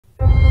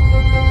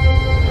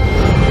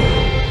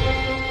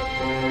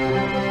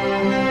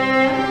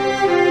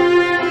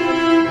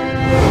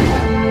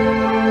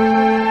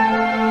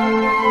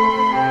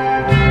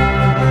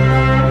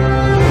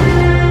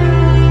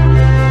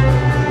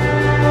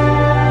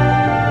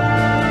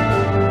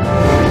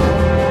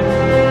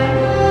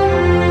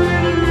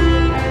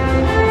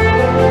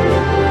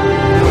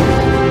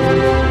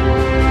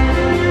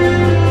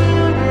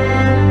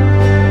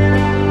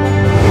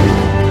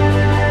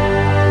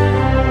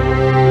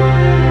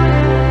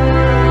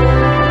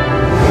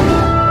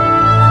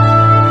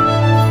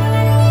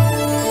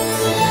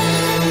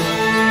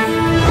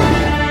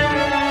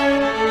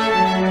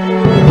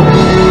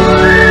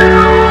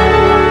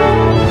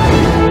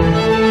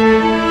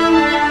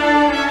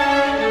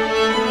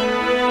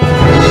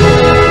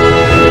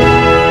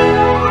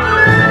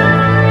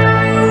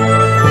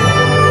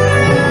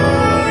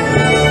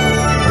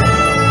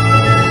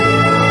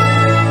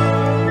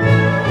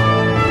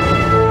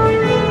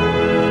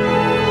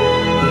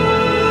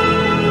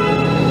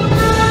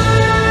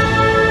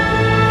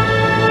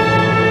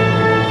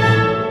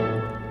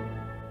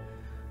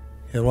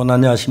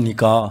여러분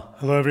안녕하십니까?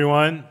 Hello,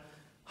 everyone.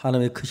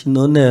 하나님의 크신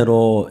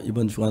은혜로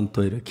이번 주간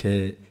또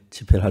이렇게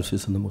집회를 할 수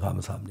있어서 너무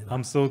감사합니다.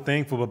 I'm so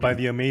thankful, but by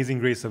the amazing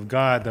grace of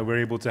God, that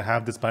we're able to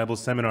have this Bible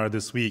seminar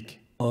this week.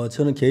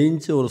 저는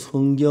개인적으로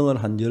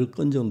성경을 한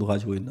 10권 정도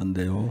가지고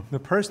있는데요.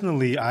 Now,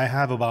 personally, I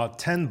have about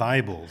 10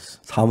 Bibles.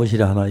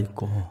 사무실에 하나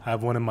있고 I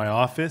have one in my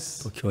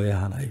office, 또 교회에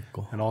하나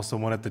있고 and also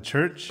one at the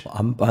church, 또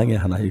안방에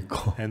하나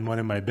있고 and one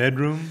in my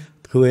bedroom,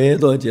 그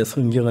외에도 이제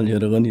성경을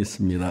여러 권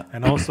있습니다.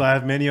 and also I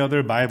have many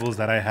other Bibles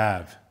that I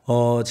have.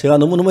 제가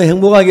너무너무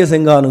행복하게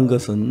생각하는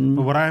것은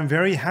But what I'm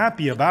very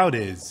happy about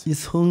is 이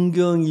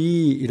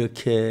성경이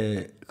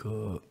이렇게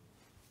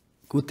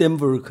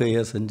구텐버그에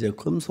의해서 이제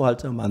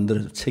금소활자가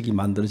책이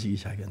만들어지기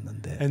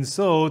시작했는데 and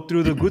so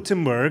through the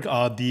Gutenberg,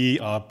 the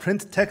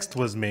print text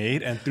was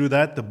made, and through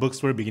that, the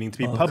books were beginning to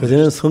be published.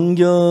 그전에는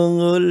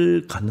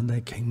성경을 갖는다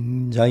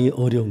굉장히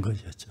어려운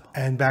것이었죠.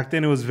 And back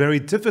then, it was very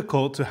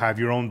difficult to have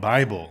your own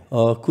Bible.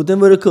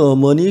 구텐버그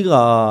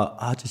어머니가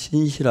아주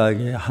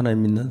신실하게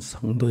하나님 믿는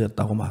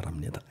성도였다고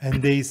말합니다.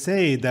 And they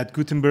say that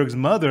Gutenberg's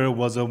mother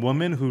was a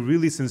woman who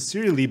really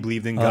sincerely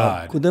believed in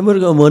God.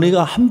 구텐버그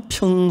어머니가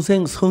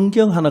한평생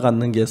성경 하나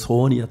갖는 게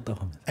소원이었다고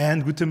합니다.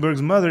 And Gutenberg's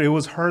mother, it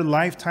was her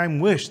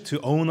lifetime wish to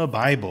own a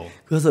Bible.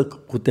 그래서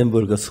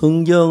구텐버그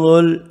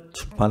성경을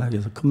출판하기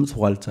위해서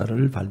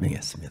금소활자를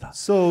발명했습니다.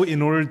 So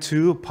in order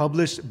to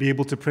be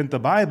able to print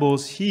the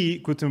Bibles,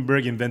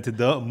 Gutenberg invented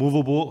the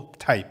movable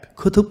type.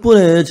 그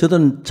덕분에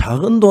저는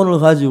작은 돈을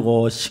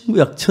가지고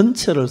신구약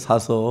전체를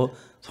사서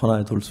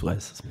손안에 둘 수가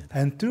있었습니다.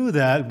 And through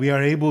that, we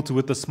are able to,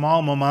 with a small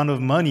amount of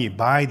money,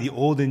 buy the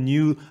Old and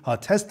New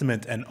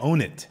Testament and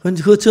own it.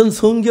 그 전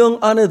성경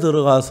안에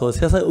들어가서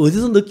세상에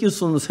어디서 느낄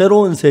수 없는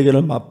새로운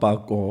세계를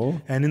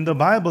맛봤고, And in the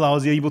Bible, I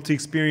was able to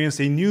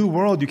experience a new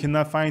world you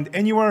cannot find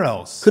anywhere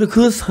else. 그리고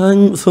그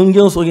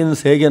성경 속에 있는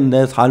세계는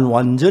내 삶을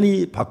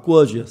완전히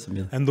바꾸어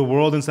주었습니다. And the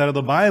world inside of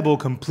the Bible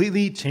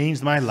completely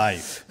changed my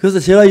life.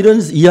 그래서 제가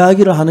이런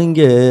이야기를 하는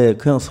게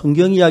그냥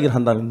성경 이야기를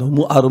한다는 게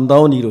너무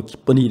아름다운 일이고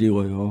기쁜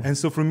일이고요. And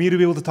so for me to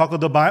be able to talk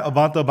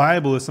about the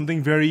Bible is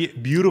something very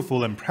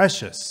beautiful and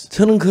precious.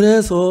 저는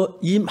그래서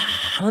이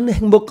많은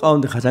행복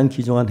가운데 가장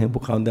귀중한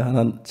행복 가운데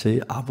하나는 저희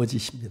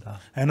아버지십니다.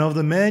 And of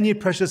the many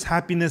precious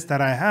happiness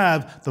that I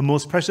have, the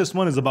most precious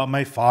one is about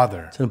my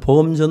father. 저는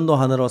복음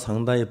전도하느라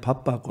상당히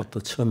바빴고 또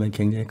처음에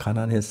굉장히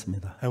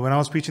가난했습니다. And when I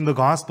was preaching the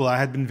gospel, I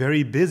had been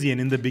very busy, and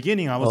in the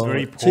beginning, I was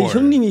very 저희 poor.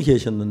 형님이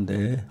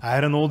계셨는데 I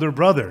had an older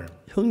brother.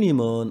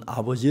 형님은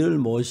아버지를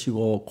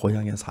모시고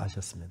고향에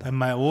사셨습니다. And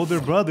my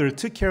older brother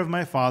took care of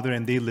my father,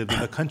 and they lived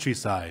in the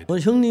countryside.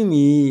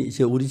 형님이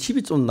이제 우리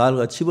집이 좀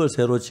낡아 집을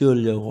새로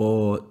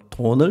지으려고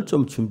돈을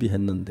좀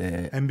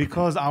준비했는데 And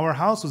because our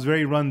house was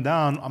very run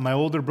down, my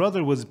older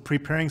brother was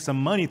preparing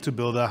some money to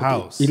build a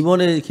house.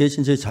 일본에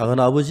계신 저희 작은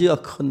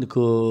아버지가 큰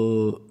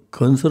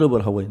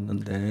건설업을 하고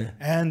있는데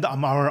And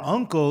our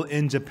uncle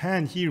in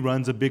Japan, he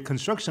runs a big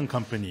construction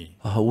company.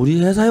 우리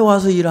회사에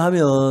와서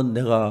일하면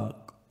내가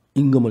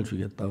임금을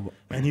주겠다고.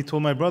 And he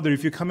told my brother,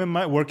 if you come and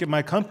work at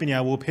my company,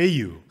 I will pay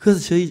you. 그래서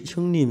저희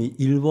형님이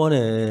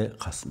일본에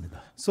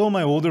갔습니다. So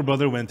my older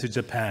brother went to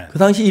Japan. 그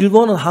당시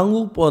일본은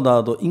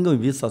한국보다도 임금이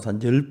비싸서 한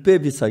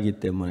 10배 비싸기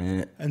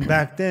때문에 And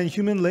back then,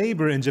 human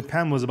labor in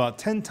Japan was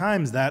about 10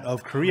 times that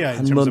of Korea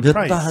in 한 terms of 몇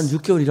달 한 price.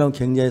 6개월 일하면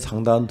굉장히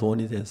상당한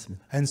돈이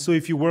되었습니다. And so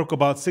if you work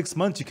about 6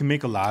 months, you can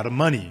make a lot of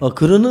money.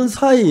 그러는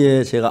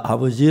사이에 제가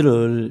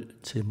아버지를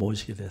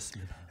모시게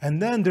됐습니다. And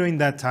then during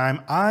that time,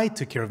 I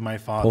took care of my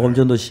father.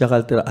 복음전도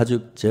시작할 때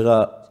아주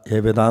제가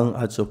예배당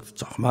아주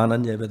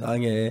조그마한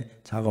예배당에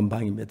작은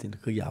방이 몇 있는데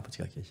거기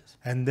아버지가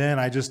계셨어요. And then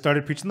I just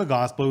started preaching the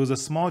gospel. It was a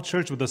small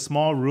church with a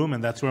small room,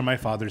 and that's where my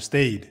father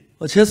stayed.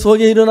 제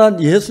속에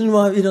일어난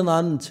예수님과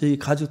일어난 저희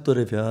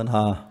가족들의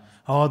변화,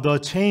 The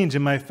change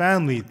in my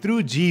family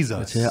through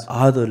Jesus. 제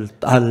아들,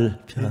 딸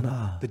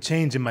변화 The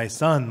change in my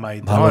son,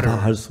 my 말로 다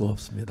daughter. 할 수 I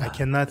없습니다.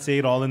 cannot say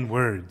it all in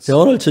words. 자,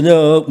 오늘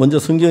저녁 먼저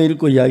성경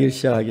읽고 이야기를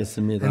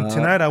시작하겠습니다. And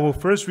tonight I will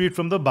first read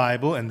from the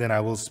Bible, and then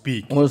I will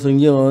speak. 오늘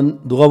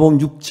성경은 누가복음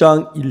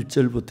 6장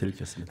 1절부터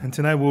읽겠습니다. And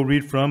tonight we'll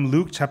read from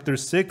Luke chapter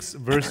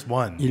 6, verse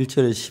 1.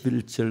 1절에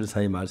 11절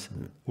사이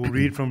말씀입니다. We'll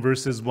read from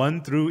verses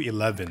 1 through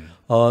 11.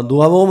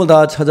 누가복음을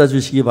다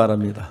찾아주시기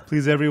바랍니다.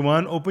 Please,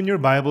 everyone, open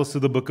your Bibles to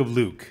the book of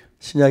Luke.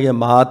 신약의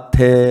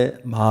마태,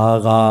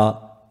 마가,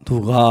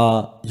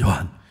 누가,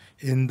 요한.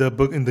 In the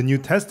New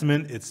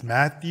Testament, it's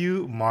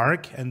Matthew,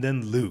 Mark, and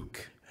then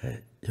Luke.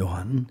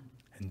 요한.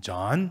 And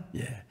John.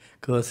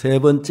 그 세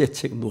번째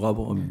책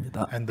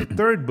누가복음입니다. And the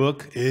third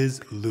book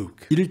is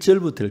Luke.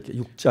 1절부터 이렇게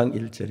 6장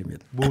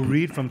 1절입니다. We'll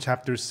read from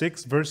chapter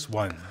 6, verse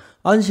 1.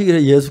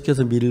 안식일에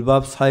예수께서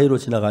밀밥 사이로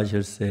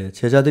지나가실새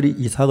제자들이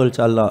이삭을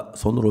잘라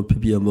손으로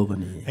비비어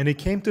먹으니 And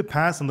it came to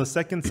pass on the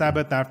second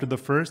Sabbath after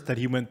the first that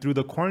he went through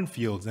the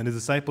cornfields, and his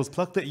disciples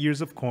plucked the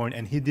ears of corn,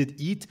 and he did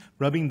eat,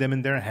 rubbing them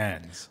in their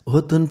hands.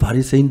 어떤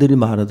바리새인들이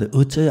말하되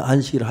어찌하여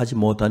안식일을 하지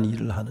못한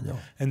일을 하느냐.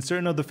 And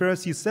certain of the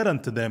Pharisees said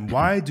unto them,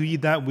 Why do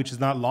ye that which is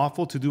not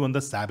lawful to do on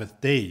the Sabbath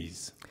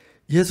days?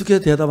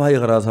 예수께서 대답하여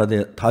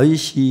가라사대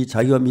다윗이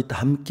자기와 및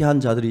함께한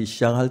자들이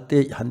시장할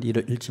때 한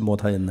일을 잃지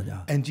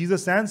못하였느냐. And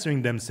Jesus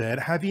answering them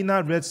said, Have ye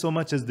not read so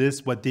much as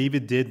this, what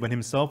David did when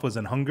himself was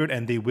an hungered,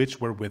 and they which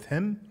were with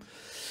him?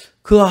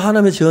 그가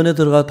하나님의 전에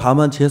들어가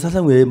다만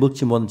제사장 외에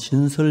먹지 못한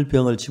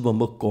진설병을 집어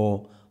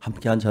먹고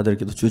함께한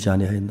자들에게도 주지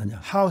아니하였느냐.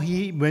 How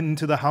he went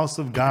into the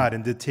house of God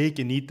and did take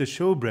and eat the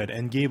showbread,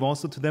 and gave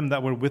also to them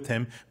that were with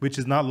him, which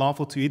is not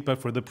lawful to eat but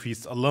for the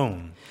priests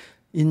alone.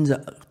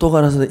 인자 또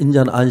가라사대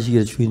인자는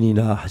안식일의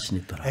주인이라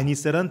하시니더라. And he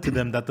said unto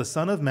them that the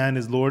Son of Man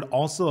is Lord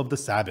also of the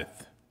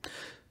Sabbath.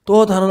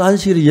 또 다른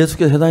안식일에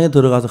예수께서 회당에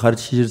들어가서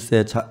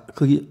가르치실세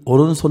거기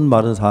오른손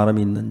마른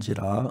사람이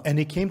있는지라. And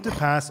it came to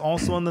pass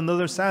also on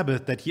another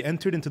Sabbath that he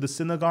entered into the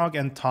synagogue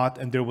and taught,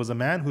 and there was a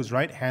man whose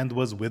right hand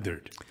was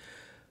withered.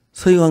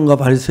 서기관과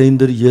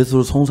바리새인들이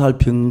예수를 송사할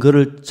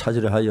병거를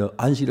찾으려 하여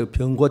안식일에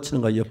병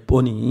고치는가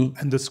엿보니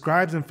And the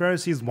scribes and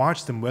Pharisees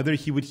watched him whether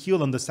he would heal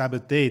on the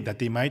Sabbath day, that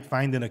they might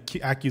find an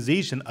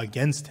accusation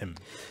against him.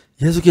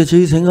 예수께서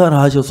저희 생각을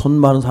하시어 손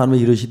마른 사람이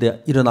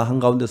이르시되 일어나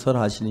한가운데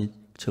서라 하시니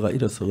저가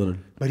일어서거늘.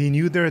 But he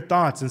knew their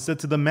thoughts and said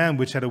to the man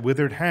which had a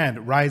withered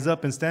hand, Rise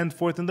up and stand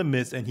forth in the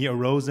midst. And he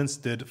arose and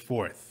stood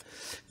forth.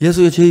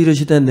 예수께서 저희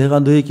이르시되 내가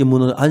너에게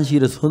묻는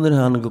안식일에 선을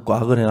행하는 것과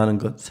악을 행하는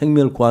것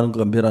생명을 구하는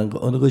것과 멸하는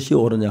것 어느 것이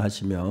옳으냐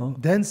하시며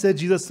Then said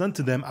Jesus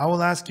unto them, I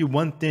will ask you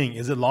one thing.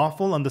 Is it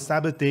lawful on the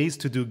Sabbath days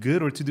to do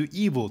good or to do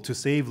evil, to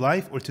save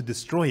life or to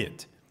destroy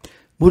it?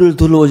 물을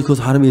둘러오시 그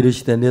사람이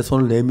이르시되 내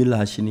손을 내밀라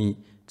하시니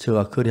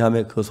저가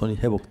그리하며 그 손이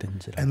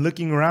회복된지라. And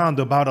looking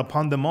round about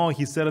upon them all,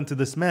 he said unto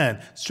this man,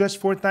 Stretch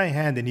forth thy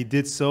hand. And he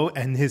did so,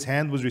 and his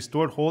hand was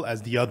restored whole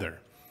as the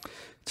other.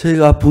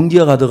 저희가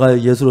분기가 가득하여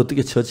예수를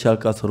어떻게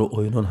처치할까 서로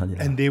의논하니라.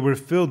 And they were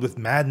filled with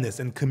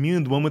madness and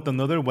communed one with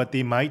another what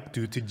they might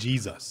do to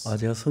Jesus.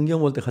 제가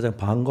성경 볼 때 가장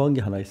반가운 게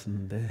하나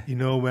있었는데. You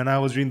know, when I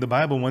was reading the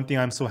Bible, one thing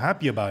I'm so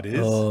happy about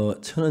is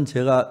저는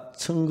제가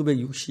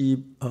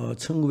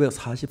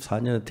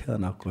 1944년에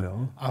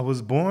태어났고요. I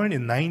was born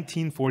in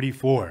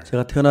 1944.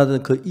 제가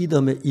태어나던 그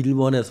이듬해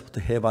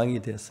일본에서부터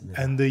해방이 됐습니다.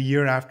 And the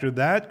year after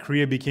that,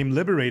 Korea became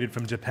liberated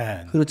from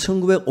Japan. 그리고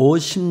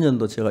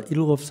 1950년도 제가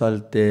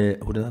 7살 때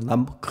우리나라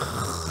남북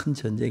큰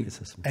전쟁이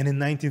있었습니다. And in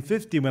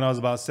 1950, when I was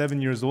about 7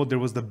 years old,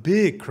 there was the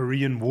big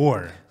Korean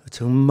War.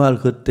 정말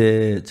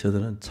그때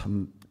저들은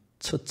참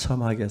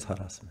처참하게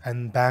살았습니다.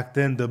 And back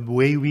then, the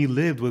way we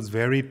lived was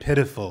very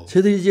pitiful.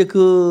 저들이 이제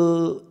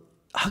그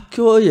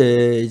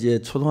학교에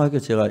이제 초등학교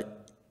제가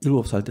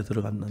 7살 때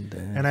들어갔는데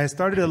And I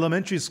started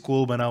elementary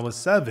school when I was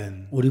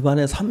 7. 우리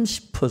반에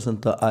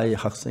 30% 아이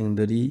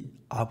학생들이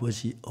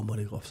아버지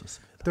어머니가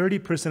없었습니다.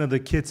 30% of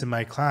the kids in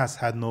my class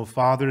had no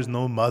fathers,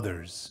 no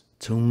mothers.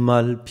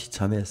 정말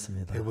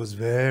비참했습니다. It was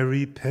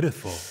very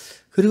pitiful.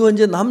 그리고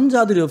이제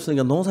남자들이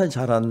없으니까 농사가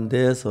잘 안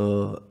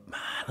돼서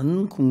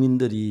많은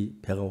국민들이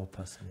배가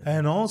고팠습니다.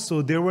 And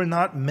also, there were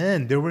not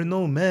men. There were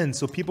no men.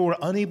 So people were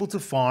unable to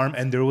farm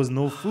and there was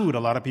no food. A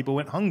lot of people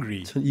went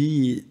hungry.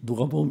 이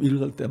누가복음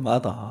읽을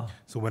때마다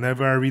So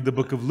whenever I read the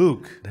book of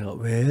Luke, 내가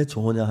왜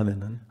좋으냐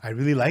하면은 I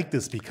really like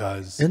this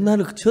because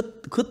옛날에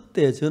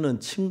그때 저는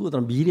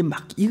친구들 미리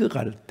막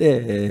익어갈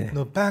때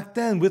no, back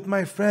then with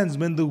my friends,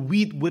 when the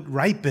wheat would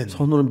ripen,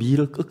 손으로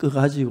밀을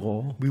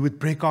꺾어가지고 we would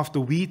break off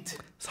the wheat,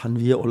 산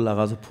위에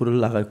올라가서 불을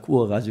나가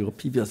구워가지고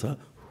비벼서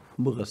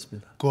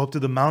먹었습니다. go up to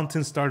the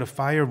mountain, start a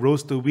fire,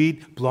 roast the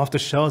wheat, blow off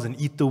the shells and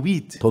eat the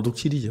wheat.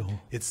 도둑질이죠.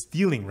 It's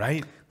stealing,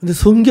 right? 근데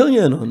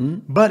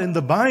성경에는 But in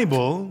the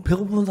Bible,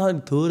 배고픈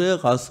사람이 덜에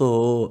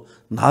가서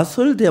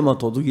낯설 때만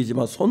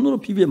도둑이지만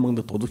손으로 비벼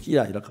먹는 도둑질이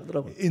아니라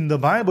하더라고요. in the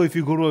Bible, if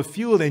you go to a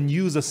field and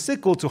use a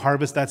sickle to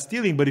harvest, that's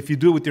stealing. But if you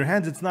do it with your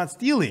hands, it's not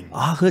stealing.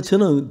 그래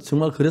저는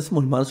정말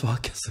그랬으면 얼마나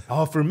좋았겠어요.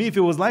 For me, if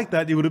it was like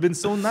that, it would have been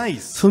so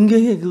nice.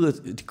 성경에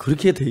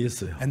그렇게 돼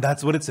있어요. And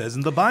that's what it says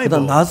in the 일단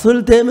Bible.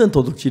 낯설 때면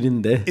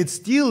도둑질인데 It's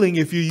stealing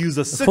if you use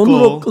a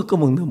손으로 sickle, 꺾어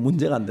먹는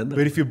문제가 안 된다.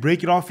 but if you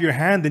break it off your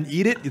hand and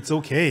eat it, it's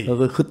okay.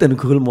 그때는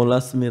그걸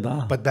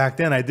몰랐습니다. But back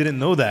then, I didn't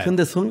know that.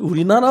 근데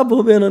우리나라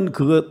법에는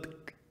그거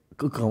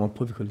꺾어가면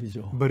법이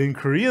걸리죠. But in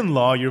Korean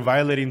law, you're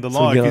violating the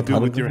law if you do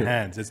it with your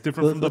hands. It's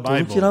different from the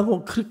Bible.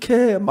 도둑질하고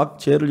그렇게 막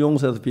죄를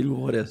용서해서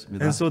빌고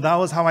그랬습니다. And so that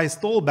was how I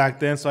stole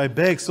back then. So I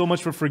begged so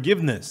much for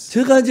forgiveness.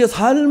 제가 이제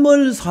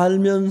삶을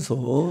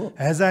살면서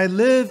As I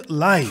lived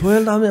life,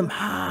 교회를 다음에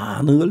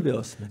많은 걸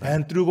배웠습니다.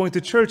 and through going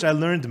to church, I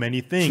learned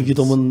many things.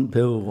 주기도문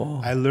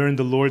배우고 I learned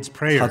the Lord's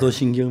Prayer.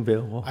 사도신경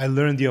배우고 I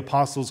learned the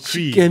Apostles'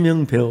 Creed.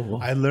 십계명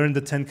배우고 I learned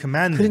the Ten 그리고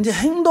Commandments. 이제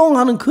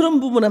행동하는 그런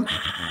부분에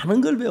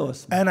많은 걸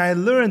배웠습니다. And I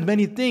learned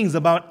many things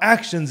about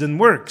actions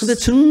and works. 근데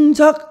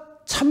정작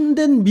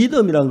참된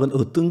믿음이란 건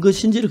어떤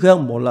것인지를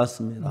그냥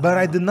몰랐습니다. But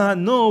I did not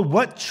know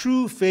what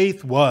true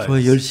faith was.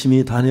 교회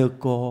열심히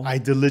다녔고 I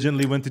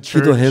diligently went to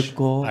church.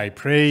 기도했고 I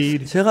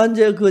prayed. 제가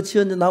이제 그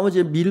지은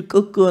나머지 밀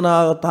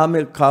꺾거나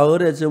다음에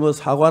가을에 저 뭐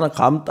사과나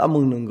감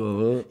따먹는 거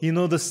You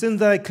know, the sins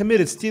that I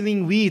committed,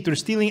 stealing wheat or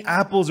stealing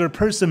apples or 그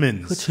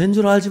persimmons. 죄인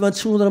줄 알지만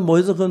친구들은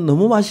모여서 그건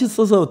너무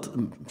맛있어서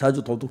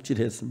자주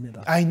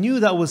도둑질했습니다. I knew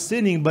that was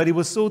sinning, but it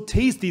was so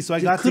tasty, so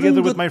I got together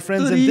with my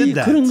friends and did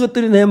that. 그런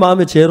것들이 내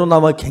마음에 죄로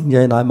남아 굉장히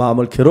위해 나의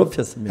마음을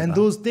괴롭혔습니다. And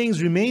those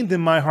things remained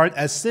in my heart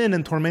as sin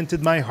and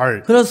tormented my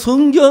heart. 그러나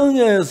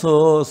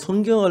성경에서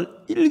성경을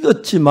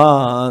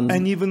읽었지만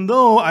And even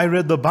though I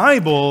read the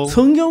Bible,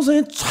 성경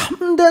속에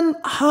참된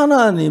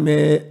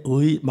하나님의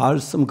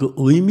말씀 그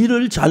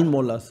의미를 잘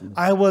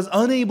몰랐습니다. I was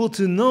unable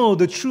to know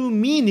the true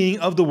meaning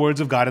of the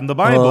words of God in the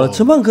Bible.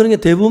 저만 그런 게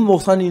대부분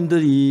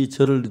목사님들이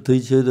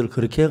저희들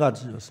그렇게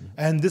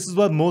해가지고였습니다. And this is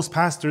what most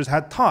pastors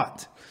had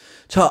taught.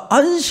 자,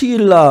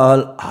 안식일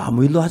날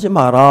아무 일도 하지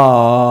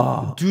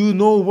마라. Do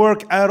no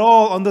work at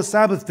all on the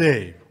Sabbath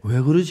day.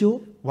 왜 그러죠?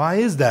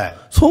 Why is that?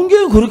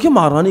 성경이 그렇게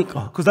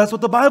말하니까. Because that's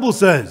what the Bible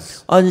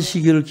says.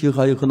 안식일을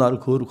기억하여 그날을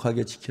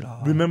거룩하게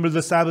지키라. Remember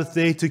the Sabbath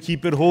day to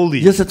keep it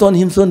holy. 이제 또한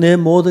힘써 내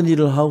모든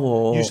일을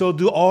하고 You shall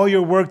do all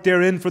your work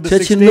therein for the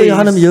제 6 진노의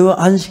하나님 days. 여호와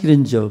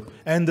안식일인즉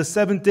And the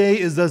seventh day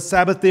is the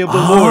Sabbath day of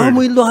the 아무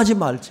Lord. 일도 하지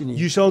말지니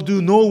You shall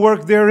do no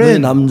work 너희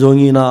therein.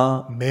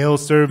 남종이나 Male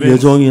servants,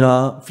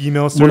 여종이나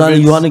female 문안에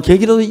servants, 유하는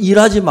객이라도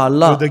일하지 or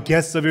말라. the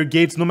guests of your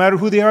gates, no matter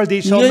who they are,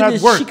 they shall 이게 not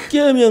이제 work.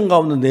 10계명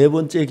가운데 네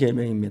번째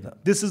계명입니다.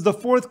 This is the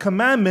fourth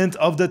commandment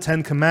of the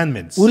 10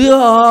 commandments.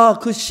 우리가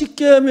그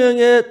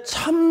 10계명의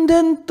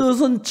참된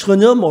뜻은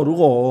전혀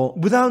모르고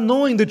Without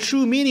knowing the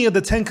true meaning of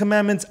the 10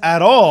 commandments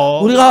at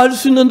all, 우리가 알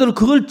수 있는 대로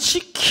그걸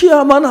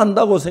지켜야만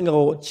한다고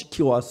생각하고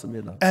지키고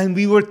왔습니다. and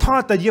we were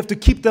taught that you have to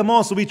keep them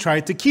all, so we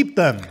tried to keep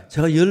them.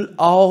 제가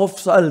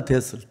 19살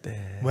됐을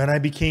때 When I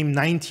became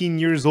 19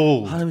 years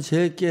old, 하나님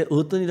제게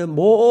어떤 일에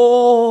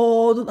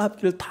모든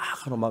앞길을 다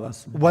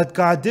가로막았습니다. what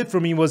God did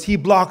for me was He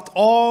blocked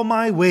all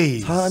my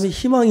ways. 사람이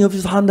희망이 없이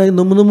산다는 게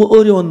너무너무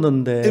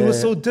어려웠는데 It was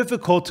so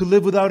difficult to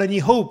live without any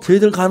hope.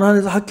 저희들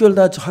가난해서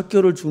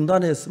학교를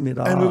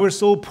중단했습니다. And we were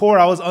so poor,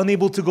 I was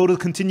unable to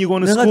continue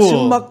going to 내가 지금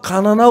school. 막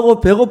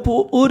가난하고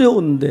배고프고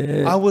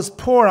어려운데 I was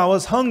poor, I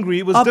was hungry,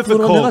 it was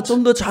앞으로 내가 difficult.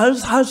 좀 더 잘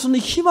살 수 있는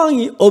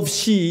희망이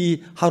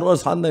없이 하루를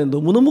산다는 게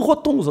너무너무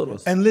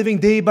고통스러웠어요. And living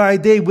day by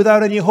day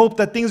without any hope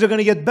that things are going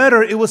to get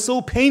better, it was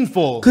so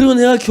painful. 그리고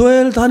내가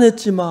교회를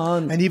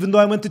다녔지만 And even though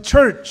I went to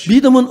church,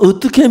 믿음은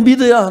어떻게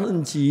믿어야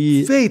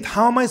하는지 faith,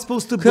 how am I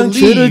supposed to 그냥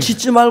죄를 believe?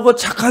 짓지 말고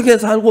착하게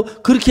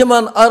살고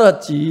그렇게만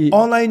알았지.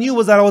 All I knew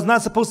was that I was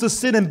not supposed to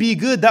sin and be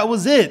good. That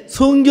was it.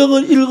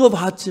 성경을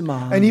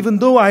읽어봤지만 And even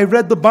though I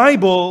read the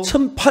Bible,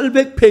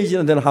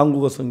 1800페이지나 되는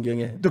한국어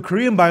성경에 the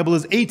Korean Bible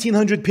is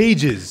 1800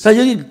 pages. 자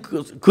여기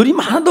그림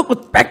하나도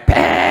없고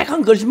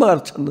빽빽한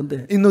글씨만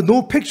찾는데 In the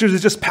no pictures,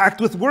 it's just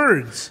packed with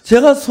words.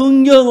 제가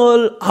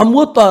성경을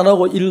아무것도 안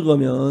하고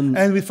읽으면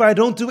And if I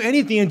don't do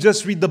anything and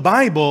just read the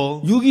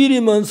Bible,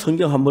 6일이면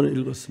성경 한 번을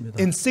읽었습니다.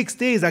 in 6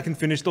 days I can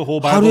finish the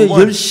whole 하루에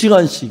Bible once.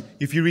 10시간씩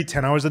If you read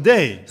 10 hours a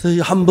day.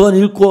 그래서 한 번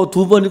읽고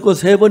두 번 읽고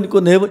세 번 읽고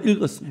네 번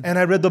읽었습니다. And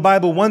I read the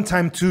Bible one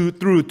time,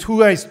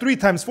 twice, 3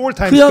 times, 4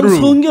 times 그냥 through.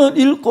 성경을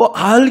읽고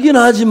알긴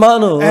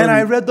하지만은 And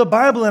I read the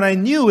Bible and I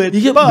knew it,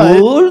 이게 but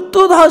뭘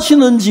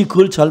뜻하시는지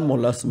그걸 잘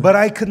몰랐습니다.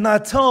 I could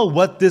not tell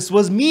what this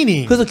was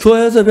meaning. 그래서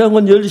교회에서 배운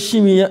건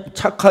열심히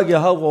착하게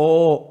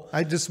하고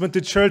I just went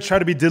to church,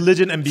 tried to be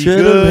diligent and be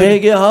죄를 good,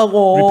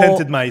 회개하고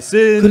repented my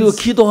sins, 그리고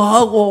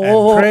기도하고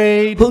and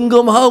prayed,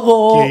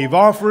 헌금하고 gave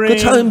offering. 그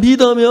참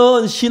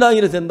믿으면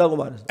신앙인이 된다고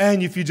말했어요.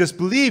 And if you just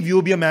believe, you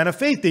will be a man of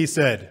faith, they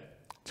said.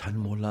 잘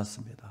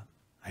몰랐습니다.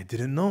 I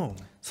didn't know.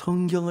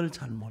 성경을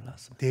잘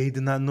몰랐습니다. They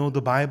did not know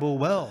the Bible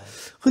well.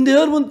 근데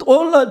여러분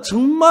오늘날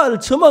정말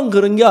저만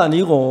그런 게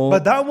아니고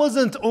But that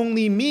wasn't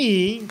only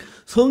me.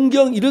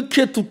 성경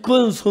이렇게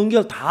두꺼운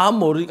성경 다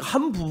모르니까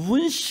한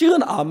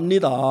부분씩은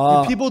압니다.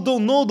 People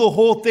don't know the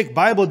whole thick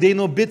Bible. They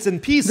know bits and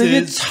근데 이게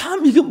pieces.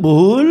 참 이게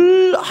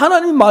뭘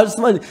하나님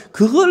말씀하니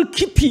그걸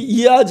깊이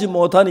이해하지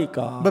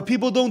못하니까 But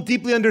people don't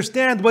deeply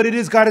understand what it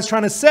is God is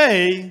trying to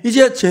say.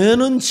 이제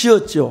죄는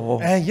지었죠.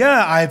 And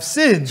yeah, I've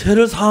sinned.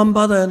 죄를 사함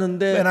받아야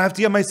하는데 And I have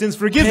to get my sins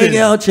forgiven.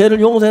 회개하고 죄를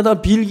용서해다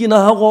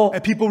빌기나 하고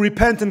And people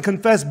repent and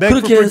confess, beg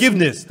for 그렇게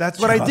forgiveness.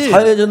 That's what I 제가 did.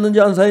 사해졌는지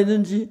안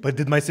사해졌는지 But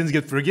did my sins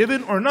get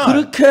forgiven or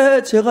not?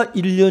 그렇게 제가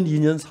 1년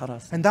 2년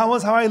살았어요. And that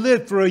was how I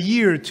lived for a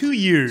year, 2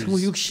 years.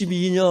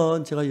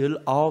 1962년 제가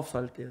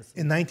 19살 때였어요.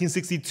 In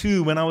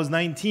 1962, when I was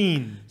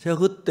 19, 제가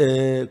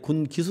그때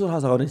군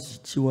기술하사관에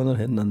지원을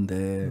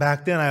했는데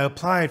back then I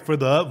applied for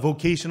the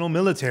vocational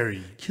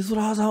military.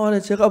 기술하사관에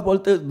제가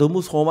볼 때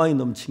너무 소망이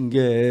넘친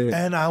게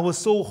And I was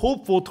so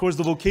hopeful towards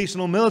the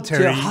vocational 제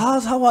military.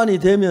 하사관이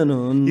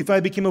되면은 If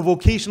I became a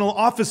vocational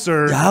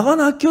officer, 야간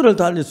학교를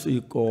다닐 수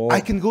있고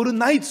I can go to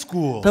night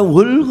school. 그다음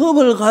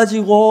월급을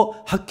가지고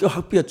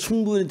학비가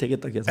충분히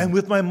되겠다 해서 And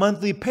with my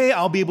monthly pay,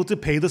 I'll be able to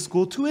pay the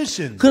school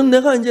tuition. 그럼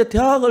내가 이제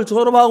대학을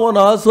졸업하고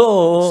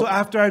나서 So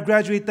after I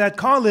graduate that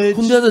college,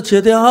 군대에서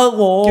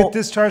제대하고 get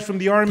discharged from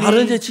the army,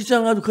 다른 이제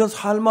직장 가지고 그냥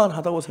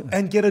살만하다고 생각.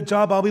 and get a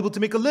job, I'll be able to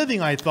make a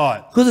living, I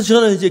thought. 그래서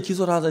저는 이제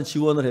기술하사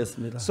지원을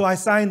했습니다. So I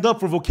signed up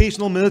for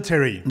vocational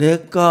military.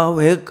 내과,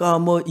 외과,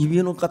 뭐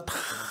이비인후과 다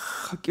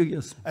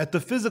합격이었습니다. At the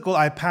physical,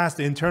 I passed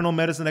the internal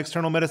medicine,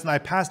 external medicine. I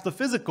passed the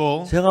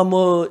physical. 제가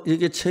뭐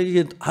이게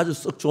체격이 아주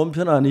썩 좋은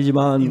편은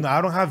아니지만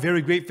I don't have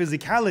very great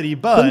physicality,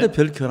 근데 but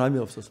별 결함이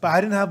없었어요. I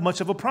didn't have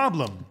much of a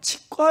problem.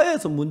 치과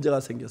치과에서 문제가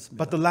생겼습니다.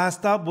 But the last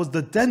stop was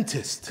the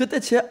dentist. 그때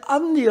제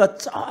앞니가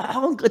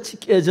조금 끝이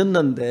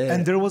깨졌는데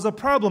And there was a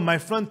problem. My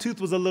front tooth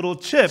was a little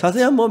chipped.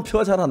 자세히 한번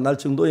표가 잘 안 날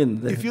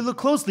정도였는데 If you look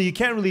closely, you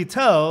can't really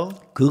tell.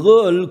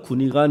 그걸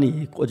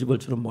군의관이 꼬집을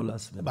줄은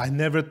몰랐습니다. I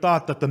never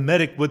thought that the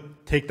medic would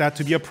take that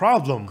to be a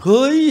problem.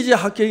 거의 이제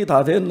합격이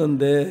다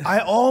됐는데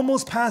I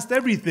almost passed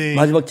everything.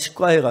 마지막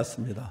치과에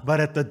갔습니다. But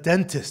at the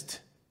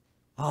dentist,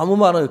 아무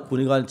말은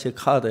군의관이 제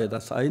카드에다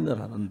사인을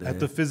하는데 at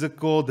the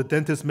physical, the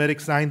dentist medic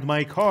signed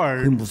my 그게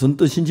card. 무슨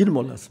뜻인지를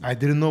몰랐습니다. I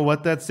didn't know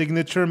what that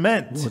signature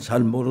meant.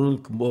 잘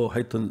모르는 뭐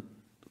하여튼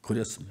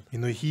그랬습니다. You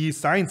know, he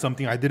signed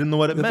something. I didn't know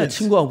what it 그때 meant.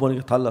 친구하고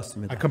보니까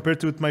달랐습니다. I compared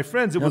to with my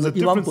friends. It was a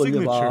입안 different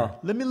signature.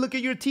 벌려봐. Let me look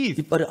at your teeth.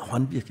 이빨이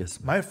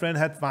완벽했습니다. My friend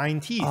had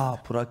fine teeth. 아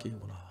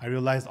불합격이구나. I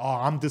realized, oh,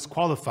 I'm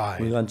disqualified.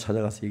 군의관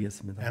찾아가서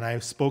얘기했습니다. And I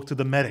spoke to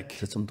the medic.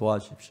 저 좀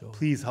도와주십시오.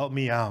 Please help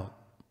me out.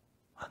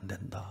 안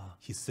된다.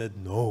 He said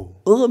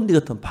no. 엄니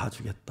같은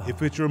봐주겠다. If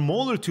it's your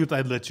molar tooth,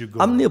 I'd let you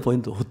go. 앞니에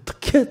보이는데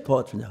어떻게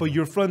도와주냐. But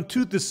your front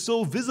tooth is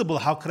so visible.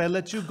 How could I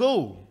let you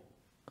go?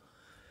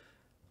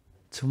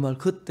 정말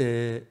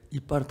그때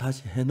이빨을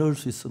다시 해놓을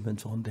수 있으면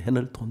좋은데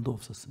해놓을 돈도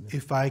없었습니다.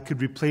 If I could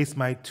replace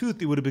my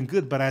tooth, it would have been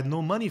good, but I had no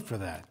money for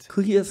that.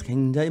 거기에서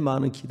굉장히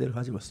많은 기대를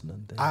가지고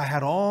있었는데 I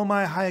had all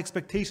my high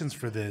expectations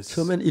for this.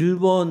 처음엔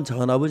일본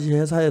작은아버지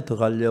회사에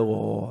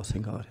들어가려고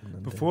생각을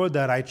했는데 Before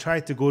that, I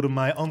tried to go to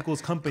my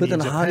uncle's company in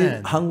그때는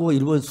Japan. 한국,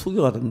 일본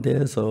수교가 된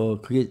데서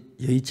그게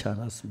여의치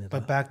않았습니다.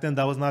 But back then,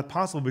 that was not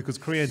possible because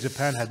Korea and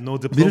Japan had no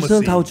밀선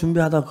diplomacy. 타고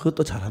준비하다가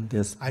그것도 잘 안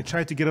됐습니다. I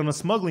tried to get on a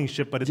smuggling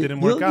ship, but it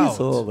didn't work out.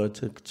 여기서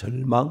그렇죠.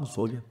 절망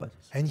속에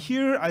빠졌어요. And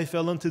here I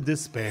fell into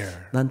despair.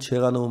 난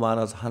죄가 너무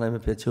많아서 하나님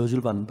앞에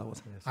저주를 받는다고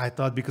생각했어요. I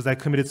thought because I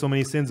committed so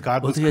many sins,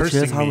 God was 어떻게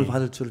죄 cursing 사함을 me.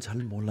 받을 줄을 잘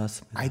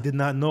몰랐습니다. I did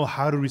not know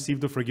how to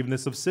receive the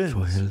forgiveness of sins.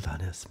 교회를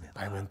다녔습니다.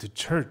 I went to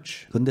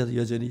church, 근데도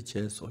여전히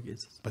죄 속에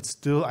있었어요. but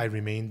still I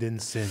remained in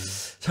sin.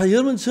 자,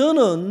 여러분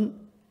저는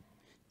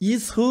이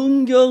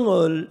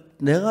성경을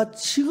내가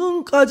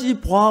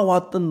지금까지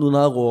보아왔던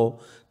눈하고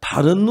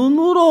다른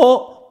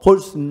눈으로 볼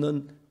수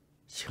있는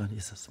시간이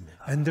있었습니다.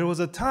 And there was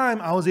a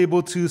time I was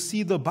able to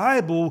see the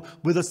Bible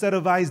with a set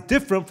of eyes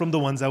different from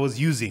the ones I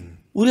was using.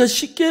 우리가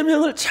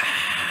십계명을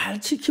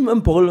잘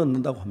지키면 복을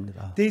얻는다고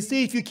합니다. They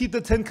say if you keep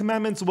the Ten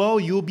Commandments well,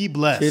 you'll be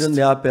blessed. 죄는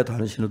내 앞에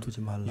다른 신을 두지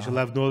말라. You shall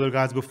have no other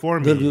gods before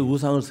늘 me.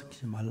 우상을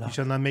섬기지 말라. You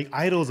shall not make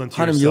idols unto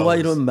하나님 여호와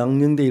yourselves. 이름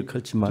망령되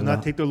일컬지 Do 말라.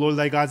 not take the Lord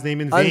thy God's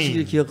name in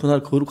안식일 vain. 기가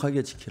그날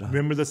거룩하게 지키라.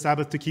 Remember the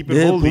Sabbath to keep it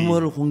내 holy.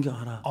 부모를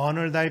공경하라.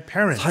 Honor thy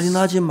parents.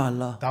 살인하지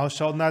말라. Thou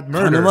shalt not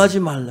murder.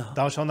 간음하지 말라.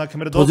 Thou shalt not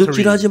commit adultery.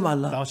 도둑질하지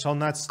말라. Thou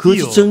shalt not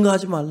steal. 거짓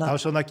증거하지 말라. Thou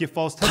shalt not give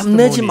false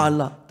탐내지 testimony.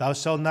 말라. Thou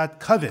shalt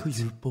not covet. 그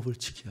율법을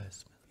지켜야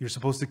했습니다. You're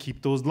supposed to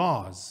keep those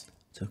laws.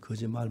 저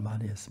거짓말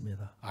많이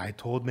했습니다. I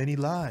told many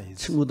lies.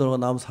 친구들과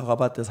나무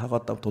사과밭에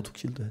사과 따고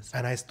도둑질도 했어요.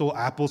 And I stole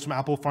apples from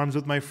apple farms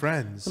with my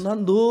friends.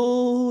 난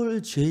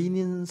늘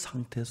죄인인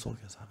상태 속에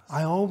살았어요.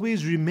 I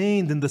always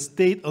remained in the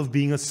state of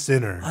being a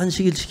sinner.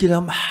 안식일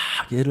지키려 막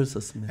애를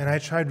썼습니다. And I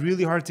tried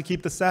really hard to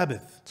keep the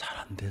Sabbath. 잘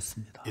안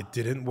됐습니다. It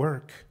didn't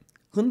work.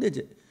 그런데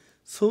이제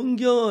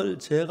성경을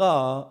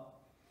제가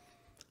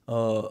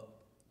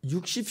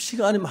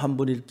 60시간이면 한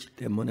번 읽기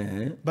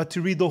때문에 But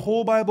to read the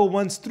whole Bible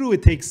once through,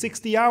 it takes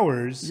 60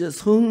 hours. 이제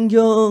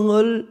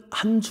성경을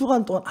한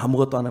주간 동안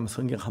아무것도 안 하면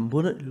성경 한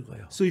번을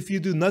읽어요. So if you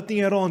do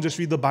nothing at all and just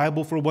read the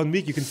Bible for 1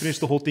 week, you can finish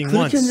the whole thing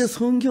그렇게 이제 once.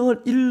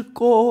 성경을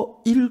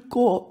읽고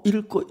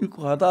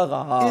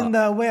가다가 In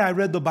that way, I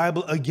read the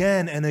Bible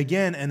again and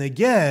again and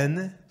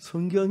again.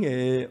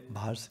 성경의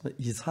말씀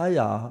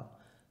이사야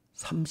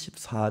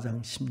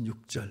 34장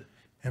 16절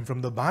And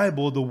from the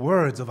Bible, the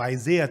words of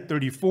Isaiah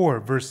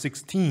 34, verse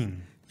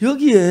 16.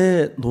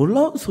 여기에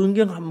놀라운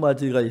성경 한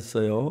가지가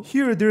있어요.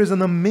 Here, there is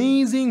an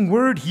amazing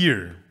word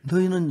here.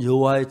 너희는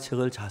여호와의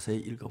책을 자세히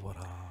읽어보라.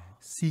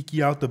 Seek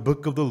ye out the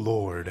book of the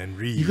Lord and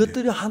read.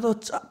 이것들이 하나도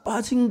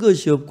빠진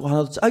것이 없고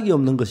하나도 짝이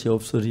없는 것이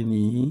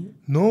없으리니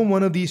No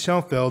one of these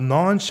shall fail,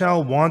 none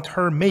shall want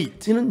her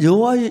mate. 이는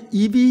여호와의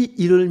입이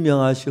이를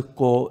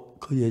명하셨고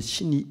그의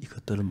신이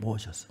이것들을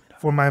모으셨습니다.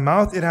 For my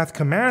mouth it hath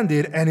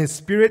commanded, and his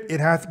spirit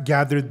it hath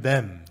gathered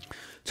them.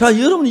 자,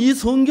 여러분 이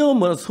성경은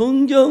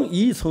뭐냐?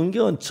 이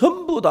성경은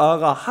전부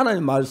다가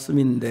하나님의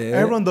말씀인데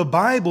Everyone, the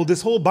Bible,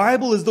 this whole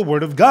Bible is the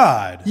word of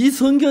God. 이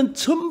성경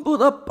전부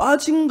다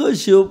빠진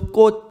것이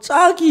없고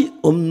짝이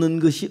없는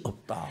것이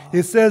없다. It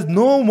says,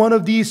 no one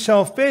of these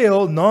shall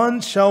fail,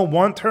 none shall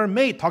want her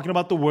mate. Talking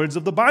about the words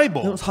of the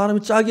Bible.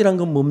 사람이 짝이란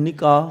건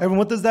뭡니까? Everyone,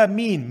 what does that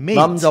mean? Mate,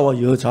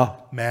 남자와 여자.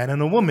 man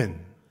and a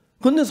woman.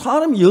 근데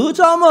사람이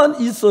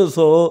여자만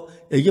있어서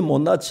애기 못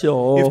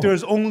낳지요. If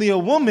there's only a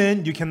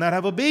woman, you cannot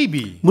have a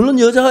baby. 물론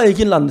여자가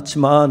애기를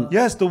낳지만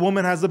Yes, the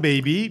woman has a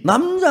baby.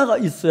 남자가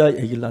있어야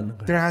애기를 낳는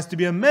거예요. There has to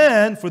be a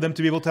man for them to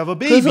be able to have a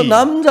그래서 baby.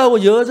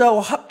 남자하고 여자하고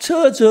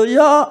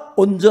합쳐져야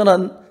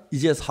온전한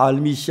이제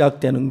삶이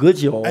시작되는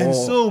거죠. And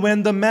so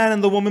when the man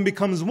and the woman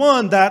becomes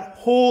one, that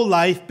whole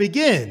life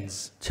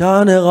begins. 제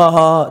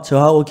아내가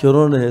저하고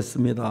결혼을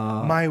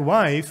했습니다. My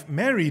wife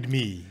married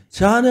me.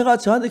 제 아내가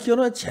저한테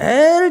결혼에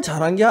제일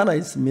잘한 게 하나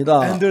있습니다.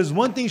 And there's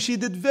one thing she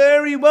did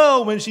very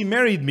well when she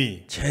married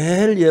me.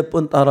 제일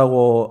예쁜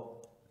딸하고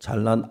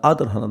잘난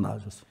아들 하나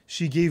낳아줬어요.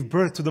 She gave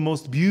birth to the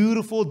most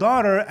beautiful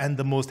daughter and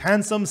the most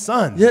handsome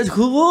son. 예,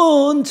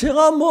 그건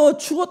제가 뭐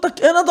죽었다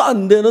깨나도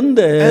안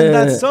되는데. And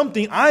that's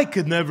something I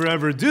could never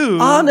ever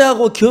do.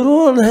 아내하고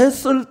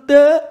결혼했을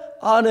때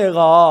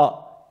아내가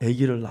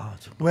아기를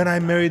낳아줘. When I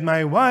married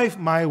my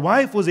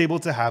wife was able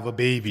to have a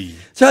baby.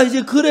 자,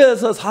 이제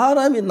그래서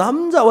사람이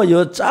남자와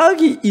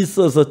짝이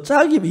있어서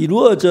짝이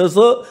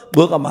이루어져서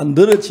뭐가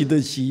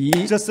만들어지듯이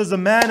Just as a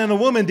man and a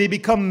woman, they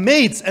become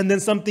mates and then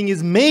something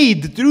is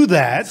made through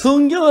that.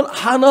 성경은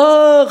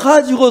하나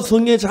가지고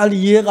성경이 잘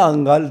이해가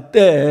안 갈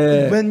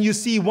때 그 When you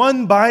see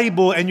one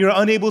Bible and you're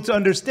unable to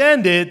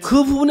understand it,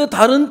 부분에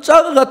다른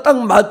짝을 딱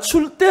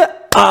맞출 때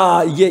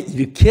아, 이게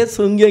이렇게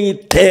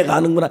성경이 돼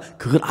가는구나.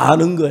 그걸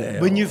아는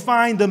거예요. when you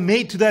find the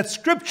mate to that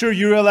scripture,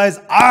 you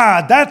realize,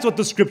 that's what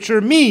the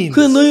scripture means.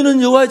 그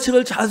너희는 여호와의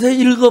책을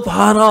자세히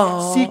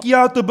읽어봐라. Seek ye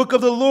out the book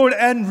of the Lord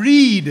and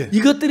read.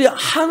 이것들이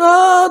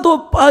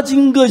하나도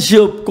빠진 것이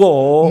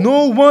없고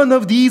No one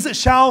of these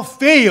shall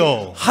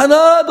fail.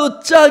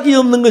 하나도 짝이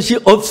없는 것이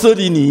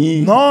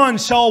없으리니 None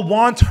shall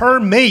want her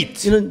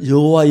mate. 이는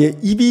여호와의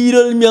입이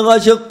이를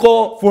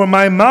명하셨고 For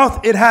my mouth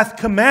it hath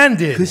그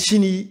commanded,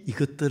 신이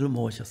이것들을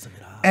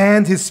모으셨습니다.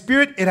 and his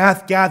spirit it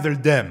hath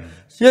gathered them.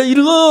 야,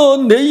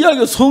 이건 내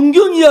이야기가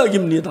성경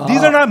이야기입니다.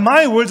 These are not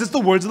my words, it's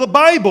the words of the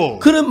Bible.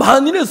 그럼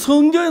만일에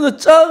성경에서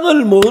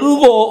짝을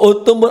모르고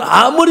어떤 분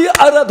아무리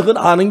알아도 그건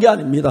아는 게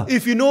아닙니다.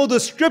 If you know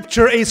the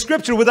scripture, a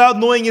scripture without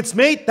knowing its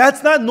mate, that's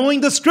not knowing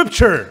the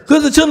scripture.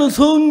 그래서 저는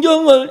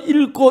성경을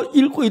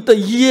읽고 있다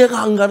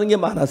이해가 안 가는 게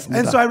And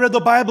많았습니다. so I read the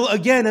Bible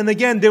again and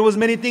again. There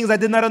was many things I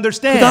did not 그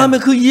understand. 다음에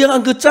그 이해가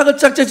안 그 짝을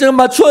짝짝짝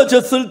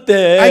맞추어졌을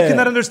I could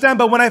not 때 understand,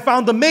 but when I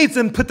found the mates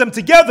and put them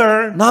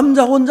together,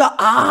 남자 혼자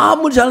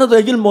아무리 잘나도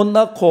애기를 못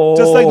낳고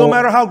just like no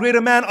matter how great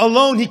a man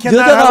alone, he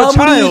cannot have 여자가 a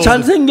아무리 child.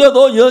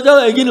 잘생겨도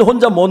여자가 애기를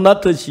혼자 못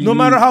낳듯이 No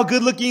matter how good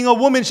looking a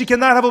woman, she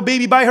cannot have a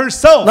baby by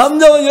herself.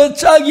 남자와 여자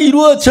짝이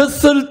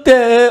이루어졌을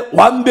때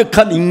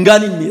완벽한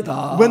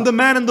인간입니다. When the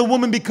man and the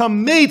woman become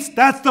mates,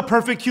 that's the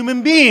perfect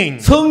human being.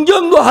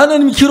 성경도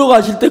하나님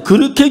기록하실 때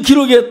그렇게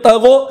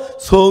기록했다고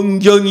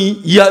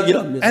성경이 이야기를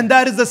합니다. And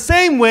that is the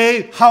same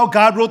way how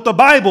God wrote the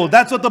Bible.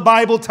 That's what the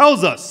Bible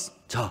tells us.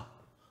 자,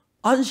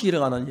 안식일에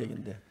관한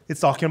얘기인데 It's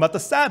talking about the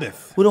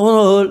Sabbath. 우리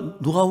오늘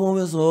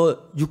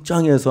누가복음에서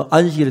 6장에서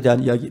안식일에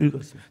대한 이야기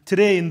읽었습니다.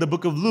 Today in the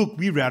book of Luke,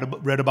 we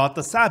read about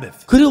the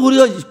Sabbath. 그리고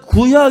우리가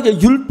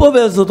구약의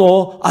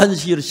율법에서도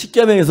안식일을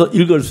십계명에서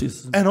읽을 수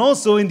있습니다. And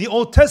also in the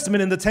Old Testament,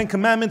 in the Ten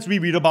Commandments, we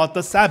read about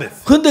the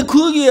Sabbath. 근데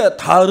거기에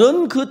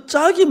다른 그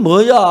짝이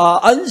뭐야?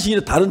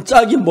 안식일에 다른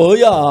짝이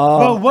뭐야?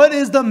 But what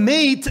is the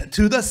mate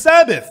to the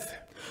Sabbath?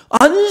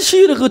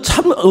 안식일의 그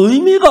참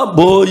의미가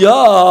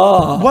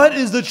뭐야? What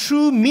is the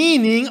true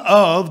meaning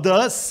of the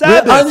왜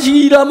Sabbath?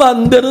 안식일 일하면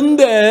안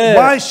되는데?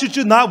 Why should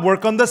you not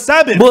work on the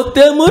Sabbath? 뭐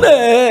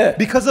때문에?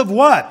 Because of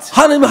what?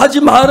 하나님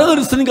하지 마라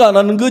그랬으니까 안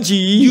하는 거지.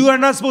 You are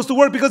not supposed to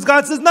work because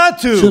God says not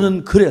to.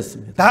 저는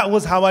그랬습니다. That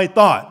was how I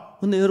thought.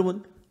 근데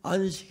여러분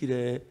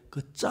안식일에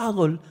그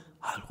짝을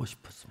알고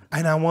싶었습니다.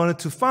 And I wanted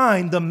to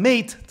find the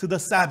mate to the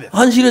Sabbath.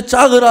 안식일의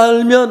짝을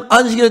알면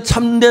안식일의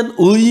참된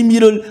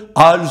의미를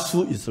알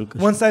수 있을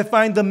것입니다. Once I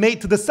find the mate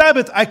to the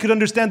Sabbath, I could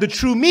understand the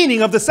true meaning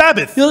of the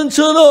Sabbath.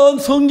 저는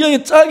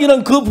성경의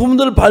짝이란 그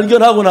부분들을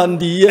발견하고 난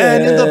뒤에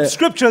And in the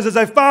scriptures, as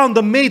I found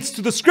the mates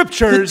to the 그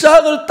scriptures,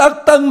 짝을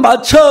딱딱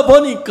맞춰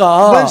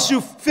보니까 once you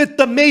fit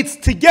the mates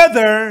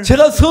together,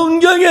 제가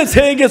성경의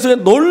세계 속에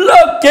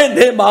놀랍게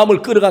내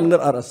마음을 끌어가는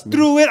걸 알았습니다.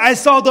 through it I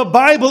saw the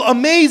Bible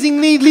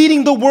amazingly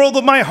leading the world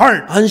of my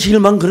heart.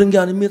 안식일만 그런 게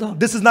아닙니다.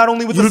 This is not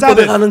only with the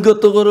율법에 Sabbath. 가는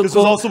것도 This was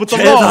그렇고 also with the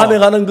law. 제사함에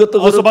가는 것도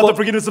Also about 그렇고 the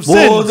forgiveness of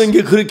sins. 모든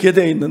게 그렇게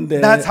돼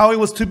있는데 That's how it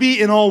was to be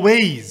in all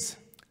ways.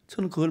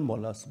 저는 그걸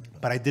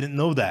몰랐습니다. But I didn't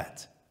know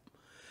that.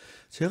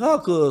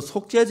 제가 그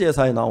속죄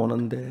제사에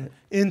나오는데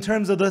In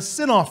terms of the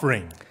sin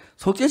offering,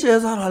 속죄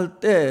제사를 할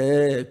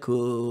때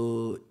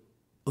그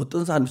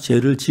어떤 사람이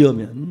죄를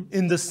지으면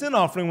in the sin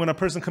offering, when a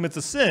person commits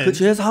a 그 sin,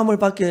 죄 사함을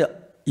받게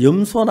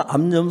염소나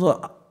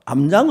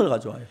암양을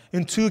가져와요.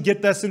 and to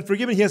get that sin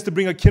forgiven, he has to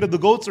bring a kid of the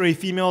goats or a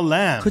female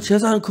lamb. 그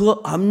제사는 그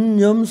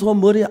암염소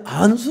머리에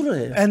안수를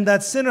해요. And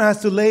that sinner has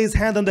to lay his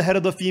hand on the head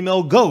of the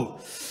female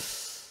goat.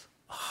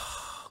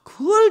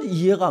 그걸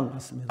이해가 안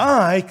갔습니다.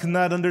 I could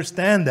not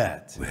understand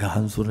that. 왜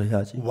안수를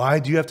해야지? Why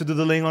do you have to do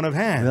the laying on of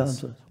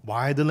hands? 안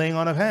Why the laying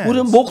on of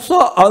우리는 hands?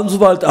 목사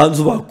안수받을 때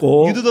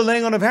안수받고 You do the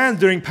laying on of hands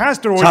during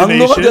pastor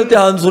장로가 될 ordination. 때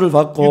안수를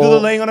받고 You do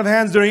the laying on of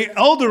hands during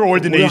elder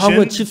우리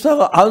한번 ordination.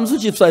 집사가 안수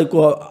집사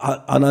있고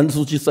안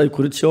안수 집사 있고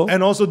그렇죠?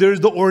 And also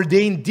there's the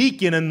ordained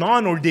deacon and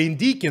non-ordained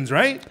deacons,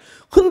 right?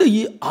 근데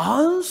이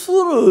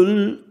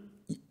안수를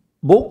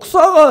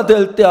목사가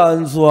될 때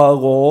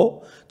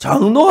안수하고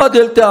장로가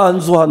될 때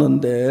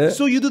안수하는데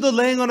So you do the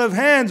laying on of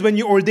hands when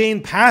you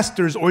ordain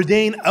pastors,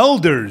 ordain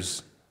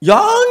elders.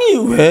 양이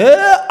왜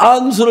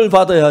안수를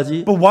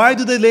받아야지? But why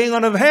do they laying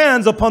on of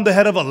hands upon the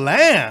head of a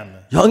lamb?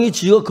 양이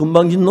지가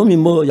금방진 놈이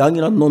뭐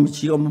양이란 놈이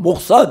지가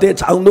목사 돼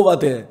장로가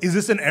돼. Is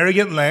this an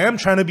arrogant lamb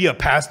trying to be a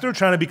pastor,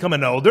 trying to become an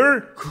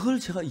elder? 그걸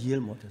제가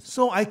이해를 못했어요.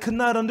 So I could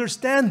not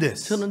understand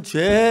this. 저는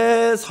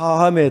죄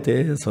사함에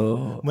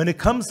대해서 When it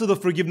comes to the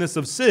forgiveness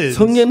of sins,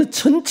 성경은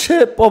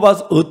전체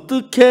뽑아서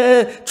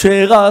어떻게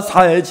죄가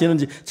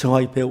사해지는지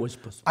정확히 배우고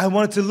싶었어요. I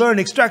wanted to learn,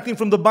 extracting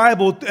from the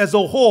Bible as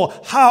a whole,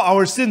 how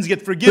our sins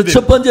get 그 forgiven.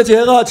 첫 번째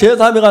제가 죄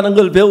사함에 가는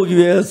걸 배우기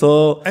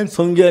위해서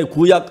성경의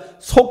구약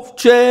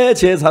속죄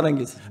제사라는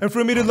게 있어요. And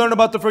for me to learn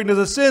about the forgiveness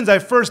of sins,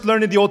 I first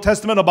learned in the Old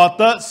Testament about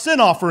the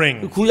sin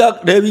offering.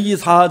 구약 레위기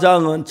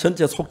 4장은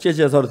전체 속죄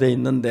제사로 되어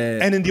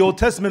있는데 And in the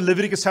Old Testament,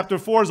 Leviticus chapter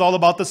 4 is all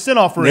about the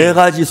sin offering. 네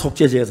가지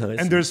속죄 제사가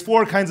And 있어요. there's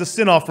 4 kinds of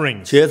sin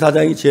offerings.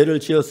 제사장이 죄를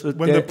지었을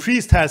When the 때,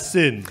 priest has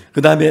sinned,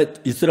 그 다음에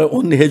이스라엘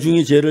온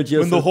회중이 죄를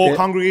when 지었을 the whole 때,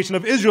 congregation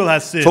of Israel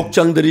has sinned,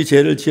 족장들이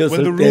죄를 when the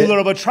지었을 때,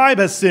 ruler of a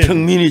tribe has sinned,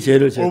 평민이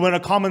죄를 or 지었을 when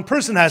a common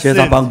person has 때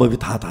제사 sinned. 방법이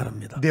다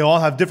다릅니다. They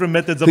all have different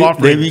methods of 그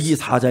offering. 레위기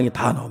 4장이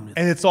다 나옵니다.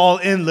 And it's all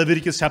in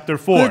Leviticus chapter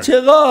 4.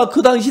 제가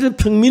그 당시는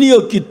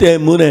평민이었기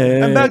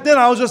때문에 And back then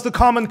I was just a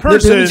common 내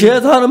person.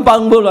 제사하는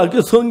방법을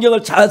알고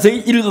성경을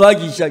자세히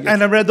읽어가기 시작했어요.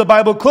 And I read the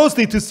Bible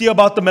closely to see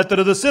about the method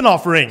of the sin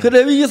offering. 그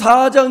레위기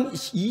 4장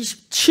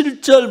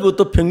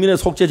 27절부터 평민의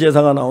속죄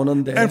제사가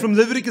나오는데 And from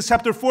Leviticus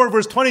chapter 4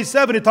 verse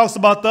 27 it talks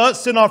about the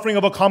sin offering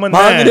of a common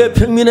만일에 man.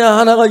 평민의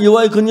하나가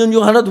여호와의 근년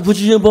중 하나도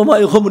부치지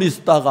범하여 허물이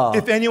있다가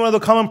If any one of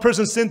the common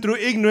persons sinned through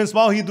ignorance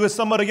while he doeth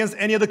somewhat against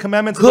any of the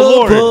commandments of 그 the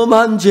Lord,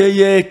 범한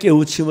죄에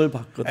깨우침을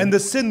받거든. and the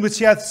sin which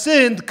he hath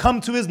sinned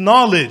come to his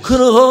knowledge,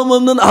 그는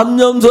흠없는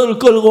암염소를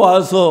끌고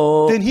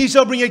와서 then he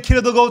shall bring a kid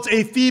of the goats,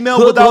 a female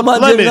그 without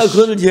범한 죄가 blemish,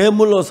 그를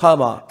예물로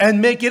삼아 and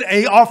make it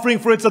a offering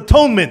for its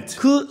atonement.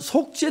 그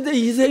속죄된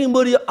희생의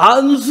머리에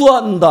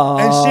안수한다.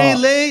 And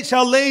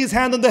shall lay his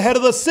hand on the head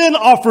of the sin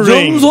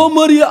offering. 염소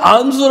머리에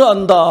안수를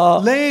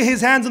한다. Lay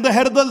his hands on the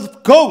head of the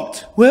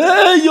goat. 왜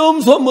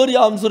염소 머리에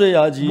안수를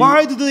해야지?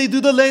 Why do they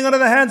do the laying on of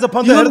the hands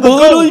upon the head 이건 of the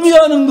뭘 goat?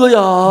 의미하는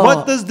거야?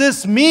 What does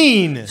this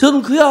mean?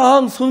 저는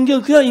그냥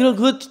성경 그냥 이런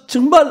그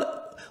정말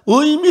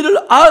의미를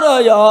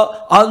알아야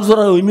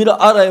안수라는 의미를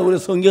알아야 우리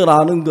성경을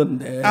아는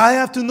건데. I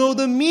have to know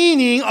the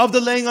meaning of the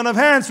laying on of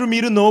hands for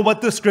me to know what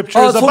the scripture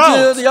아, is about.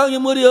 속죄 양의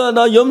머리에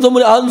나 염소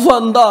머리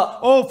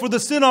안수한다. Oh, for the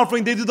sin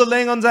offering, they do the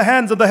laying on the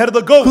hands of the head of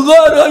the goat. 그거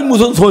알아야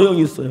무슨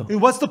소용이 있어요?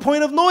 What's the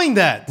point of knowing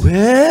that?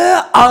 왜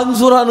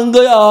안수라는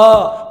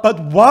거야? But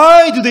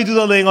why do they do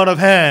the laying on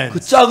of 그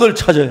hands? 짝을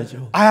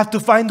찾아야죠. I have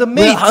to find the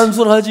왜 mate.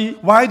 안수를 하지?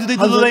 Why do they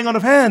do the laying on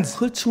of hands?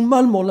 그걸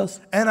정말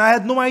몰랐어. And I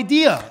had no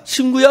idea.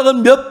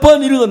 신구약은 몇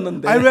번 읽었는데.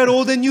 I read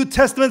Old and New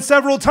Testament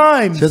several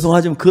times.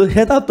 죄송하지만 그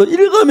해답도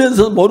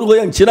읽으면서 모르고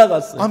그냥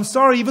지나갔어요. I'm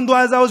sorry, even though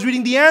as I was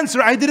reading the answer,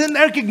 I didn't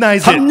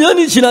recognize it.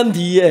 3년이 지난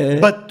뒤에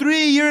But 3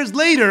 years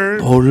later,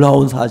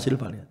 놀라운 사실을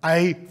발견했어요.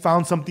 I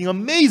found something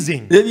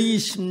amazing. 레위기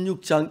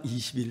 16장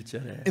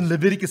 21절에 In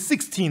Leviticus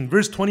 16,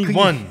 verse 그게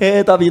 21,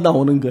 해답이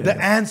나오는 the 거예요.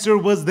 answer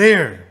was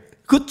there.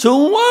 그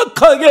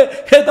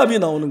정확하게 해답이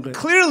나오는 거예요.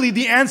 Clearly,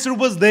 the answer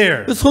was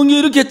there. 성경이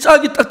이렇게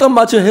짝이 딱딱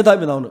맞춰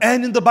해답이 나오는 거예요.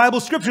 And in the Bible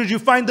scriptures, you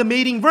find the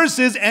mating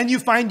verses and you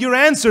find your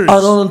answers.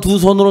 아론은 두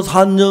손으로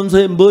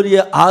산염소의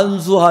머리에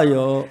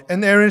안수하여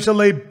And Aaron shall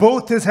lay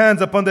both his hands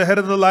upon the head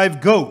of the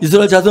live goat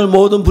이스라엘 자손을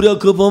모든 불의와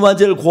그 범한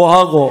죄를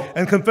고하고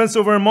and confess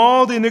over him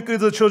all the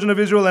iniquities of the children of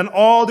Israel and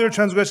all their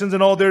transgressions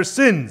and all their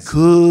sins.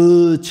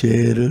 그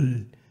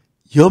죄를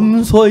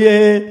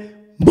염소의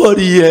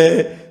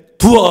머리에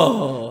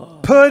두어.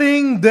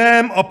 Putting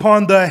them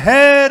upon the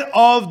head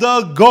of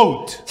the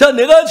goat. 자,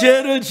 내가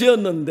죄를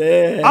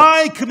지었는데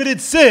I committed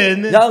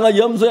sin. 양아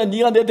염소야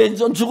네가 내 대신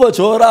좀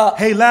죽어줘라.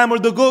 Hey, lamb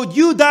or the goat,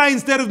 you die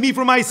instead of me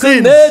for my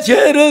sins. 내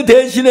죄를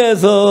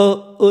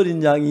대신해서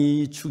어린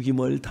양이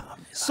죽임을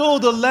당합니다. So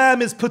the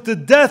lamb is put to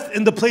death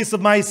in the place of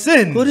my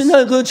sins. 어린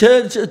양 그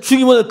죄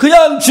죽임을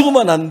그냥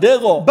죽으면 안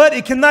되고 But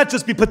it cannot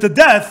just be put to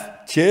death.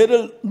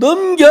 죄를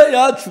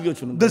넘겨야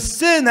죽여주는 거예요. The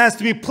sin has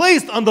to be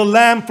placed on the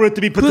lamb for it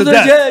to be put to 그래서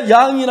death. 이제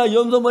양이나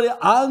염소머리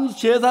안수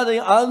제사장이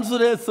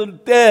안수를 했을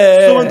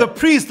때 So when the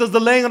priest does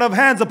the laying on of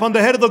hands upon the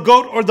head of the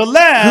goat or the 그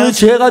lamb,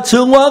 죄가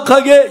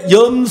정확하게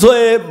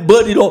염소의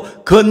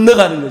머리로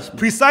건너가는 것입니다.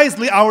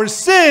 precisely our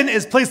sin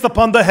is placed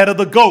upon the head of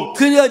the goat.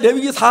 그러니까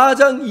레위기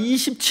 4장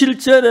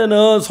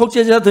 27절에는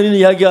속죄제사 드리는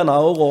이야기가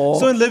나오고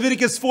So in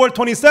Leviticus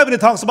 4:27 it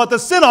talks about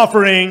the sin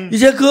offering,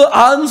 이제 그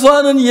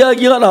안수하는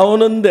이야기가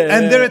나오는데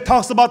and there it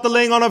talks about the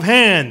laying on of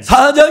hands.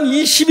 4장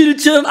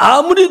 21절은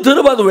아무리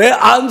들어봐도 왜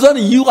안수하는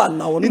이유가 안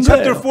나오는 In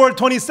chapter 거예요.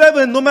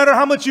 4:27, no matter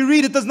how much you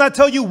read, it does not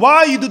tell you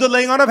why you do the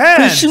laying on of 그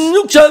hands.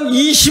 16장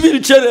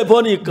 21절에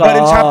보니까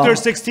But in chapter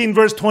 16,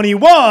 verse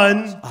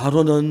 21,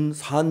 아론은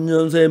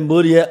산년소의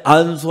머리에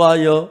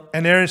안수하여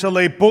and Aaron shall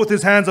lay both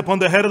his hands upon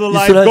the head of the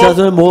live 이스라엘 goat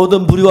자손의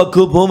모든 불의와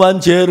그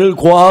범한 죄를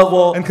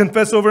고하고 and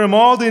confess over him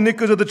all the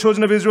iniquities of the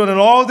children of Israel and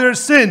all their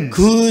sins.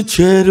 그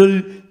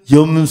죄를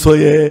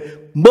염소의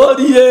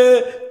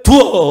머리에 두어.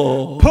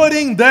 부어.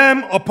 putting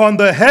them upon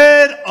the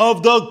head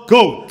of the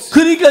goat.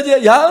 그러니까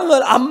이제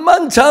양을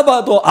암만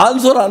잡아도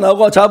안솔 안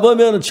하고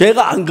잡으면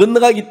죄가 안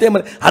건너가기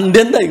때문에 안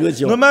된다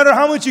이거죠. No matter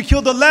how much you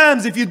kill the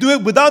lambs, if you do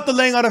it without the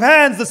laying out of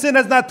hands, the sin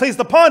has not placed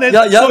upon it,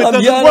 야, so it 양아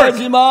doesn't work.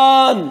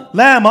 미안하지만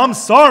Lamb, I'm 내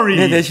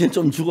sorry, 대신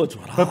좀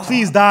죽어줘라. but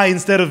please die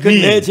instead of 내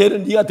me.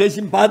 죄를 네가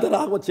대신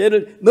받으라 하고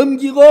죄를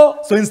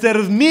넘기고 So instead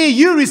of me,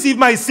 you receive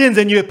my sins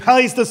and you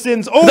place the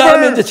sins 그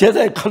다음에 over. 이제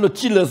제사의 칼로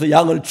찔러서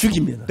양을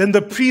죽입니다. Then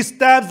the priest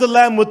stabs the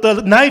lamb with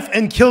the knife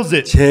and kills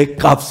it.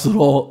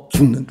 죄값으로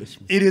죽는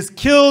것입니다. It is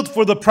killed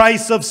for the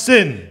price of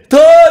sin. 더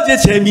이제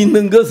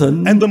재미있는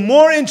것은 And the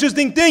more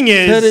interesting thing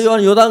세례 is,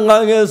 요한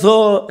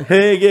요단강에서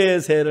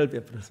회개의 세를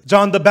베풀었습니다.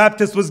 John the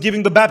Baptist was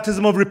giving the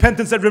baptism of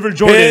repentance at River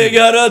Jordan.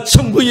 회개하라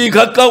천국이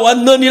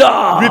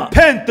가까웠느니라.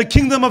 Repent, the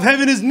kingdom of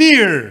heaven is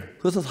near.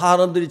 그래서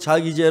사람들이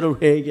자기 죄를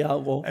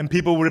회개하고 And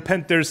people will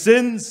repent their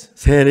sins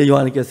세례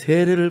요한에게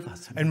세례를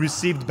받습니다. and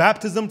received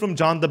baptism from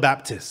John the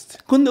Baptist.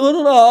 근데 어느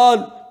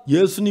날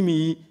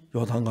예수님이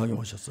요단강에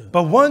오셨어요.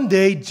 But one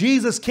day,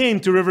 Jesus came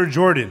to River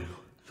Jordan.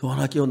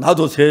 요한에게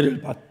나도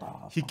세례를 받다.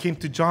 He came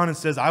to John and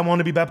says, I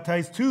want to be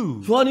baptized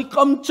too. 요한이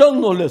깜짝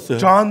놀랐어요.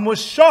 John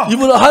was shocked.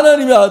 이분은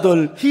하나님의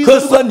아들, He's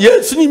거룩한 He's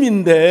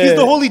예수님인데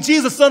the holy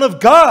Jesus, Son of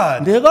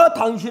God. 내가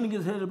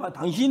당신에게 세례를 받,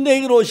 당신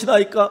내게로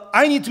오시나이까?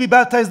 I need to be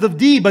baptized of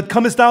thee, but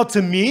comest thou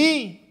to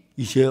me?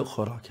 이제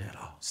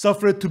허락해라.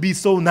 Suffer it to be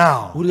so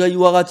now. 우리가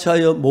이와 같이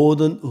하여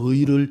모든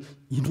의를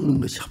이루는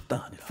것이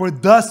합당하니라. For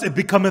thus it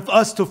becometh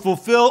us to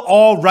fulfill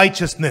all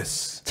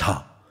righteousness.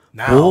 자,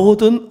 Now.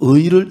 모든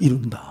의를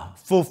이룬다.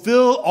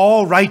 Fulfill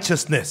all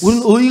righteousness.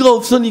 우리는 의가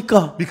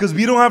없으니까 Because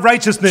we don't have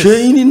righteousness.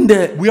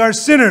 죄인인데 We are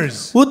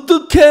sinners.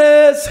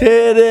 어떻게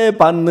세례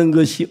받는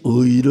것이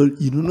의를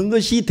이루는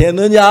것이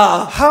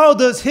되느냐? How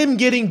does him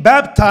getting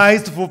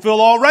baptized fulfill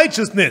all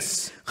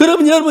righteousness?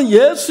 그러면 여러분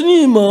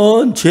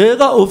예수님은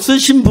죄가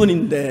없으신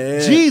분인데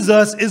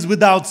Jesus is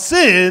without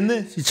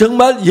sin,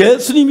 정말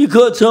예수님이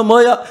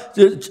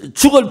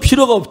죽을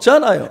필요가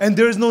없잖아요. and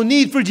there is no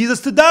need for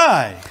Jesus to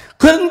die.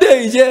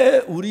 그런데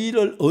이제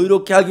우리를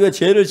의롭게 하기 위해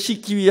죄를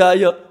씻기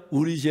위하여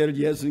우리 죄를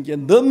예수님께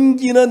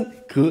넘기는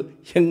그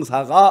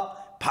행사가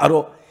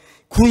바로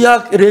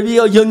구약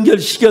레위기와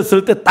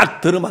연결시켰을 때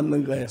딱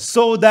들어맞는 거예요.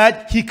 So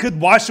that he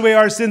could wash away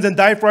our sins and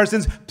die for our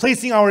sins,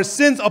 placing our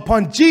sins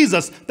upon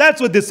Jesus.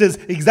 That's what this is,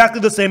 exactly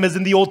the same as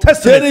in the Old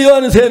Testament. 세례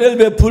요한은 세례를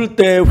베풀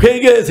때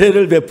회개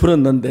세례를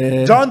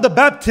베풀었는데 John the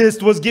Baptist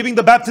was giving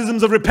the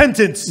baptisms of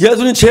repentance.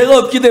 예수는 죄가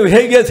없기 때문에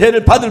회개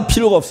세례를 받을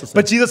필요가 없었어요.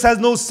 But Jesus has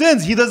no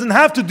sins. He doesn't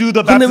have to do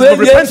the 그런데 baptism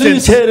of 왜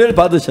예수님이 repentance. 세례를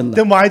받으셨나?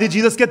 Then why did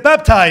Jesus get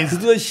baptized?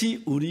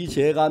 그것이 우리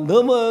죄가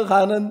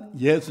넘어가는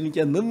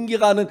예수님께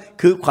넘겨가는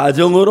그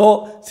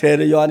과정으로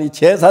세례 요한이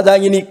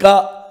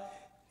제사장이니까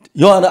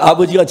요한의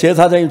아버지가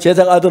제사장이면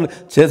제사장 아들은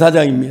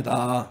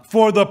제사장입니다.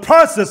 For the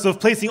process of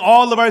placing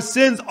all of our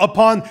sins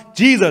upon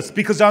Jesus,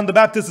 because John the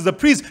Baptist is a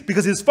priest,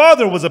 because his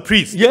father was a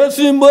priest.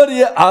 예수님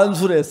머리에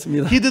안수를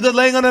했습니다. He did the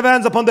laying on of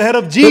hands upon the head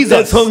of 그때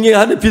Jesus. 성령이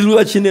하늘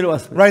비둘기같이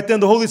내려왔습니다. Right then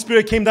the Holy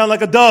Spirit came down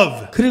like a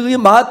dove. 그리고 이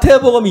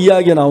마태복음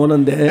이야기가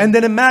나오는데 And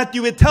then in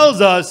Matthew it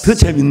tells us, 더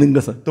재밌는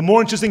것은 the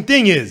more interesting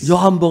thing is,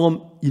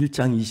 요한복음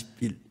 1장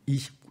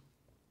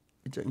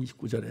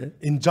 29절에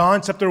in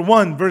John chapter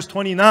 1 verse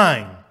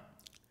 29,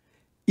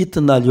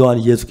 이튿날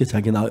요한이 예수께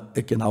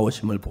자기에게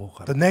나오심을 보고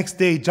가라. the next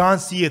day John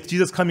seeth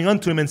Jesus coming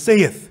unto him and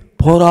saith,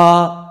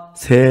 보라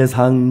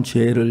세상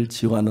죄를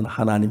지워하는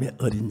하나님의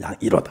어린 양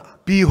이로다.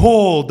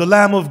 Behold, the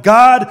Lamb of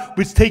God,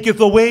 which taketh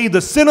away the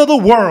sin of the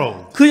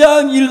world.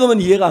 그냥 읽으면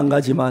이해가 안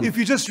가지만 If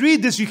you just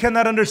read this, you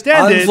cannot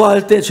understand it.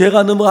 안수할 때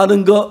죄가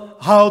넘어가는 거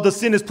How the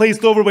sin is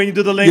placed over when you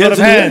do the laying on of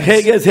예수님 hands.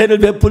 회개세를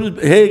베풀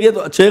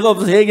회개도 죄가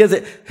없어서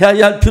회개세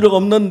해야 할 필요가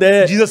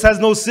없는데 Jesus has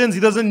no sins. He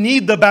doesn't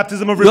need the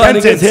baptism of 요한에게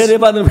repentance.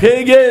 세례받은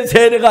회개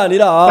세례가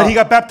아니라 But he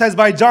got baptized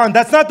by John.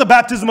 That's not the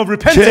baptism of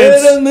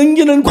repentance. 죄를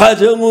넘기는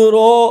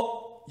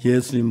과정으로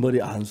예수님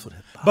머리 안수를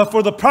했다. But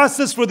for the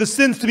process for the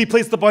sins to be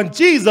placed upon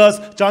Jesus,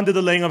 John did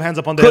the laying of hands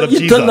upon the 그 head of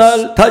Jesus.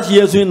 이튿날 다시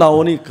예수님이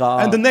나오니까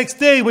And the next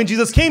day when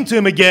Jesus came to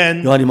him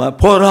again, 요한이 말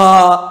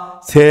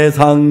보라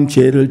세상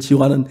죄를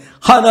지워하는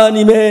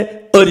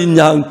하나님의 어린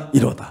양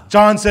이로다.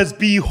 John says,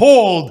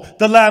 Behold,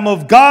 the Lamb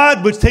of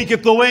God, which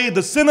taketh away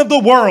the sin of the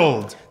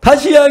world.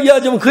 다시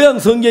이야기하자면 그냥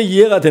성경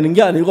이해가 되는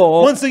게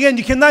아니고 Once again,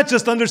 you cannot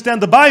just understand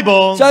the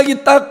Bible.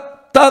 짝이 딱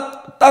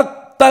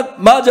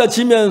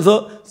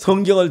맞아지면서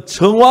성경을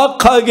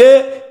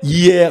정확하게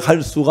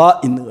이해할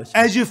수가 있는 것입니다.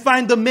 As you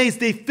find the maze,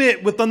 they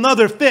fit with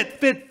another fit,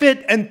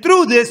 and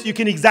through this, you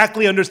can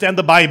exactly understand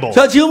the Bible.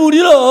 자, 지금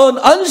우리는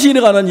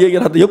안식일에 관한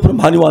얘기를 하다 옆으로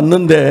많이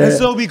왔는데 And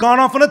so we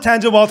gone off on a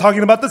tangent while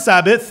talking about the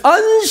Sabbath.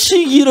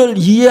 안식일을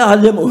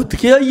이해하려면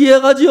어떻게 해야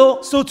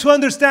이해가죠? So to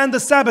understand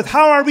the Sabbath,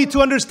 how are we to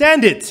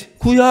understand it?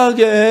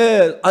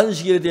 구약의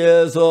안식일에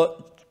대해서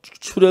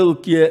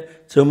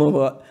출애굽기에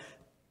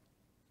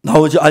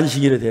나오죠.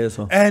 안식일에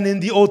대해서. And in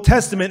the Old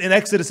Testament, in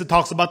Exodus, it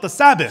talks about the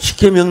Sabbath.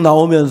 십계명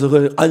나오면서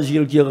그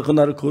안식일을 기억하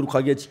그날을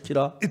거룩하게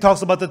지키라. It talks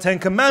about the Ten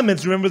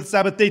Commandments. Remember the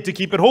Sabbath day to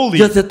keep it holy.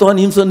 엿새 동안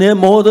힘써 내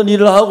모든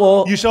일을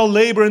하고 You shall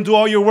labor and do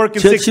all your work in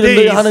 6 제7일 너희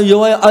days. 하나님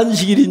여호와의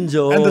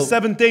안식일인저 And the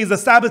seventh day is the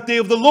Sabbath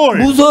day of the Lord.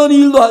 무슨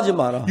일도 하지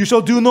마라. You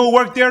shall do no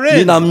work 네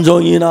therein.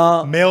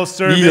 남종이나 Male 네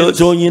servants,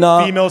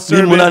 여종이나 female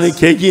네 문안의 servants,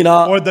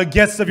 객이나 or the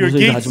guests of your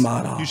무슨 일 gates. 하지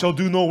마라. You shall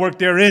do no work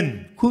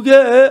therein. 그게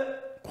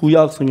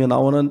구약 성경에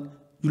나오는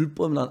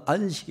율법난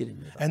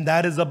안식일입니다. And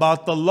that is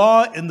about the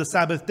law in the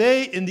Sabbath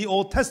day in the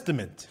Old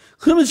Testament.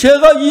 그러면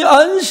제가 이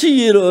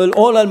안식일을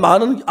오늘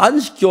많은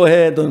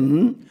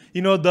안식교회든 You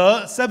know,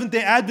 the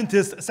Seventh-day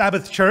Adventist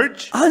Sabbath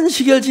Church,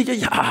 안식일 지켜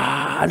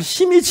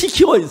열심히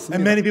지키고 and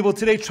있습니다. many people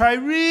today try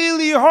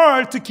really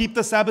hard to keep the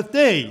Sabbath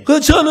day.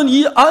 그 저는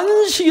이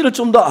안식일을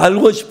좀 더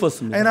알고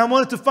싶었습니다. And I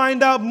wanted to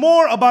find out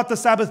more about the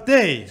Sabbath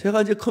day.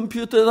 제가 이제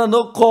컴퓨터에다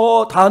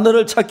넣고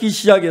단어를 찾기 I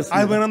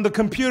시작했습니다. went on the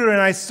computer and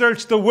I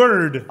searched the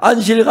word.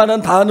 안식일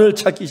가는 단어를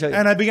찾기 시작했습니다.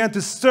 And I began to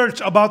search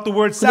about the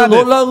word 근데 Sabbath.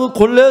 놀라운 건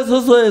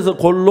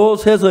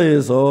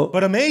골로새서에서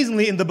But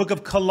amazingly, in the book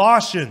of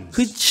Colossians,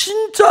 그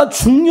진짜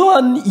중요한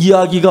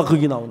이야기가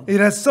거기 나옵니다.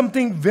 it has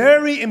something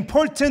very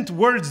important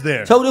words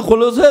there. 자, 우리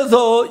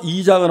골로새서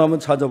 2장을 한번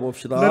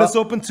찾아봅시다. Let us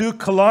open to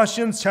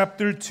Colossians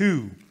chapter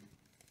 2.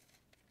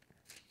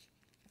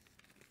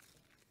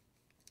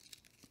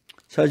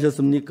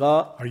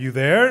 찾으셨습니까? Are you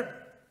there?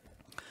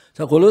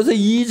 자, 골로새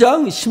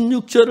 2장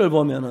 16절을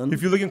보면은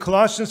If you look in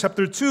Colossians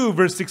chapter 2,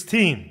 verse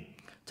 16,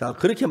 자,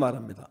 그렇게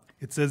말합니다.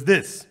 it says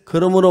this.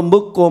 그러므로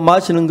먹고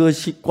마시는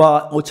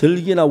것과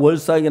절기나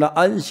월삭이나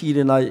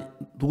안식일이나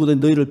누구든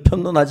너희를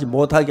편론하지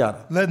못하게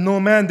하라. Let no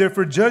man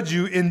therefore judge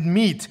you in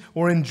meat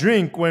or in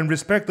drink or in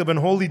respect of an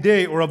holy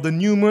day or of the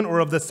new moon or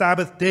of the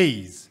Sabbath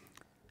days.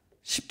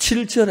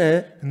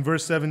 17절에 In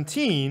verse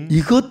 17,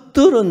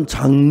 이것들은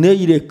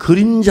장래일의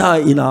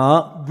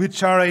그림자이나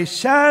which are a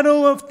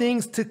shadow of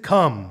things to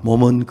come,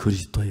 몸은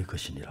그리스도의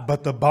것이니라.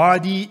 but the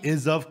body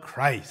is of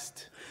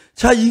Christ.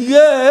 자, 이게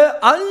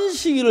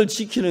안식일을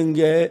지키는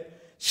게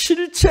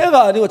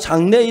실체가 아니고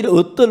장래일에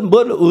어떤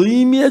뭘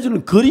의미해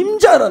주는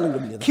그림자라는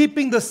겁니다.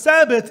 Keeping the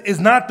Sabbath is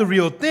not the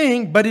real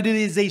thing, but it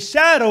is a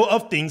shadow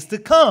of things to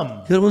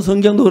come. 여러분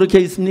성경도 그렇게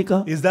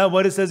있습니까? Is that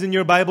what it says in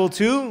your Bible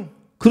too?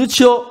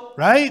 그렇죠.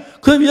 Right?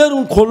 그럼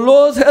여러분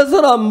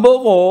골로새서는 안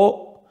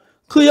보고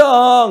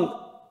그냥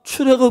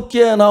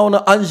출애굽기에 나오는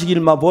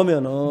안식일만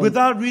보면은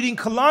Without reading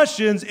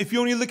Colossians, if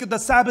you only look at the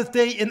Sabbath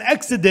day in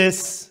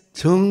Exodus,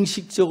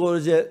 정식적으로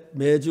이제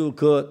매주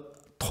그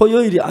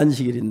토요일이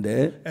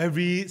안식일인데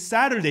every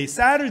Saturday is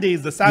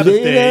the Sabbath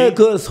유대인의 day.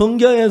 그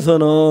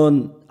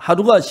성경에서는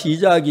하루가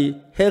시작이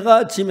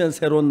해가 지면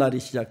새로운 날이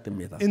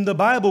시작됩니다. In the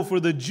Bible,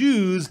 for the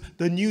Jews,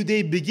 the new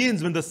day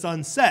begins when the sun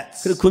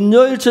sets. 그리고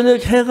금요일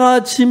저녁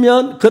해가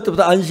지면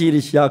그때부터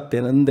안식일이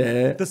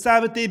시작되는데 The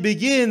Sabbath day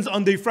begins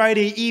on the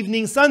Friday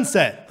evening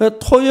sunset.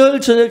 토요일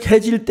저녁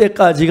해질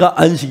때까지가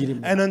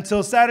안식일입니다. And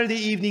until Saturday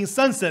evening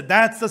sunset,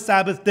 that's the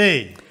Sabbath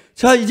day.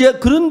 자, 이제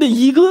그런데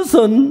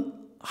이것은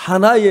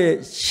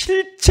하나의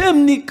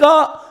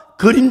실체입니까?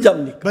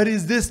 그림자입니까? But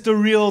is this the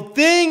real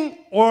thing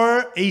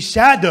or a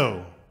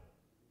shadow?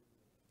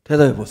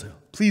 대답해 보세요.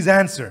 Please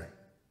answer.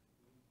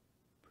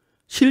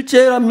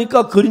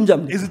 실제랍니까?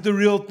 그림자입니까? Is it the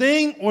real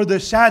thing or the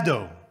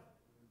shadow?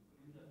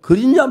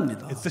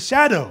 그림자입니다. It's the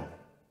shadow.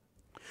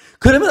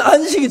 그러면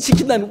안식일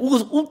지킨다는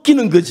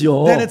웃기는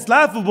거죠. Then it's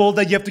laughable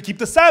that you have to keep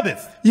the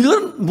Sabbath.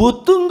 이건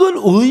어떤 걸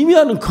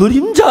의미하는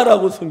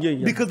그림자라고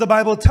성경이. Because the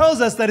Bible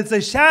tells us that it's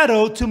a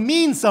shadow to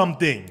mean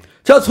something.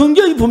 자,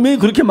 성경이 분명히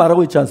그렇게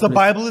말하고 있지 The 않습니까?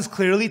 Bible is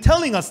clearly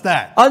telling us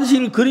that.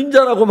 안식일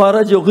그림자라고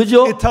말하죠.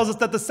 그죠? It tells us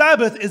that the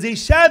Sabbath is a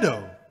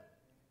shadow.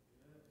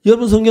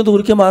 여러분 성경도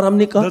그렇게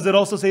말합니까? Does it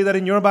also say that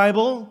in your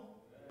Bible?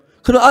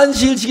 그럼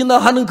안식일 지킨다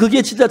하는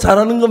그게 진짜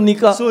잘하는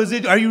겁니까? So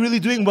are you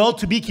really doing well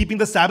to be keeping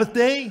the Sabbath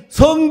day?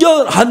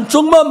 성경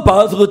한쪽만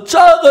봐서 그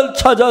짝을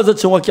찾아서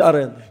정확히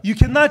알아야 돼. You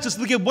cannot just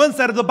look at one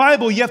side of the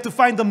Bible. You have to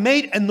find the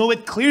mate and know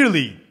it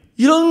clearly.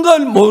 이런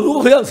걸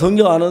모르고 그냥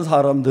성경 아는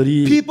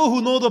사람들이 People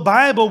who know the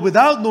Bible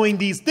without knowing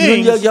these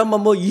이런 things,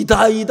 이야기하면 뭐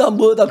이다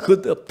뭐다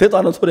그 대도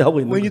않은 소리 하고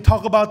있는 when you 거예요.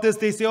 talk about this,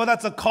 they say, oh,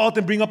 that's a cult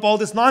and bring up all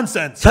this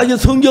nonsense. 자기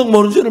성경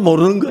모르는 줄을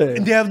모르는 거예요.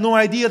 And they have no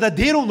idea that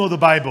they don't know the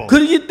Bible.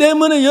 그렇기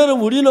때문에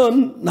여러분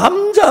우리는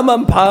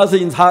남자만 봐서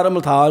이 사람을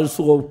다 알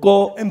수가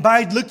없고 And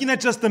by looking at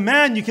just the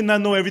man, you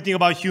cannot know everything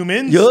about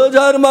humans.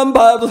 여자만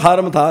봐도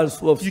사람을 다 알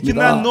수가 You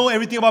cannot 없습니다. know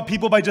everything about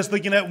people by just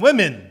looking at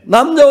women.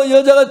 남자와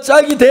여자가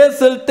짝이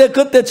됐을 때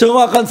그때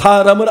정확한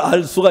사람을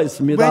알 수가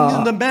있습니다.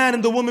 When the man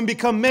and the woman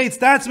become mates,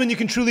 that's when you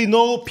can truly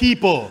know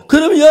people.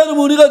 그럼 여러분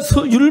우리가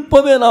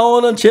율법에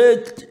나오는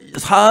제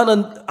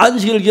사는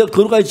안식일을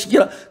거룩하게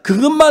지키라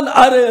그것만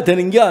알아야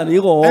되는 게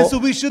아니고 And so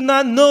we should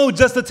not know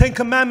just the Ten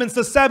Commandments,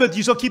 the Sabbath.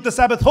 You shall keep the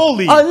Sabbath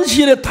holy.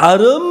 안식일의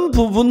다른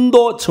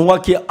부분도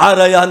정확히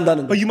알아야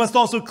한다는 But 거예요. you must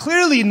also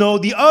clearly know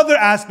the other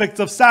aspects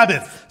of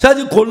Sabbath. 자,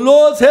 지금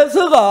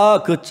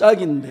골로새서가 그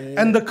짝인데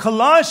And the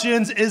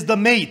Colossians is the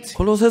mate.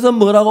 골로새서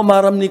뭐라고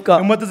말합니까?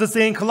 And what does it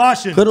say in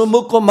Colossians? 그런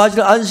먹고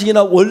마시는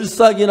안식이나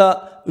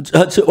월삭이나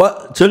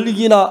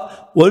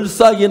절기나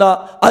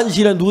월삭이나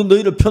안식일에 누구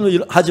너희를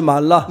편을 하지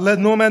말라. Let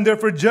no man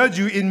therefore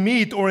judge you in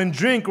meat or in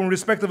drink or in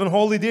respect of an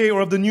holy day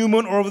or of the new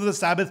moon or of the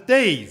Sabbath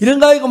days. 이런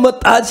거 이거 뭐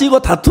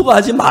따지고 다투고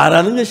하지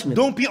말라는 것입니다.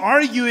 Don't be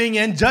arguing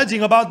and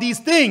judging about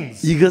these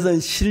things, 이것은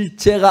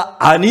실제가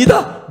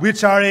아니다.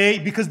 which are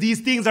because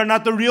these things are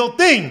not the real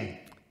thing.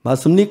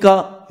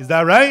 맞습니까? Is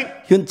that right?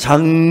 이건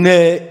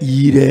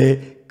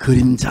장래일의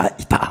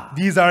그림자이다.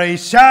 These are a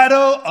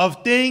shadow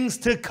of things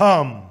to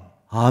come.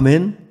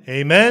 아멘.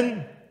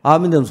 Amen.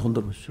 아멘 되면 손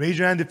들어보시죠.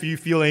 Raise your hand if you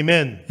feel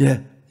amen.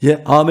 예,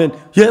 아멘.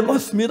 예,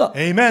 맞습니다.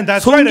 Amen.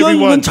 That's right, 성경은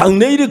everyone.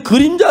 장래일의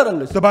그림자라는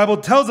것이죠. The Bible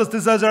tells us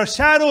this is our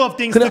shadow of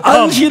things 그래 to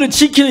come. 안식일을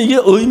지키는 이게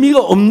의미가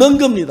없는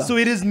겁니다. So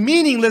it is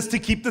meaningless to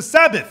keep the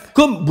Sabbath.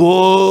 그럼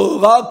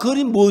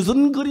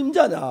무슨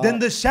그림자냐? Then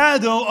the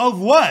shadow of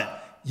what?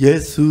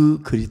 예수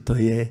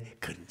그리스도의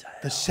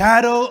그림자예요. The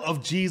shadow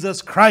of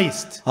Jesus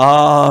Christ.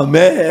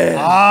 아멘.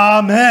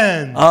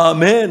 Amen.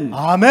 아멘.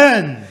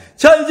 Amen.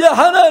 자, 이제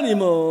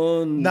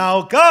하나님은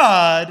Now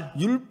God,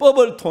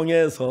 율법을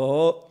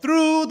통해서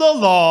through the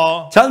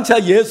law,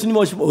 장차 예수님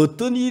오시면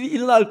어떤 일이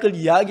일어날 걸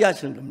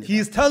이야기하시는 겁니다.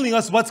 He's telling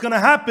us what's going to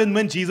happen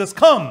when Jesus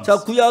comes. 자,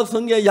 구약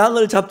성경에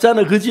양을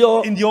잡잖아요.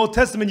 그죠? In the Old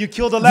Testament, you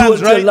kill the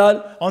lambs, 유월절 right?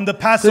 날 On the 그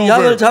Passover.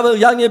 양을 잡아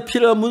양의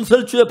피를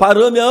문설주에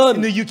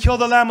바르면 You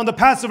kill the lamb on the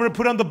Passover,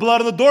 put on the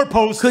blood on the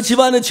doorpost. 그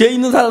집안에 죄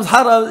있는 사람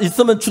살아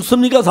있으면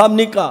죽습니까?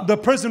 삽니까? The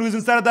person who's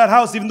inside of that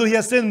house, even though he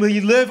has sinned, will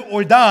he live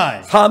or die?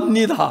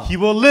 삽니다. He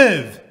will live.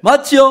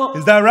 맞죠?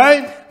 Is that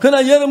right?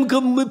 그러나 여러분 그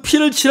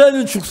피를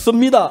칠하면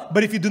죽습니다.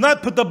 But if you do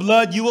not put the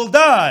blood, you will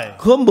die.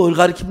 그건 뭘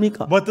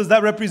가리킵니까? What does that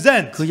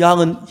represent? 그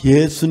양은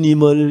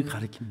예수님을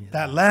가리킵니다.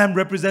 That lamb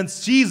represents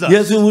Jesus.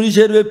 예수님 우리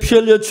죄를 위해 피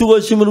흘려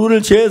죽으심을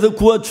우리를 죄에서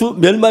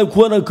멸망에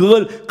구원한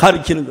그걸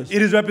가리키는 것이죠.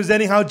 It is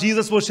representing how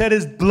Jesus will shed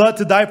his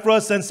blood to die for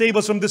us and save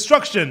us from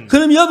destruction.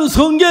 그럼 여러분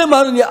성경에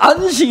말하는 이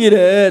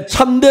안식일의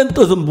참된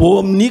뜻은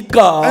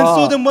뭡니까? And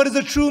so then what is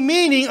the true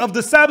meaning of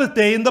the Sabbath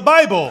day in the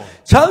Bible?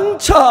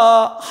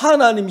 장차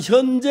하나님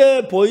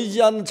현재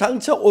보이지 않는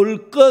장차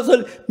올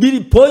것을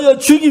미리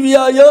보여주기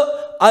위하여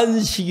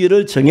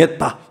안식일을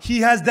정했다.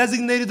 He has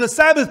designated the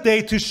Sabbath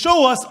day to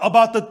show us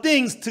about the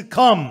things to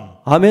come.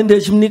 아멘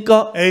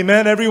되십니까?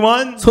 Amen,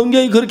 everyone?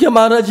 성경이 그렇게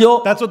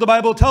말하죠. That's what the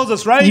Bible tells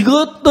us, right?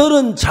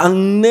 이것들은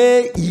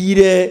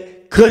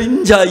장래일의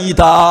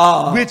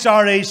그림자이다. Which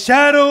are a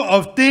shadow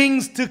of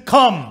things to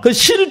come. 그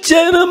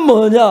실제는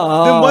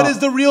뭐냐? Then what is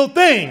the real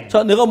thing?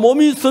 자, 내가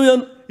몸이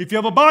있으면 If you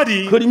have a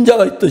body,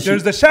 그림자가 있듯이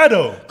there's the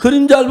shadow.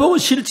 그림자를 보고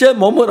실제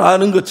몸을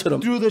아는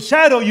것처럼 Through the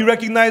shadow, you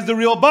recognize the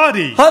real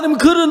body. 하나님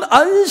그런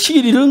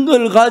안식일 이런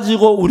걸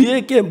가지고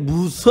우리에게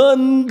뭘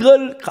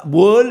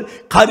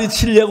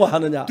가르치려고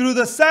하느냐? Through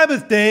the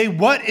Sabbath day,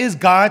 what is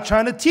God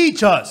trying to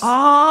teach us?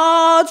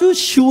 아주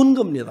쉬운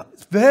겁니다.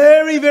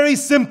 Very, very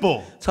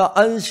simple. 자,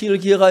 안식일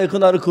기억하여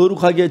그날을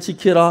거룩하게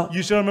지키라.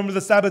 You shall remember the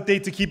Sabbath day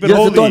to keep it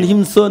예수 또한 holy.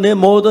 힘써 내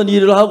모든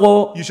일을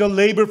하고 You shall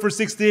labor for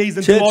 6 days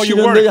and do all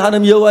your 제7년 너희 work.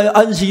 하나님 여호와의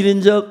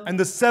안식일인즉 And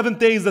the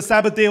 7th day is the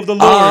Sabbath day of the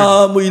Lord.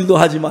 아무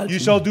일도 하지 말지. You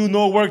shall do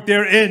no work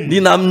therein.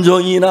 네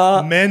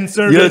남종이나 Men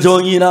servants,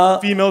 여종이나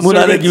female 문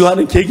안에 servants,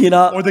 기하는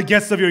객이나 or the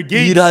guests of your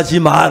gate.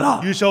 일하지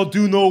마라. You shall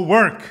do no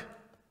work.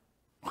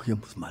 그게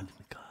무슨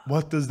말입니까?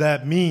 What does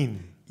that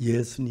mean?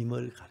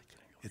 예수님을 가리키는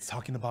거예요. It's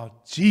talking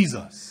about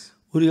Jesus.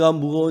 우리가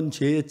무거운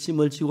죄의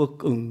짐을 지고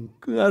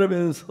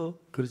끙끙하면서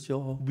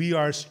그렇죠. We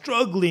are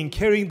struggling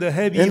carrying the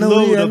heavy 우리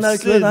load of 옛날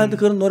교회 다닐 때 sin.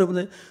 그런 노래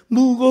부르네.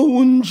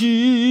 무거운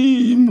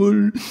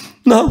짐을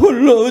나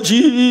홀로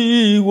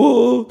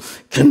지고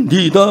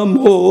견디다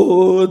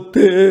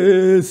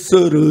못해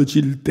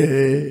쓰러질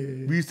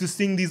때. We used to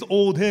sing these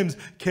old hymns,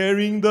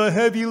 carrying the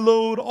heavy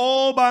load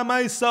all by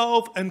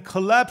myself and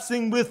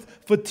collapsing with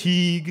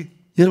fatigue.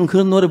 여러분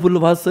그런 노래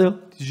불러봤어요?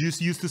 Did you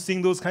used to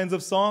sing those kinds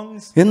of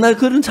songs? 옛날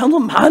그런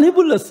찬송 많이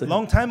불렀어요.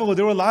 Long time ago,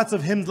 there were lots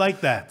of hymns like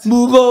that.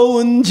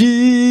 무거운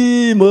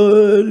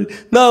짐을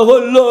나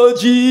홀로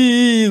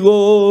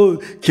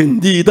지고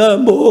견디다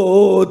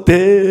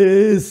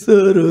못해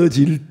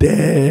쓰러질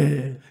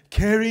때.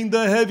 Carrying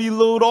the heavy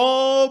load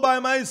all by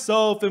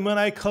myself, and when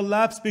I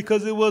collapsed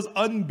because it was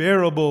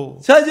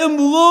unbearable. 자, 이제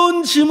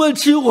무거운 짐을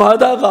지고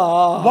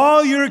가다가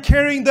While you're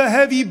carrying the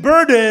heavy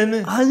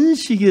burden,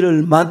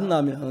 안식일을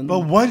만나면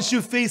but once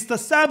you face the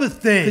Sabbath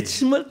그 day,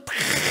 짐을 다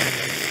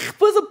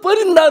벗어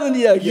버린다는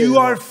이야기예요. you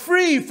are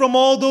free from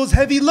all those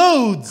heavy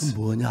loads.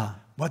 뭐냐?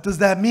 What does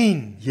that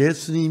mean?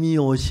 예수님이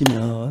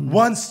오시면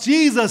Once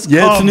Jesus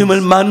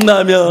예수님을 comes,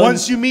 만나면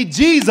once you meet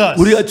Jesus,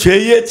 우리가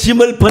죄의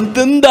짐을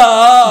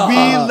번든다. we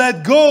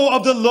let go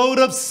of the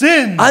load of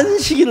sin.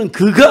 안식일은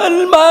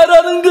그걸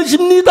말하는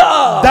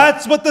것입니다.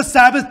 That's what the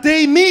Sabbath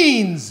day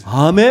means.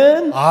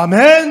 아멘.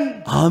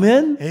 Amen.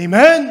 아멘.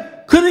 Amen.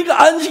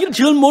 그러니까 안식일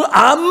지킬 뭘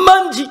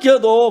암만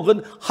지켜도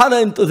그건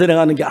하나님 뜻에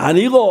행하는 게 So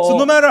아니고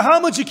no matter how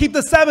much you keep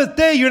the Sabbath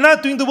day, you're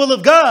not doing the will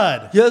of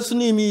God.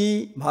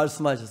 예수님이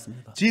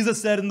말씀하셨습니다.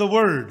 Jesus said in the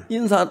word,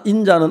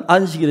 인자는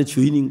안식일의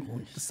주인인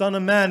공. the Son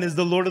of Man is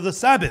the Lord of the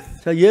Sabbath.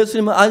 자,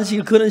 예수님은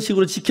안식일 그런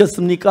식으로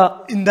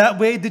지켰습니까? In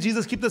that way, did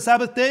Jesus keep the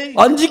Sabbath day?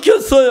 안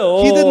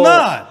지켰어요. He did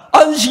not.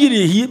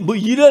 안식일이 뭐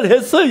일을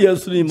했어요,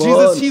 예수님은.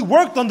 Jesus, he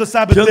worked on the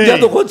Sabbath day.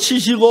 병자도 He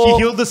고치시고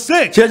healed the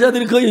sick.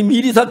 제자들이 거의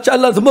미리삭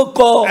잘라서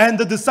먹고 And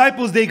the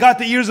disciples, they got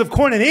the ears of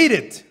corn and ate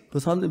it. 그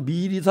사람들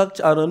미리삭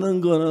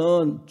자르는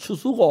거는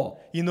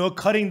추수고 You know,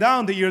 cutting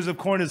down the ears of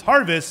corn is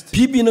harvest.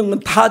 비비는 건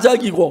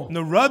타작이고 And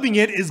the rubbing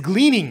it is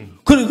gleaning.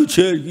 그리고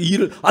제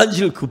일을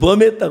안식을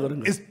범했다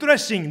그런 거예요. It's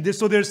threshing.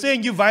 So they're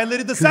saying you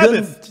violated the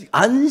그건 Sabbath.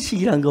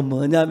 안식이란 건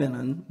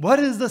뭐냐면은 What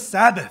is the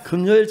Sabbath?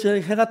 금요일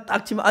저녁 해가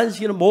딱 지면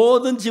안식일은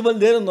모든 짐을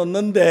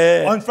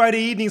내려놓는데 On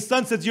Friday evening,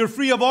 sun sets, you're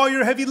free of all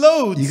your heavy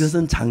loads.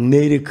 이것은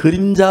장래일의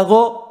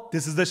그림자고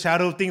This is the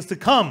shadow of things to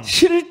come.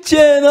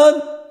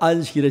 실제는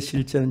안식일의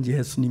실제는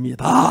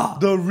예수님이다.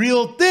 The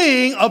real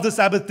thing of the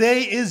Sabbath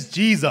day is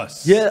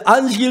Jesus. 예,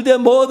 안식일 때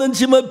모든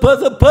짐을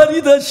벗어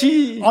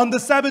버리듯이 On the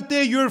Sabbath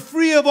day, you're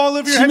free of all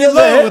of your heavy 짐에서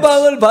loads.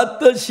 해방을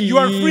받듯이 You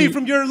are free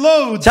from your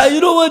loads. You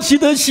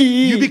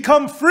자유로워지듯이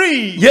become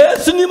free.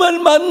 예수님을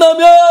In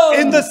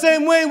만나면 the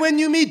same way, when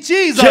you meet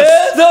Jesus,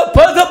 죄에서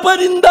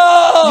벗어버린다.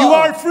 you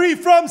are free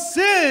from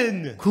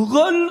sin.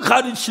 그걸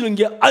가르치는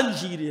게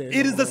안식일이에요.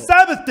 It is the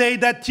Sabbath day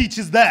that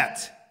teaches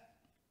that.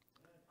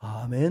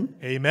 아멘.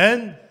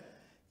 Amen.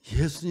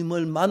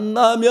 예수님을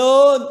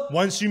만나면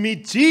Once you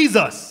meet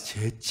Jesus,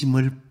 제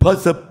짐을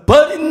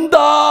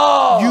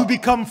벗어버린다. you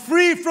become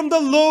free from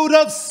the load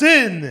of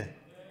sin.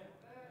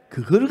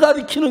 그걸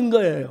가르치는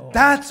거예요.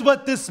 That's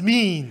what this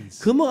means.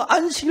 그 뭐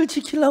안식일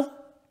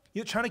지키려고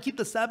You're trying to keep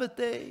the Sabbath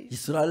day.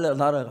 이스라엘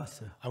나라에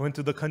갔어요. I went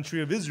to the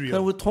country of 그냥 Israel.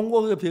 우리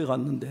통곡협회에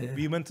갔는데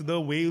We went to the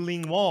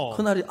Wailing Wall.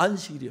 그날이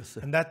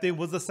안식일이었어요. And that day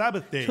was the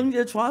Sabbath day.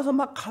 형제 좋아서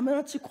막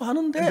카메라 찍고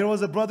And 하는데 there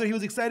was a brother, he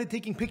was excited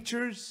taking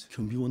pictures.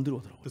 경비원들이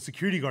오더라고. The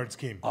security guards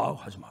came. 아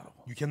하지 말라고.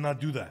 You cannot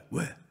do that.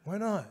 왜?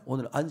 Why not?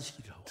 오늘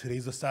안식일이라고.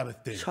 Today's the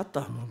Sabbath day.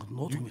 샷다 하는 건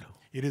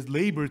노동이라고. It is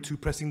labor to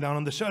pressing down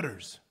on the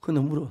shutters.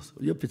 근데 물었어.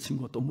 옆에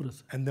친구가 또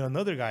물었어. And then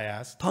another guy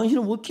asked,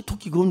 당신은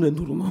워키토키 그건 왜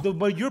누르노?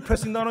 but you're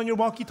pressing down on your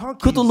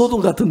walkie-talkies. 그것도 노동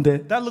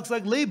같은데. That looks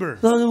like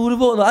labor. 나는 우리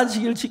보고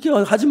안식일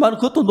지켜 하지만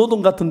그것도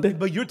노동 같은데.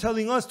 But you're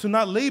telling us to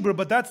not labor,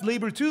 but that's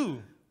labor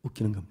too.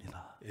 웃기는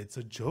겁니다. It's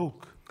a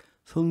joke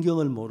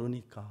성경을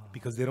모르니까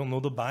because they don't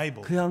know the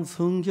Bible. 그냥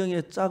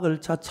성경의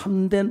짝을 자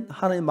참된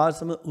하나님의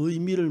말씀의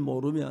의미를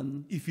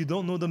모르면 If you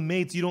don't know the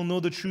mates, you don't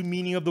know the true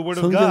meaning of the Word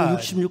of 성경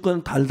God.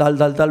 66권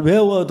달달달달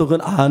외워도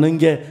그건 아는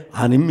게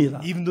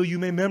아닙니다. Even though you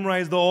may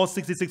memorize the all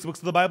 66 books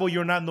of the Bible,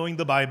 you're not knowing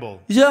the Bible.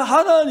 이제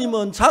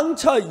하나님은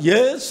장차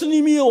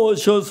예수님이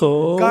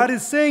오셔서 God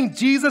is saying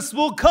Jesus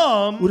will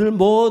come. 우리를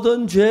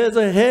모든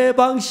죄에서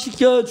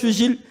해방시켜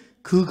주실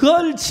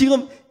그걸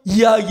지금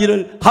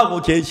이야기를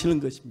하고 계시는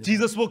것입니다.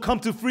 Jesus will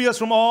come to free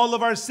us from all of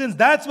our sins.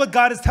 That's what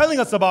God is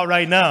telling us about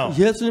right now.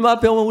 예수님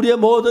앞에 오면 우리의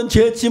모든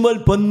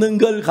죄짐을 벗는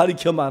걸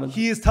가르쳐 말하는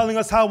He is telling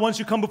us how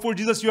once you come before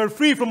Jesus, you are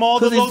free from all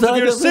그래서 the loads of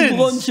your 이스라엘에서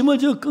무거운 sins. 짐을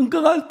지고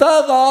끙끙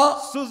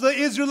앓다가 So the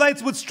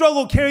Israelites would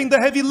struggle carrying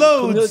the heavy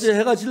loads. 어제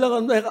해가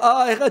지나가는데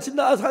해가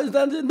지나가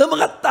사는데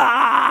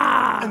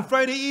넘어갔다. And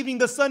Friday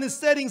evening, the sun is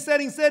setting,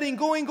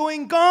 going,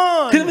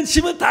 gone. 그러면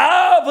짐을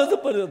다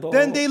벗어버려도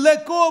Then they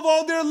let go of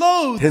all their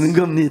loads. 되는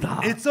겁니다.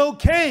 It's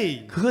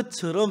okay.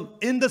 그것처럼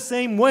In the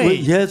same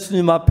우리 way,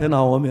 예수님 앞에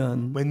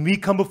나오면 when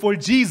we come before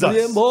우리의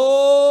Jesus,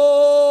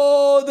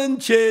 모든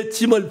죄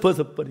짐을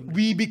벗어버린 거예요.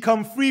 we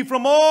become free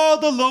from all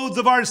the loads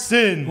of our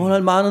sin.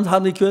 오늘 많은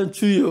사람들이 교회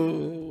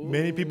주여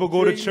Many people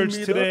go to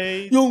church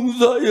today.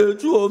 용서해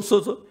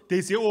주옵소서. They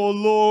say, "Oh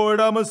Lord,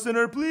 I'm a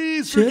sinner.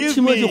 Please 죄 forgive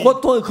짐을 me."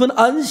 고통의 큰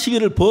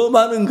안식일을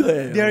범하는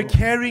거예요. They are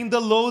carrying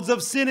the loads of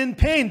sin and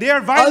pain. They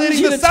are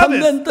violating the 안식일의 Sabbath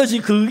참된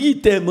뜻이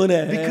그기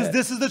때문에 because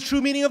this is the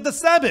true meaning of the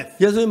Sabbath.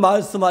 예수님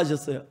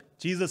말씀하셨어요.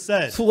 Jesus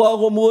said,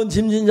 수고하고 무거운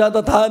짐진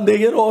자다 다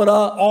내게로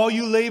오라. "All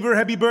you labor,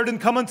 heavy burden,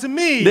 come unto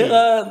me.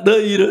 내가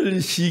너희를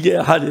쉬게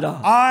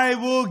하리라. I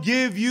will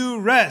give you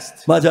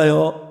rest."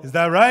 맞아요. Is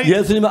that right?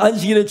 예수님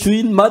안식일의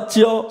주인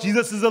맞죠?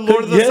 Jesus is the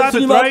Lord of the Sabbath,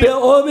 예수님 앞에 right?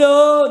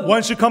 오면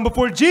Once you come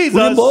before 우리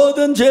Jesus,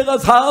 모든 죄가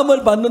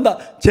사함을 받는다.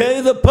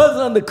 죄에서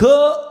벗어난다. 그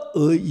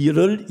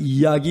의의를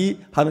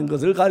이야기하는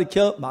것을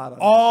가르쳐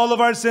말합니다. all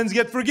of our sins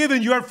get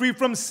forgiven. You are free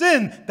from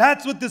sin.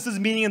 That's what this is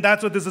meaning, and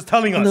that's what this is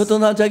telling us.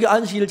 어떤 한 자기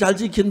안식일 잘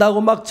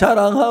지킨다고 막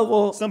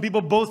자랑하고 Some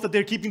people boast that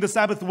they're keeping the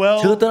Sabbath well.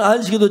 저것들은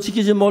안식일도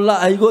지키지 몰라.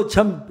 아이고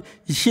참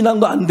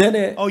신앙도 안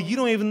되네. Oh, you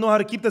don't even know how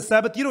to keep the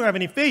Sabbath. You don't have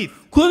any faith.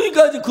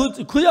 그러니까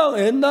그냥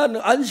옛날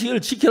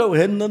안식일 지키라고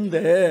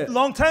했는데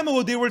Long time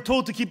ago, they were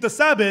told to keep the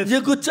Sabbath,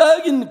 이제 그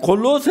짝인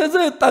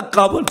골로새서에 딱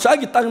가본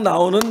짝이 딱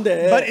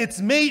나오는데 but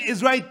its mate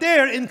is right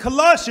there in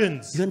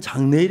Colossians. 이건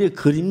장래일의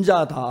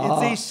그림자다.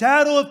 It's a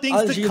shadow of things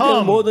to 안식일 때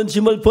come. 모든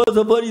짐을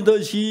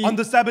벗어버리듯이 On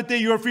the Sabbath day,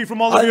 you are free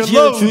from all of your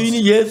안식일의 loads.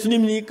 주인이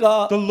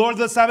예수님입니까? The Lord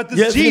of the Sabbath is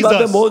예수님 앞에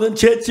Jesus. 모든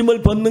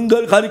죄짐을 벗는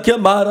걸 가리켜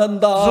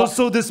말한다.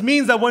 So this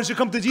means that once you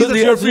come to Jesus,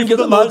 그래서 you're free from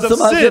the 예수님께서 loads of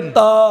sin.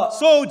 말씀하셨다.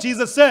 So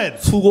Jesus said,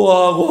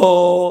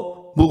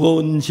 수고하고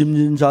무거운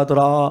짐진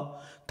자들아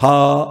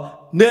다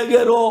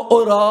내게로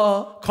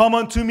오라. come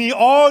unto me,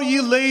 all ye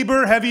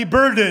labor heavy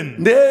burden.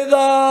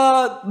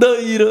 내가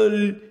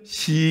너희를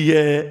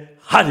쉬게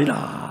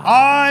하리라.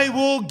 I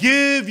will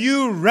give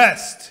you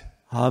rest.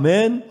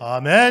 아멘.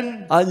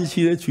 Amen.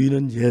 안식일의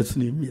주인은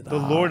예수님입니다.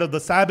 The Lord of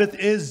the Sabbath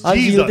is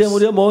안식일 때 Jesus.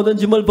 우리가 모든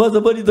짐을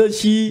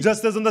벗어버리듯이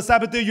Just as on the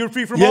Sabbath day you're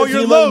free from all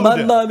your 예수님을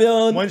load.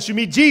 만나면 Once you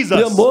meet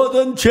우리가 Jesus,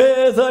 모든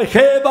죄에서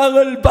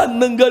해방을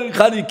받는 걸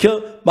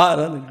가리켜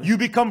말하는 거예요. you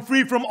become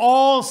free from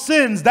all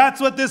sins. That's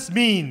what this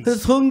means.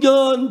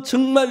 성경은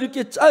정말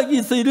이렇게 짝이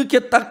있어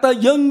이렇게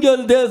딱딱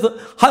연결돼서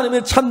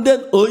하나님의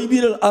참된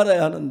의미를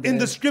알아야 하는데 In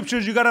the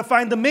scriptures, you got to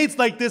find the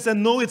mates like this and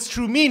know its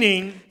true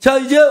meaning. 자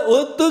이제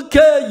어떻게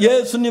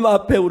예수님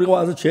앞에 우리가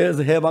와서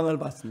죄에서 해방을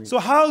받습니까? So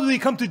how do we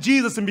come to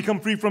Jesus and become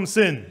free from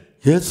sin?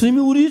 예수님이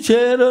우리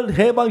죄를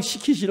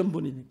해방시키시는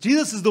분이니까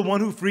Jesus is the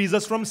one who frees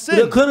us from 우리가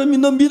sin. 그런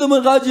믿는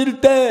믿음을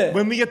가질 때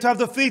When we get to have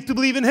the faith to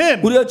believe in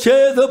Him, 우리가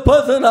죄에서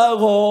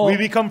벗어나고 we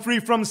become free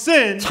from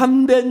sin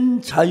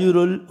참된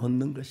자유를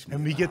얻는 것입니다.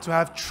 and we get to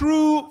have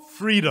true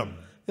freedom.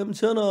 그럼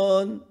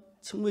저는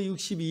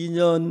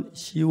 1962년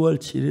 10월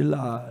 7일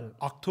날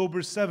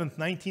October 7th,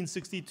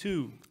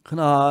 1962.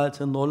 그날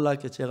전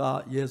놀랍게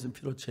제가 예수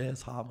피로 죄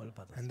사함을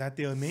받았어요. And that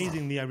day,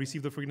 amazingly, I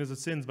received the forgiveness of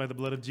sins by the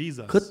blood of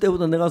Jesus.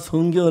 그때부터 내가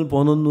성경을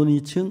보는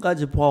눈이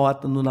지금까지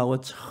보아왔던 눈하고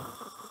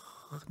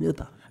전혀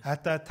다르다.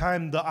 At that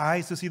time, the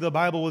eyes to see the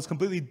Bible was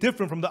completely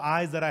different from the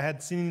eyes that I had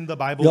seen the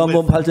Bible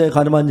요한복음 with. 8장에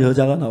가늠한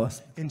여자가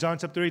나왔습니다. In John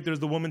chapter 8,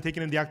 there's the woman taken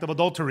in the act of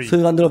adultery.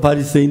 서기관들과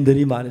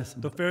바리새인들이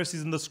말했습니다. The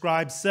Pharisees and the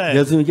scribes said,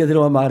 예수님께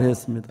들어와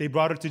말했습니다. they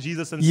brought her to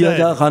Jesus and 이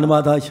여자가 said,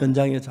 가늠하다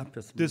현장에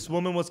잡혔습니다. this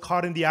woman was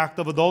caught in the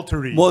act of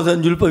adultery.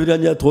 모세는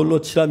율법이라냐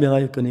돌로 치라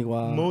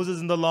명하였거니와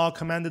Moses in the law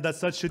commanded that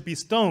such should be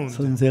stoned.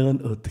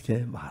 선생은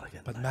어떻게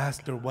말하겠나? But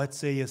Master, what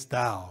sayest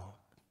thou?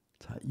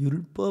 자,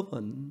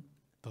 율법은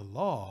The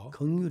law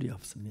긍휼이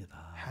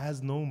없습니다.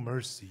 has no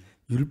mercy.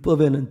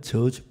 율법에는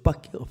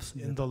저주밖에 In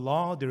없습니다. the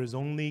law, there is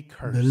only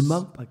curse,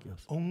 멸망밖에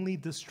없습니다. only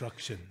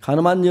destruction.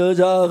 가늠한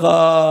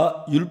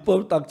여자가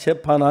율법 딱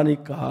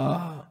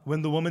재판하니까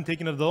When the woman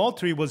taken in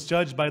adultery was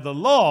judged by the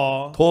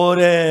law,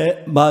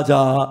 돌에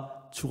맞아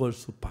죽을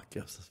수밖에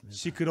없었습니다.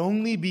 she could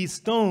only be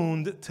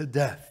stoned to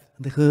death.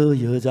 근데 그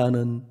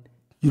여자는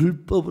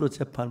율법으로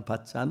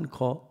재판받지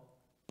않고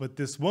But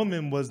this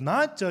woman was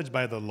not judged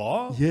by the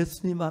law,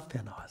 예수님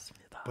앞에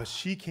나왔습니다. but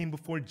she came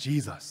before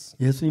Jesus.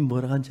 예수님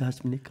뭐라 한지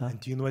아십니까? And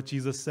do you know what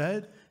Jesus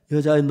said?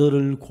 여자의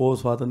너를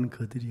고소하던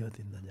그들이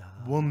어디 있느냐?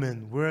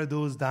 Woman, where are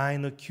those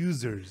thine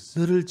accusers?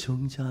 너를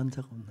정죄한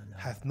자가 없느냐?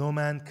 Hath no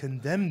man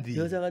condemned thee?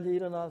 여자가 이제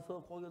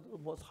일어나서 거기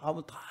뭐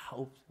사람 다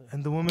없어요.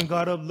 And the woman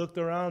got up, looked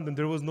around, and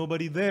there was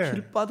nobody there.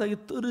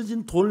 길바닥에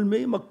떨어진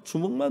돌멩이 막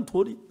주먹만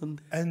돌이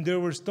있는데 And there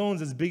were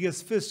stones as big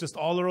as fists just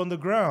all around the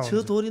ground.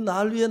 저 돌이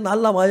날 위에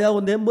날라와야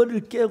하고 내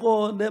머리를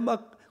깨고 내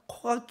막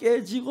코가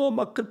깨지고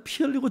막 그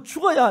피 흘리고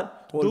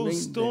죽어야 Those 돌멩이인데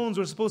stones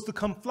were supposed to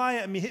come fly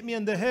at me, hit me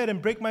on the head,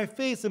 and break my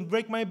face and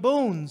break my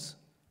bones.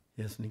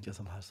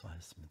 예수님께서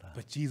말씀하셨습니다.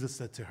 But Jesus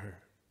said to her,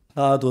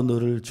 나도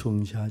너를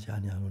중지하지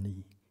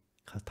아니하노니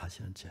가서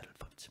다시는 죄를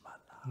범지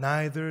말라.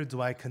 neither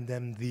do I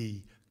condemn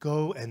thee.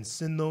 Go and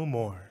sin no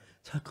more.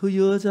 자, 그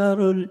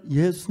여자를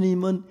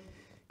예수님은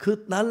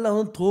그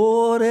날라오는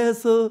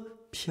돌에서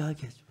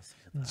피하게 해주었습니다.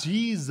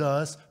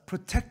 Jesus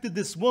protected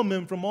this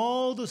woman from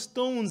all the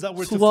stones that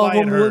were to fly 수고하고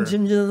at her. 무거운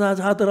짐진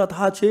자들아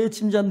다 죄의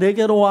짐자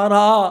내게로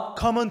와라.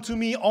 Come unto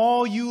me,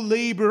 all you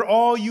labor,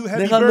 all you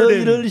heavy 내가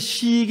burden. 너희를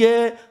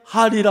쉬게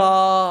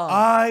하리라.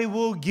 I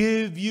will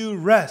give you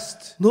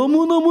rest.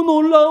 너무너무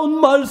놀라운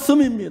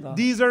말씀입니다.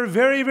 These are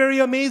very, very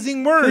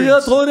amazing 그가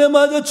words. 돌에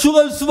맞아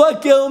죽을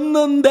수밖에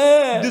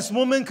없는데 This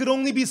woman could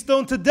only be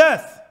stoned to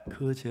death.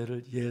 그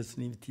죄를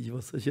예수님이 뒤집어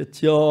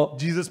쓰셨죠.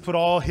 Jesus put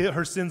all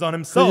her sins on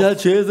그냥 himself,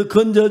 죄에서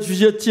건져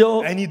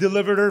주셨죠. and he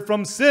delivered her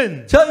from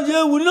sin. 자, 이제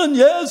우리는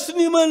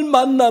예수님을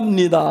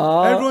만납니다.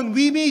 Everyone,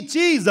 we meet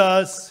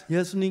Jesus.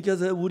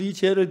 예수님께서 우리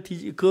죄를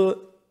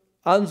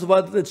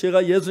안수받을 때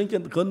죄가 예수님께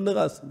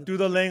건너갔습니다. Through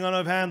the laying on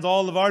of hands,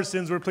 all of our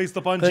sins were placed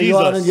upon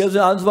요한은 Jesus.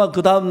 예수님 안수받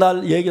그 다음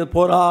날 얘기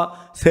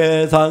보라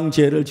세상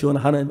죄를 지은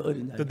하나님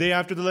어린 양. The day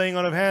after the laying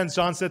on of hands,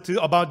 John said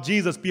about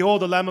Jesus, behold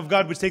the Lamb of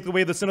God which taketh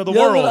away the sin of the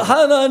여러분 world.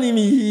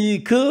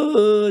 하나님이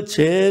그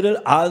죄를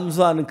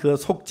안수하는 그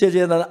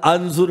속죄제단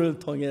안수를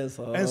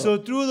통해서 And so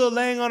through the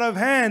laying on of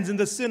hands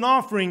and the sin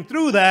offering,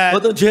 through that,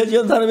 어떤 죄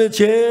지은 사람의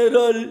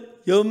죄를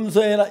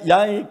염소에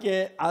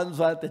양에게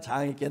안수할 때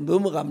장에게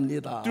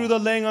넘어갑니다. through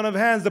the laying on of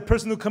hands, the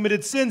person who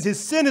committed sins, his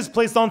sin is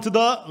placed onto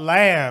the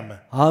Lamb.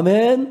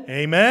 아멘.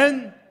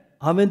 Amen.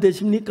 아멘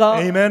되십니까?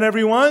 Amen,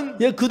 everyone.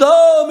 예, 그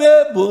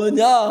다음에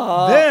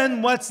뭐냐?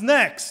 Then what's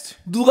next?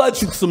 누가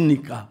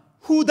죽습니까?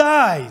 Who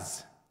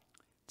dies?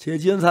 죄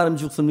지은 사람이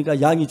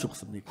죽습니까? 양이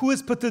죽습니까? Who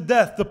is put to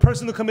death? The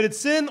person who committed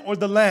sin or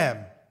the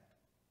lamb?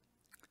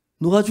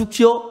 누가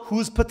죽지요? Who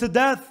is put to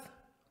death?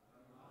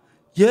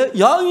 예,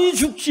 양이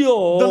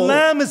죽지요. The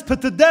lamb is put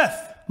to death.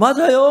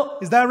 맞아요.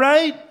 Is that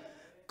right?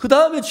 그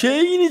다음에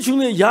죄인이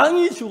죽네,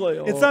 양이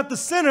죽어요. It's not the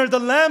sinner,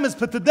 the lamb is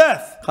put to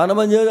death.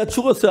 가늠한 여자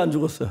죽었어요, 안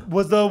죽었어요?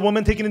 Was the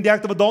woman taken in the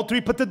act of adultery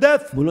put to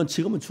death? 물론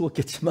지금은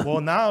죽었겠지만 Well,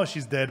 now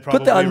she's dead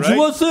probably, 그때 안 right?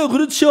 죽었어요,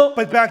 그렇죠?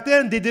 But back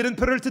then they didn't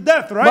put her to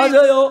death, right?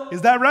 맞아요.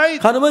 Is that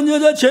right? 가늠한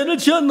여자 죄를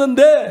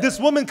지었는데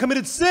This woman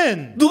committed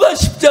sin, 누가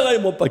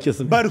십자가에 못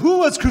박혔습니까? but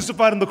who was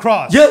crucified on the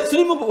cross?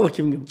 예수님은 못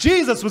박힌 겁니다.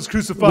 Jesus was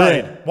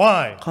crucified.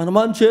 Why?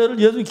 가늠한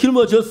죄를 예수님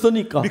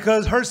길머졌으니까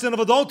Because her sin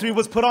of adultery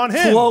was put on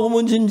him. 수고하고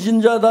문진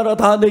진자다라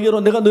다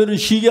내게로 내가 너희를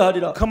쉬게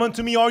하리라. Come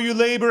unto me, all you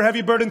labor,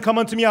 heavy burden, come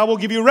unto me, I will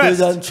give you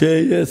rest. 그자는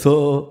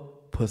죄에서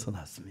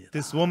벗어났습니다.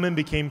 This woman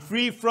became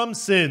free from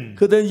sin.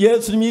 그때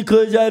예수님이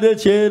그 여자의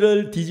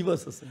죄를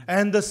뒤집었었어요.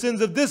 And the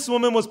sins of this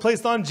woman was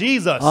placed on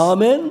Jesus.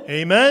 아멘.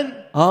 Amen.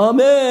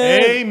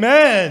 아멘.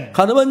 Amen.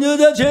 가늠한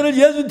여자 죄를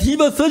예수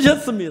뒤집어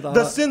쓰셨습니다.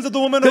 The sins of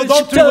the woman 그 of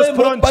adultery was 십자가에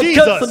put on 못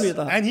Jesus.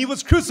 박혔습니다. And he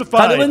was 가늠한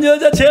crucified.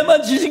 여자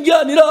죄만 지신 게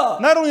아니라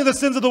Not only the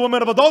sins of the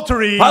woman of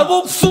adultery,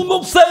 박옥수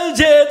목사의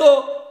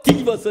죄도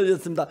뒤집어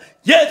쓰셨습니다.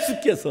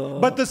 예수께서.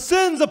 but the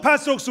sins of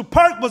Pastor Oksu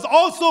Park was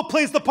also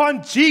placed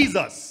upon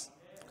Jesus.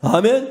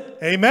 아멘.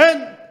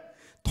 Amen.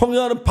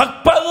 통역하는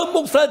박방은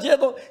목사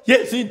죄도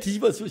예수님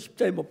뒤집어 쓰고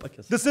십자가에 못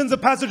박혔어요. The sins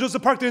of Pastor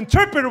Joseph Park, the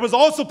interpreter, was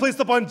also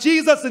placed upon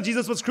Jesus, and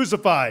Jesus was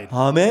crucified.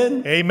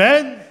 아멘.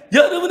 Amen.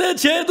 여러분의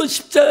죄도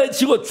십자가에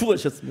지고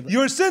죽으셨습니다.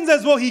 Your sins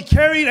as well he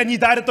carried, and he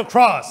died at the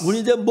cross. 우리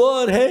이제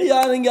뭘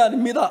해야 하는 게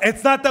아닙니다.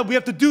 It's not that we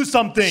have to do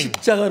something.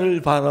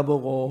 십자가를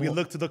바라보고 We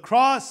look to the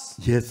cross,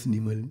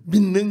 예수님을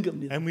믿는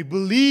겁니다. and we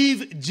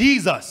believe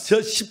Jesus. 저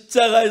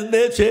십자가에서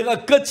내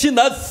죄가 끝이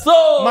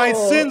났어. My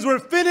sins were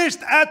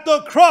finished at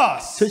the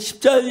cross. 저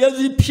십자가에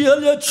예수님 피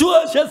흘려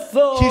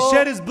죽으셨어. He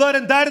shed his blood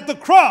and died at the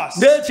cross.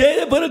 내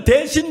죄의 벌을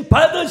대신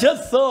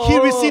받으셨어. He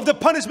received the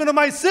punishment of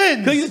my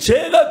sins. 그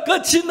죄가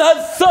끝이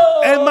났어.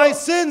 And my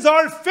sins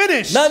are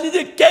finished. 난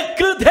이제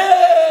깨끗해.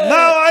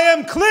 Now I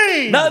am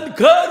clean. 난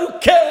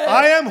거룩해.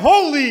 I am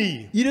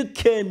holy.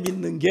 이렇게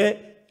믿는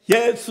게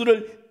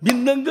예수를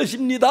믿는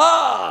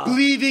것입니다.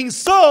 Believing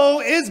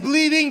so is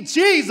believing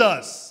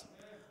Jesus.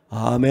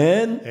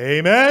 아멘.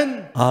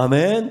 Amen.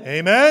 아멘.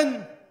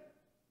 Amen.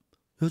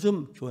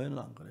 요즘 교회는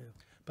안 그래요.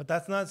 But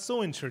that's not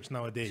so in church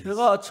nowadays.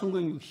 제가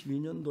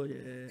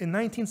 1962년도에 In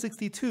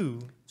 1962,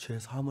 죄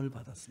사함을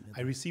받았습니다.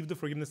 I received the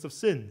forgiveness of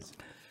sins.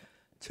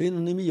 저희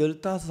누님이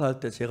 15살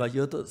때 제가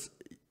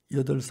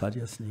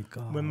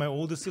 8살이었으니까 When my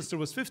oldest sister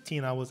was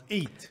 15, I was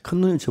 8.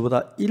 큰 누님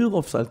저보다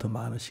 7살 더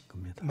많으실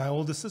겁니다. My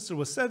oldest sister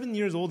was 7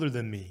 years older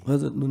than me.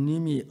 그래서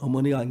누님이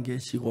어머니가 안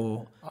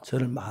계시고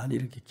저를 많이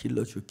이렇게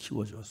길러주고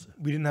키워주었어요.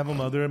 We didn't have a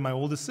mother. My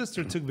oldest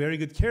sister took very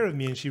good care of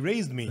me, and she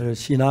raised me. 그래서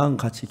신앙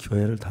같이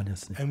교회를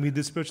다녔습니다. And we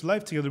did spiritual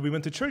life together. We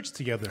went to church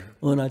together.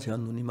 어느 날 제가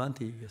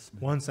누님한테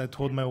얘기했습니다. Once I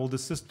told my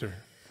oldest sister,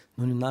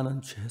 누님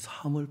나는 죄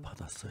사함을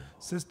받았어요.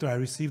 Sister, I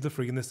received the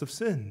forgiveness of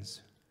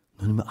sins.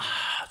 누님은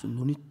아주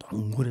눈이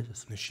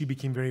동그래졌습니다. And she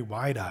became very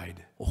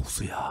wide-eyed.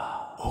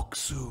 옥수야,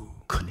 Oksu,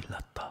 큰일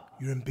났다.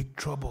 you're in big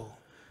trouble.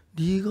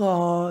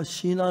 네가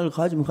신앙을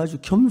가지면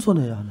가지고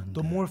겸손해야 하는데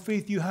The more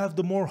faith you have,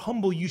 the more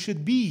humble you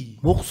should be.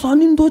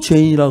 목사님도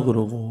죄인이라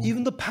그러고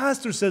Even the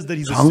pastor says that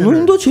he's a sinner.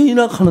 장로님도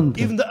죄인이라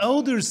하는데 Even the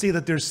elders say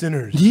that they're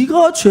sinners.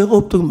 네가 죄가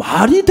없다고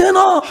말이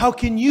되나? How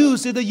can you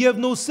say that you have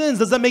no sins?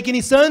 Does that make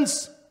any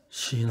sense?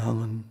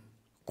 신앙은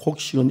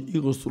곡식은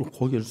익을수록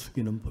고개를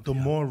숙이는 The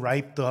법이야. more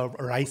ripe the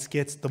rice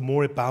gets, the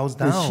more it bows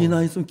그 down.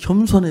 신앙이 있으면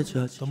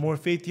겸손해져야지. The more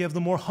faith you have,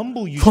 the more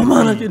humble you should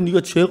교만하게 be.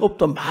 네가 죄가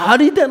없다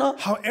말이 되나?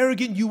 How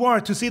arrogant you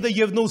are to say that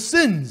you have no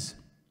sins.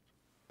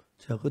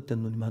 제가 그때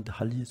누님한테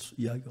할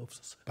이야기가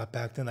없었어요. But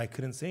back then I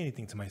couldn't say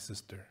anything to my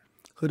sister.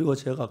 그리고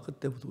제가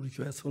그때부터 우리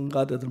교회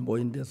성가대들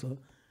모인 데서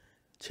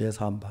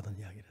제사함 받은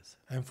이야기를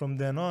했어요. And from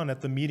then on, at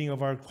the meeting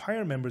of our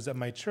choir members at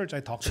my church, I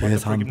talked about the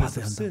제사함 forgiveness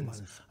받아야 of 한다고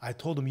sins. 말했어요. I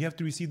told them, you have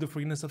to receive the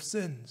forgiveness of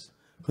sins.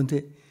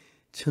 그런데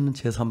저는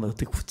제사함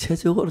어떻게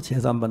구체적으로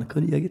제사함 받는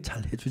그런 이야기 잘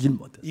해주질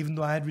못했어요. Even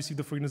though I had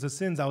received the forgiveness of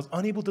sins, I was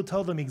unable to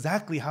tell them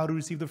exactly how to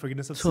receive the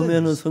forgiveness of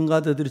처음에는 sins.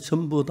 성가대들이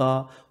전부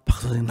다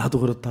박사님 나도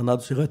그렇다 나도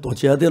제가 또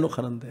제야 되놓고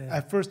하는데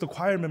At first, the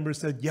choir members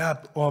said, yeah,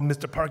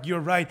 Mr. Park, you're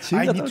right.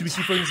 I need to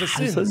receive forgiveness of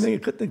잘 sins. 설명해.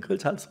 그땐 그걸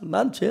잘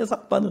난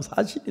제사 받는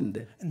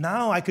사실인데.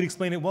 Now I could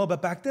explain it well, but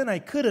back then I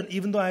couldn't,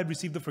 even though I had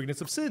received the forgiveness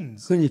of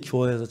sins. 그러니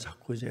교회에서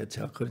자꾸 이제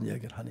제가 그런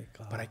이야기를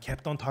하니까 But I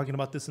kept on talking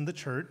about this in the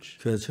church.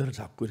 교회에서 저를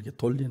자꾸 이렇게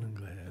돌리는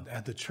거예요.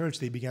 At the church,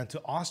 they began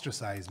to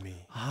ostracize me.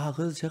 아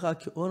그래서 제가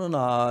어느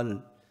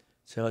날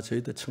제가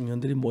저희들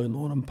청년들이 모여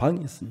노는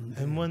방이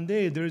있었는데 And one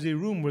day, there's a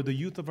room where the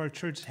youth of our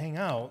church hang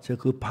out.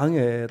 제가 그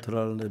방에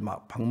들어가는데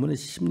막 방문에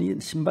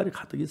신발이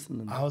가득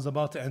있었는데 I was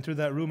about to enter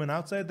that room, and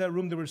outside that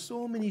room, there were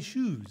so many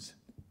shoes.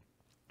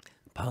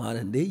 방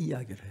안에 내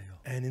이야기를 해요.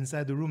 And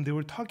inside the room, they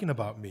were talking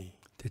about me.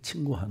 내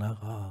친구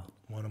하나가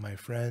One of my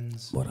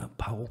friends, 뭐라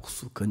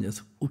박옥수 그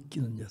녀석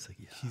웃기는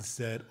녀석이야. he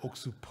said,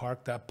 Oksu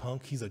Park, that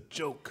punk, he's a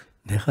joke.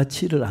 내가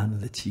지를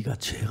아는데 지가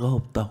죄가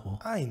없다고.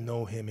 I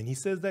know him, and he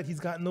says that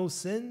he's got no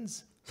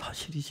sins.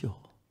 사실이죠.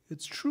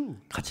 It's true.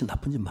 같이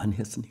나쁜 짓 많이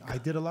했으니까.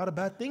 I did a lot of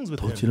bad things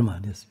with him. 도지를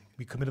많이 했으니까.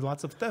 We committed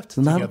lots of thefts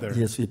나는 together.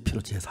 예수의 피로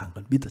제사한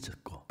걸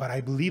믿어졌고. But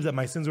I believe that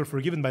my sins were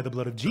forgiven by the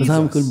blood of 그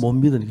사람은 그걸 Jesus. 못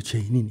믿으니까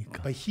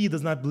죄인이니까. But he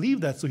does not believe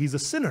that, so he's a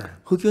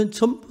sinner. 그 교회는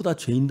전부 다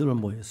죄인들을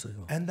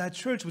모였어요. And that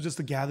church was just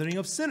a gathering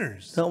of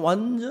sinners. 내가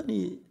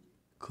완전히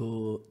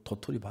그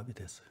도토리 밥이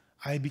됐어요.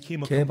 I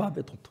became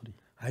개밥의 도토리.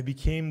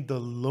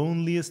 the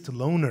loneliest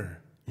loner.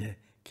 예,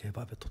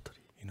 개밥의 도토리.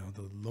 You know,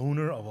 the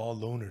loner of all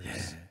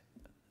loners.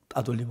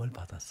 따돌림을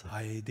받았어요.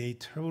 They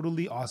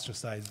totally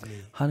ostracized me.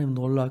 하나님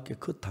놀랍게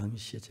그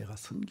당시에 제가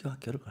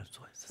선교학교를 갈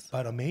수가 있었어요.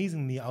 But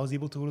amazingly, I was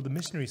able to go to the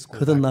missionary school.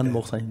 그던 back 난 then.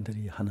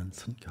 목사님들이 하는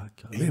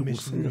선교학교, A 외국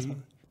선교사.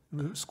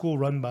 missionary school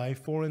run by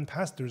foreign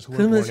pastors who were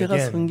그러면 born 제가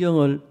again.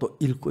 성경을 또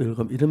읽고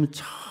이러면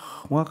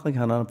정확하게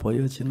하나는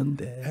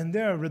보여지는데 And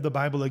there I read the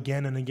Bible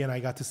again and again. I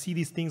got to see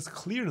these things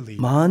clearly.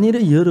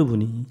 만일에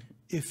여러분이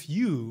If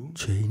you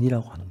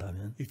죄인이라고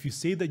한다면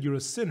say that you're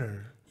a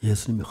sinner,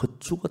 예수님이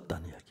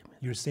헛죽었다는 이야기입니다.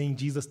 you're saying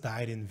Jesus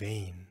died in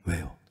vain.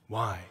 왜요?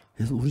 Why?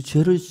 예수 우리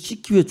죄를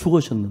씻기 위해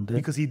죽으셨는데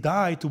Because he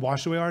died to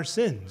wash away our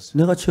sins.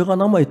 내가 죄가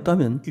남아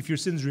있다면 If your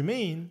sins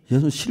remain,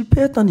 예수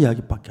실패했다는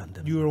이야기밖에 안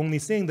되는 you 거예요. are only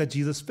saying that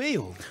Jesus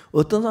failed.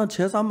 어떤 사람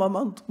제사만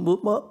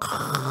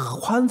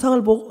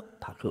환상을 보고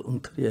다 그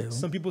엉터리예요.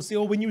 Some people say,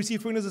 oh, when you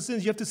receive forgiveness of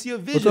sins, you have to see a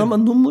어떤 vision.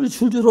 사람은 눈물이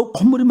줄줄 오고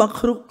콧물이 막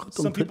흐르고 그것도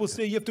Some 엉터리. people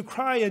say you have to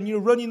cry and you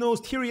runny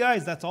nose, teary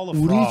eyes. That's all a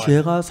우리 fraud.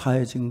 죄가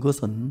사해진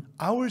것은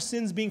Our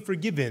sins being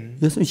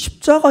forgiven, 예수님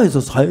십자가에서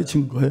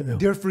사해진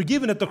거예요. they're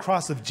forgiven at the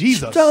cross of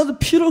Jesus. 십자가에서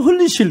피를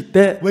흘리실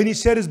때 When he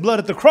shed his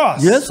blood at the cross,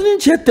 예수님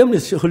죄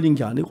때문에 흘린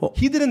게 아니고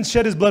he didn't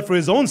shed his blood for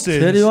his own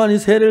sins. 세례요한이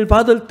세례를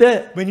받을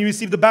때 When he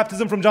received the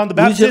baptism from John the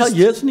우리 죄가 Baptist,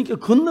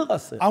 예수님께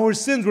건너갔어요. our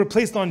sins were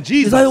placed on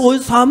Jesus. 이사야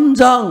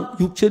 53장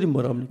 6절이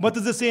뭐랍니까? What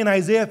does it say in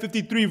Isaiah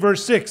 53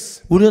 verse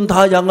 6? 우리는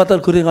다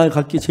양같아 그래가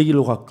각기 제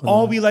길로 갔거늘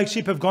All we like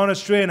sheep have gone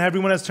astray and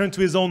everyone has turned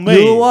to his own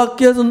way.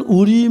 여호와께서는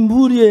우리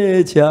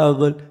무리의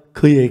죄악을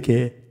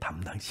그에게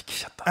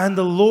담당시키셨다. And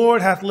the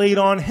Lord hath laid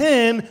on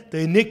him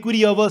the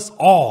iniquity of us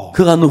all.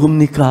 그가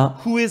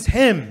누굽니까? Who is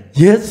him?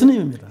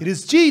 예수님입니다. It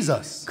is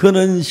Jesus.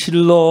 그는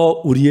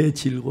실로 우리의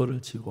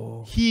질고를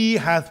지고 He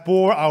hath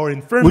bore our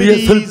우리의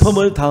infirmities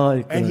슬픔을 and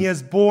당하였거든. he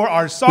has bore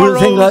our 그런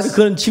생각, sorrows.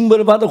 그는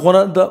징벌을 받아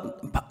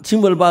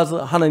징벌을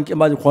받아서 하나님께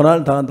마치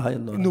고난을 당한다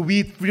하였노라. And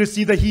we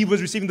see that he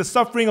was receiving the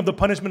suffering of the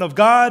punishment of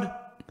God.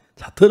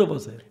 자,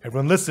 들어보세요.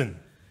 Everyone listen.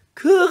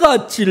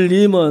 그가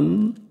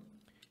찔림은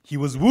He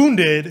was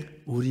wounded.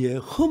 우리의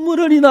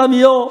허물을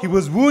인하며 He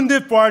was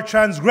wounded for our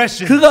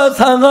transgression. 그가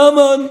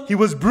상함은 He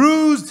was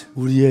bruised.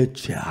 우리의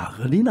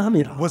죄악을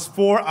인함이라. Was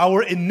for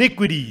our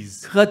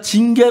iniquities. 그가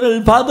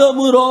징계를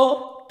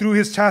받음으로 Through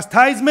his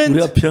chastisement,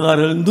 우리가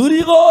평화를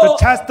누리고 the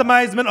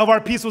chastisement of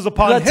our peace was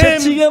upon 그가 him.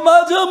 채찍에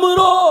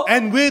맞음으로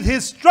And with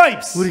his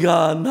stripes,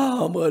 우리가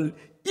나음을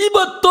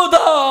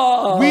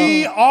입었도다.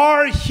 we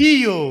are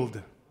healed.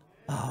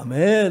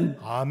 아멘.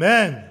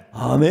 Amen.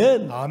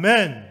 아멘.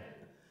 Amen.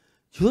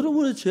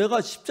 여러분의 죄가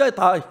십자가에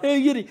다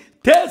해결이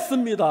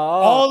됐습니다.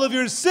 All of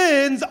your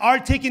sins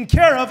are taken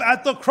care of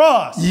at the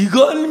cross.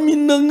 이걸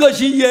믿는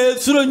것이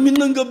예수를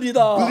믿는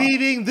겁니다.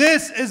 Believing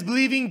this is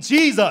believing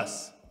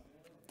Jesus.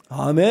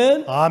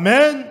 아멘.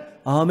 Amen.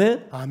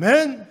 아멘.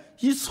 Amen.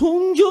 이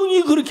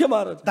성경이 그렇게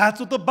말하죠.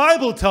 That's what the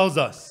Bible tells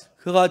us.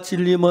 그가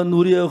찔림은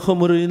우리의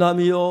허물을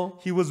인하며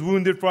He was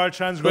wounded for our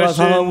그가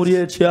상함 transgressions.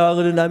 우리의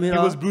죄악을 He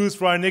인하며 was bruised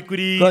for our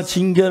iniquities. 그가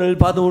징계를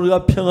받은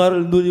우리가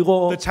평화를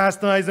누리고 The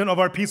chastisement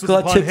of our peace was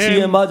그가 upon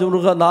채찍에 him. 맞은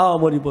우리가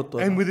나음을 입었도다.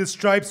 And with his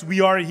stripes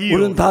we are 우리는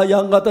healed. 다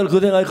양가들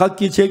그대가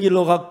각기 제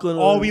길로 갔거늘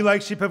All we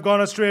like sheep have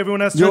gone astray.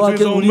 Everyone has turned to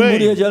his 여호와께서 own 우리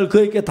무리의 way. 죄를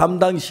그에게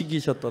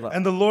담당시키셨더라.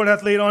 And the Lord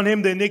hath laid on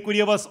him the iniquity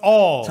of us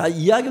all. 자,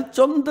 이야기를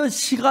좀 더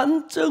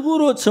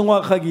시간적으로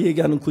정확하게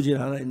얘기하는 구절이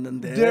하나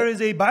있는데 There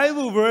is a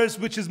Bible verse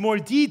which is more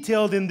detailed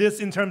in this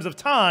in terms of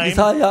time.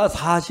 이사야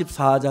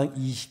 44장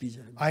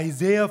 22절.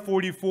 Isaiah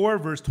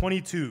 44 verse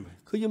 22.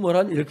 그게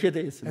뭐란 이렇게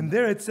되어 있습니다. And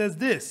there it says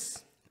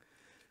this.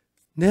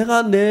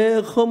 내가 내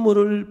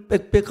허물을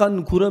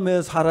빽빽한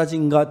구름에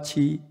사라진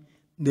같이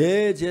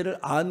내 죄를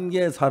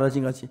안개에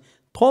사라진 같이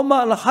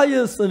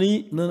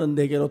도말하였으니 너는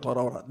내게로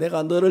돌아오라.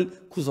 내가 너를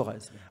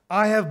구속하였습니다.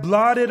 I have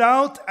blotted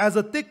out as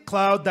a thick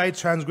cloud thy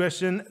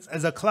transgression,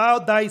 as a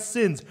cloud thy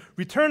sins.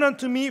 Return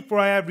unto me, for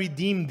I have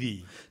redeemed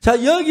thee.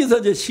 자, 여기서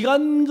이제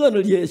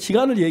시간을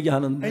And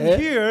얘기하는데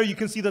here you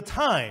can see the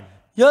time.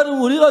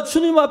 여러분 우리가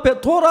주님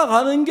앞에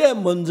돌아가는 게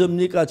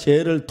먼저입니까?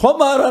 죄를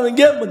도말하는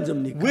게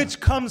먼저입니까? Which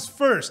comes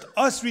first,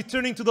 us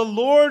returning to the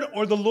Lord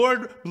or the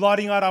Lord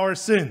blotting out our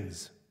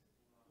sins?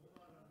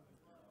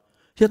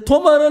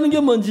 도말하는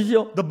게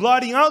먼저죠. The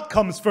blotting out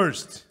comes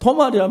first.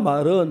 도말이란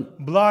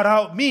말은 Blot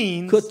out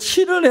means, 그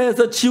칠을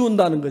해서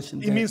지운다는 it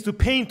것인데 means to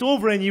paint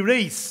over and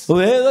erase.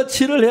 왜 그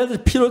칠을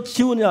해서 피로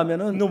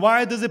지우냐면은 Now,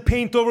 why does it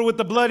paint over with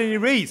the blood and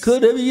erase? 그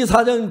레위기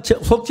 4장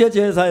속죄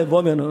제사에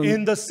보면은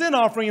In the sin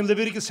offering in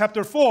Leviticus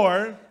chapter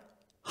 4,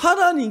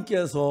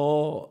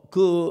 하나님께서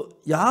그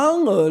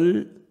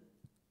양을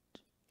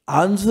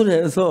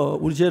안수를 해서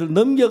우리 죄를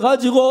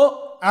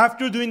넘겨가지고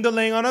after doing the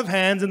laying on of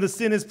hands and the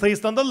sin is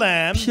placed on the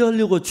lamb, 피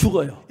흘리고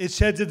죽어요. it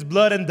sheds its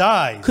blood and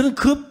dies. 그럼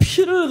그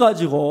피를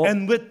가지고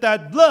And with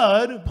that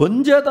blood,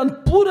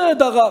 번제단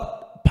뿔에다가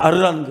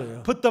바르라는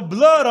거예요. put the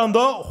blood on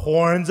the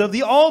horns of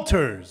the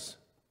altars.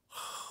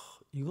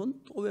 이건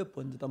또 왜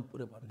번제단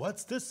뿔에 바르냐?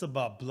 What's this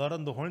about blood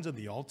on the horns of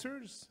the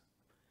altars?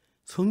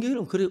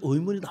 성경에는 그래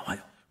의문이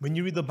나와요. When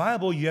you read the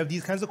Bible, you have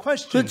these kinds of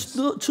questions.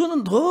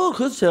 저는 더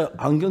그래서 제가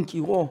안경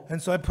끼고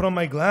And so I put on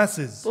my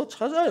glasses 또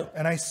찾아요.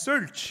 and I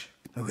search.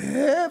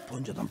 왜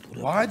번제단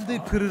뿔에? Why did they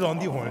put it on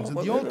the horns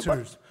of the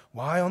altars?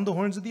 Why on the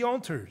horns of the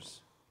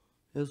altars?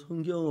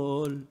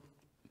 성경을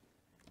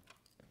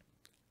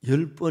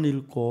 10번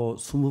읽고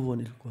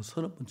 20번 읽고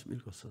 30번쯤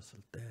읽었었을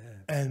때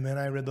And when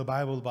I read the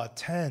Bible about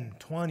 10,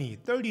 20,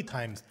 30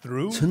 times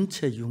through,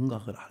 전체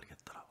윤곽을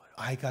알겠더라고요.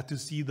 I got to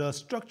see the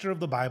structure of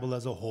the Bible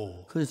as a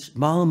whole. 그래서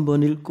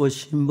 40번 읽고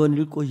 50번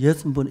읽고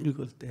 60번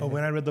읽을 때 But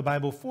when I read the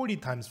Bible 40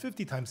 times,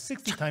 50 times,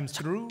 60 times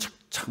through,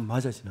 착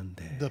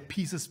맞아지는데 the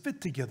pieces fit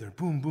together.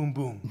 Boom, boom,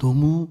 boom.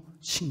 너무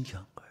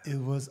신기한 거예요.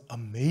 It was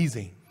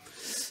amazing.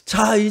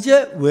 자,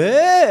 이제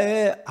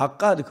왜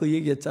아까 그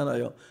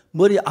얘기했잖아요.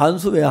 머리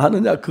안수 왜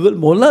하느냐 그걸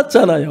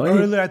몰랐잖아요.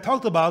 Earlier I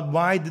talked about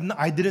I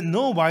didn't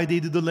know why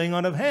they did the laying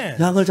on of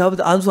hands. 양을 잡을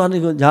때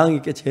안수하는 건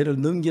양에게 죄를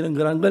넘기는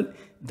거란 걸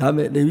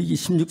다음에 레위기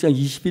 16장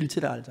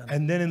 21절에 알잖아요.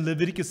 And then in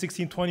Leviticus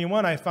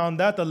 16:21 I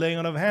found that the laying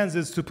on of hands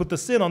is to put the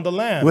sin on the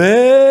lamb.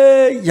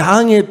 왜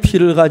양의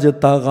피를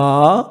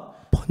가졌다가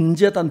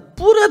번제단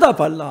뿔에다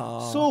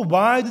발라? So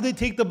why did they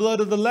take the blood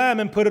of the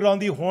lamb and put it on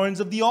the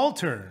horns of the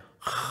altar?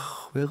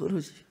 왜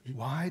그러지?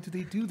 Why did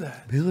they do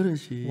that? 왜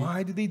그러지?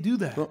 Why did they do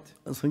that?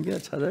 성경에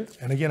찾아요?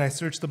 And again I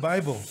searched the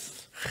Bible.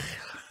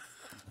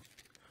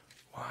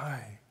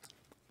 Why?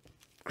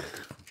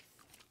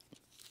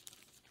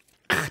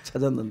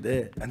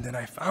 찾았는데 And then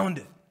I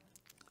found it.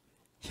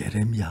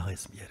 예레미야가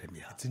있습니다.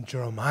 예레미야. It's in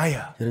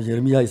Jeremiah.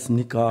 예레미야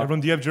있습니까?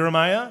 Everyone, do you have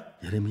Jeremiah?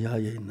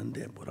 예레미야에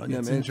있는데 It's in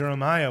뭐라냐면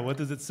Jeremiah. What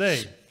does it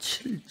say?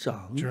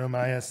 7장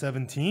Jeremiah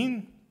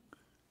 17,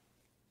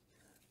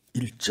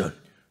 1절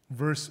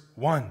verse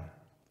 1.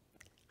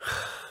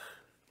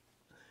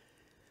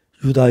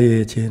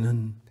 유다의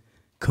죄는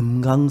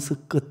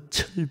금강석 끝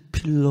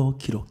철필로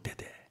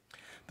기록되되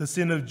The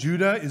sin of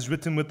Judah is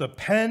written with a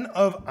pen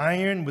of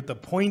iron with the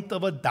point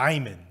of a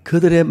diamond.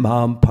 그들의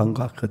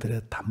마음판과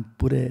그들의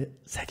담불에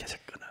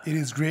새겨졌거나 It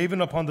is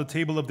graven upon the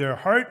table of their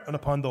heart and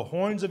upon the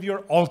horns of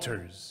your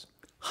altars.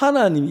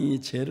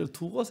 하나님이 죄를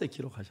두 곳에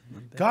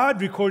기록하셨는데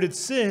God recorded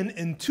sin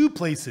in two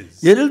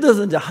places. 예를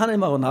들어서 이제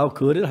하나님하고 나하고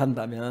거래를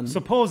한다면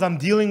Suppose I'm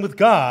dealing with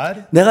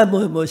God, 내가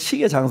뭐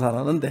시계 장사를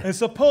하는데 and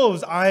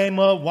suppose I'm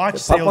a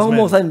watch 박광호 salesman.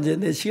 목사님 이제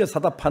내 시계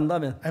사다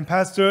판다면 And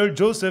Pastor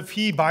Joseph,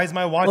 he buys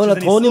my watches 어느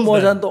and he 돈이 sells them.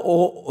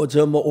 모자란도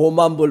저뭐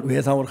 5만 불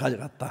외상으로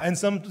가져갔다. And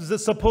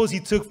suppose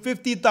he took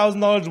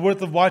 $50,000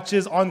 worth of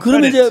watches on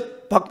그럼 credit.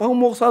 이제 박광호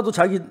목사도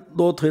자기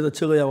노트에다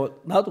적어야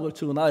하고 나도 그걸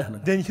적어놔야 하는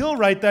거야. Then he'll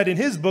write that in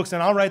his books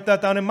and I'll write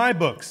that down in my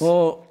books.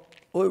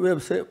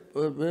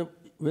 왜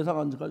외상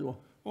안 가지고?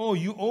 Oh,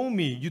 you owe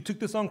me. You took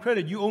this on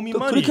credit. You owe me 또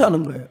money. 그렇게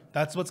하는 거예요.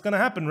 That's what's going to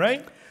happen,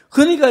 right?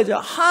 그러니까 이제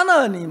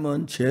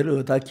하나님은 죄를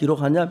어디다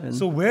기록하냐면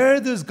So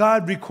where does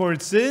God record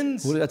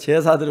sins? 우리가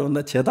제사들이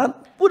온다 제단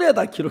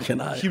뿔에다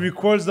기록해놔요. He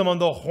records them on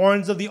the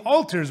horns of the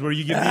altars where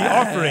you give the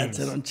offerings.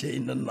 저는 죄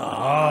있는 나.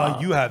 Ah,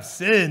 you have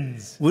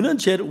sins. 우리는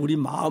죄를 우리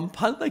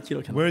마음판에다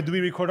기록해놔요. Where do we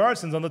record our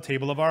sins? On the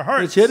table of our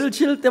hearts. 죄를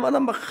지을 때마다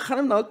막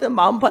하나님 나올 때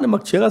마음판에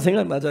막 죄가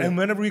생각나잖아요. And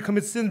whenever we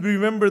commit sins, we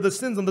remember the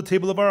sins on the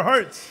table of our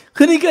hearts.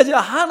 그러니까 이제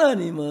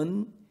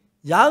하나님은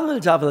양을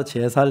잡아서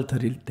제사를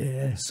드릴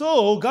때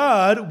So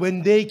God,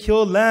 when they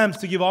kill lambs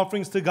to give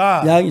offerings to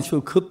God, 양이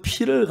죽은 그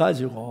피를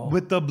가지고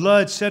with the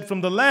blood shed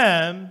from the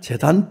lamb,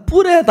 제단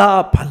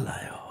뿔에다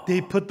발라요.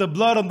 they put the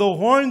blood on the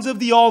horns of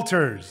the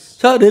altars.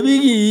 자,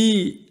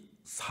 레위기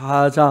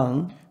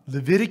 4장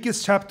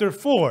Leviticus chapter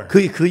 4.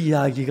 그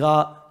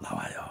이야기가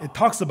나와요. It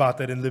talks about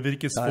that in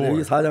Leviticus 자, 4.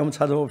 레위기 4장 한번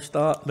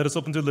찾아봅시다. Let us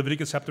open to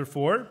Leviticus chapter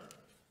 4.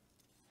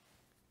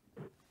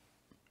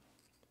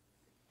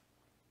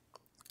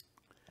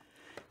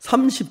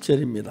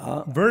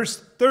 30절입니다.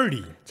 Verse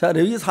 30. 자,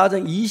 레위기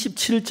 4장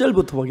 27절부터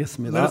Let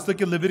보겠습니다. us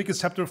look at Leviticus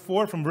chapter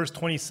 4 from verse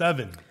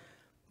 27.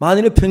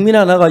 만일에 평민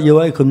하나가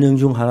여호와의 검령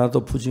중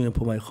하나도 부정에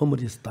범하여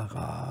허물이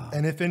있다가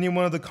And if any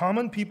one of the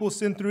common people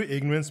sin through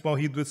ignorance while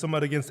he doeth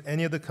somewhat against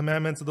any of the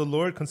commandments of the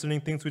Lord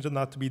concerning things which are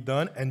not to be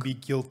done and be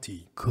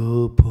guilty.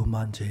 그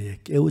범한 죄에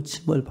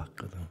깨우침을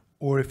받거든.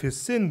 Or if his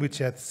sin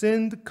which hath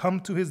sinned come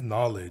to his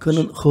knowledge,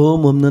 그는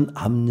흠 없는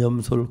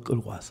암염소를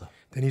끌고 와서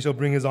then he shall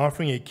bring his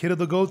offering, a kid of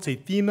the goats, a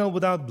female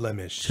without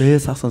blemish. 죄의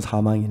삭은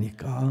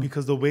사망이니까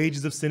Because the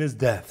wages of sin is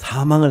death.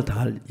 사망을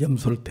당할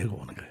염소를 데리고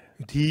오는 거예요.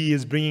 He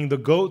is bringing the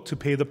goat to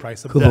pay the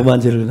price of 그 death. 범한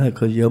죄를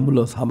그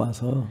예물로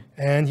삼아서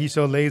And he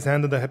shall lay his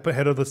hand on the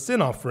head of the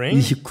sin offering.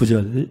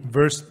 29절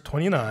Verse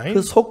 29.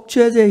 그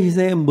속죄제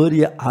희생의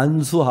머리에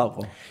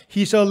안수하고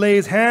He shall lay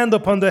his hand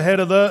upon the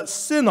head of the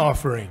sin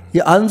offering. 이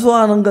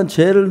안수하는 건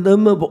죄를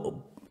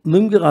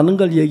넘겨가는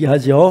걸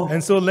얘기하죠. And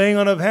so laying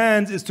on of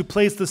hands is to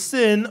place the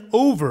sin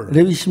over.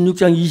 레위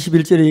 16장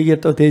 21절에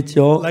얘기했다고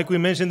됐죠. Like we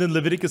mentioned in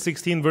Leviticus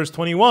 16 verse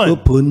그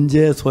 21.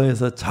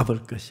 번제소에서 잡을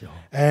것이요.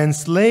 And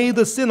slay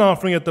the sin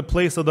offering at the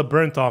place of the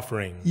burnt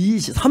offering.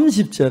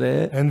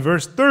 30절에 And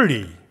verse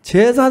 30.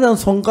 제사장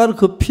손가락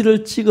그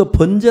피를 찍어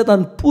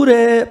번제단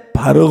뿔에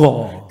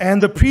바르고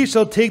And the priest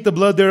shall take the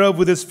blood thereof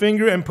with his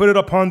finger and put it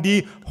upon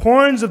the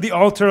horns of the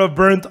altar of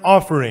burnt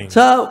offering.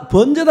 자,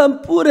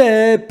 번제단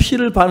뿔에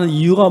피를 바르는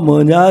이유가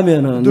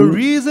뭐냐면은 The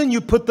reason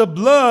you put the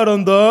blood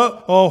on the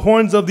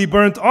horns of the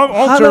burnt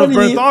altar of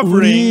하나님이 burnt offering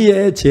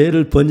우리의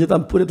죄를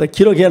번제단 뿔에다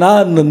기록해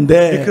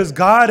놨는데 because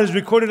God has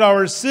recorded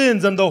our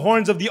sins on the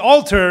horns of the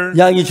altar.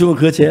 양이 죽은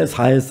그 죄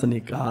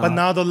사했으니까 But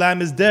now the lamb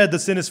is dead, the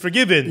sin is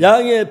forgiven.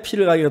 양의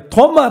피를 가지고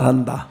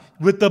도말한다.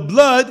 With the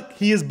blood,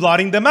 he is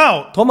blotting them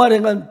out.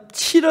 도말은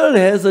칠을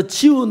해서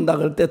지운다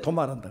그럴 때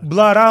도말한다.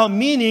 Blot out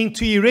meaning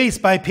to erase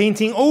by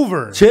painting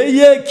over.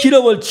 죄의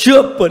기록을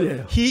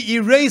지워버려요. He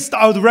erased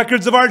out the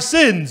records of our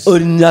sins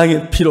어린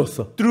양의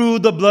피로써.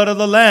 through the blood of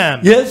the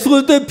lamb. 예수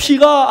그리스도의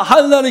피가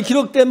하늘나라에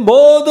기록된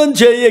모든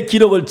죄의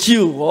기록을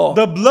지우고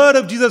The blood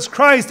of Jesus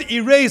Christ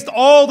erased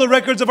all the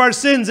records of our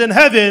sins in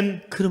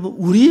heaven. 그러면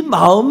우리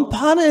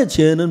마음판의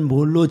죄는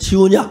뭘로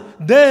지우냐?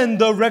 Then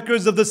the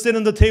records of the sin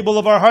on the table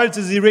of our hearts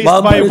is erased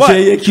by 마음판의 what?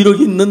 죄의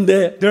기록이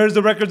있는데 There's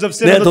the records of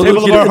sin 내 on the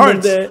도둑 table of our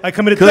hearts. 했는데 I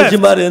committed theft. I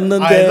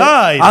거짓말했는데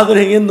lied. 악을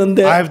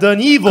행했는데 I've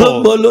done 그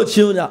evil. 뭘로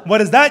지우냐?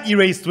 What is that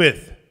erased with?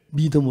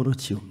 믿음으로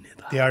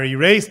지웁니다. They are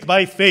erased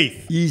by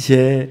faith. 이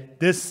죄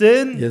This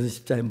sin, 예수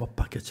십자가에 못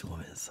박혀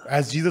죽으면서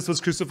as Jesus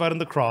was crucified on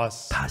the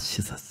cross, 다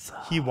씻었어.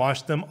 he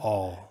washed them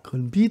all.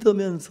 그걸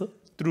믿으면서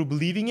Through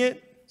believing it,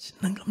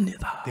 씻는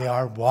겁니다. they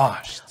are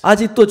washed.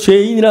 아직도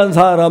죄인이라는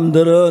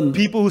사람들은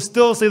People who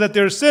still say that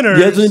they're sinners,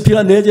 예수님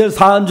피가 내 죄를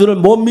사한 줄을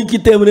못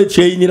믿기 때문에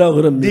죄인이라고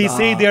그럽니다. they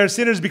say they are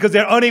sinners because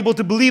they're unable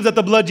to believe that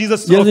the blood of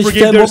Jesus 예수 십자가에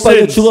forgave their 못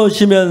박혀 sins.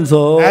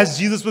 죽으시면서 As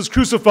Jesus was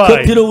그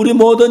crucified, 피로 우리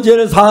모든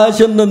죄를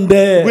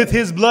사하셨는데 with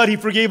his blood he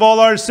forgave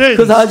all our sins.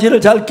 그 사실을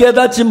잘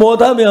깨닫지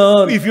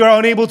못하면 If you are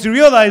unable to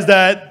realize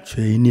that,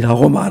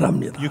 죄인이라고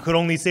말합니다. you could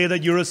only say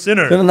that you're a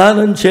sinner. 그러나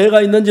나는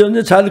죄가 있는지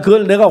없는지 잘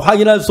그걸 내가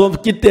확인할 수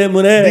없기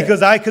때문에 Because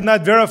I could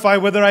not verify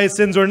whether I had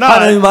sins or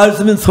하나님 not.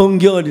 말씀은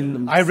성경을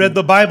읽는 I read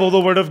the Bible,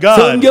 the Word of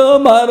God.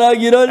 성경은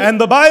말하기를 And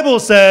the Bible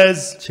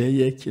says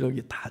죄의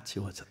기록이 다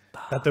지워졌다.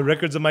 that the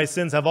records of my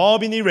sins have all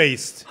been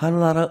erased.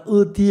 하늘나라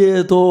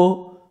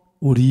어디에도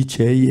우리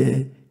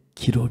죄의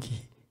기록이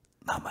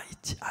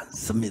남아있지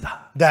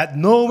않습니다. That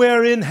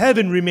nowhere in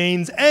heaven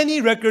remains any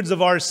records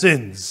of our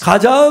sins.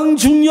 가장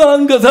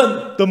중요한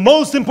것은 The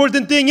most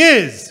important thing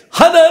is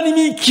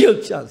하나님이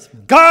기억지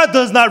않습니다. God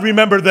does not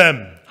remember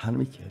them.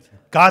 하나님이 기억지.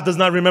 God does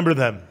not remember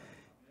them.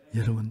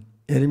 여러분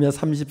예레미야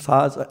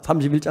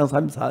 31장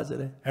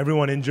 34절에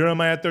Everyone in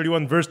Jeremiah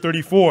 31 verse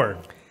 34.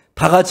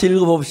 다 같이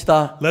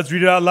읽어봅시다. Let's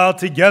read it out loud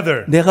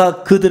together.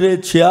 내가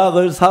그들의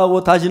죄악을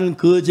사하고 다시는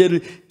그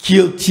죄를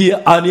기억지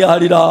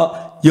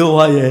아니하리라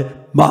여호와의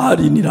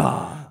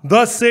말이니라.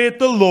 Thus saith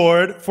the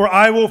Lord, for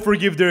I will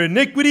forgive their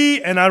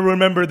iniquity and I will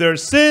remember their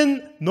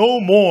sin no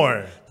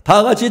more.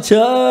 다 같이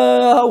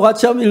저하고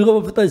같이 한번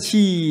읽어봅시다.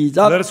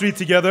 시작. Let us read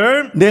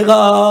together.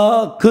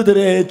 내가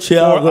그들의 I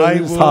죄악을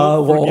will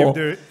사하고 forgive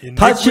their iniquity,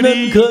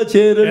 다시는 그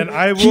죄를 and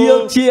I will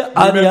기억지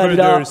remember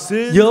아니하리라 their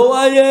sin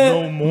여호와의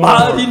no more.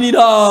 말이니라.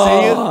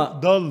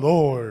 Saith the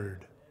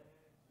Lord.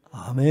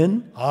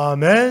 아멘.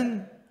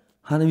 Amen.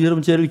 하나님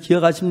여러분 죄를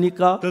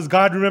기억하십니까? Does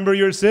God remember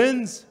your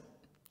sins?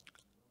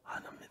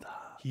 안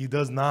합니다. He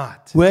does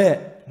not.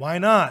 왜? Why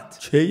not?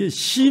 죄의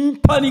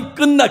심판이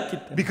끝났기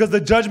때문에. Because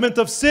the judgment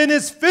of sin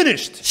is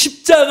finished.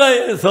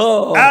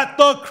 십자가에서 At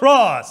the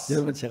cross,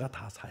 여러분 제가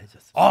다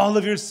사해졌어요. all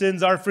of your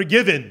sins are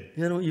forgiven.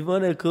 여러분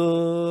이번에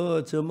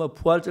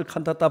부활절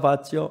칸타타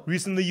봤죠?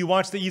 Recently you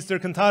watched the Easter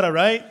cantata,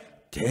 right?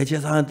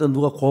 대제사장한테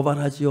누가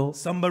고발하지요?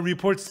 Somebody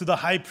reports to the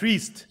high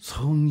priest.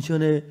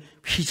 성전의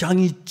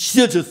휘장이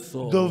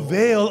찢어졌어. The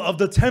veil of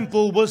the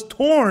temple was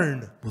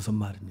torn. 무슨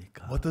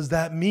말입니까? What does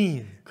that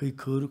mean? 그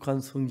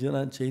거룩한 성전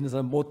안 죄 있는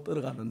사람 못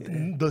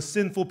들어가는데 The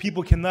sinful people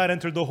cannot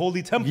enter the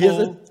holy temple,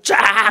 위에서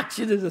쫙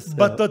찢어졌어요.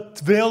 but the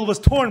veil was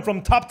torn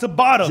from top to 이제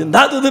bottom.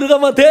 나도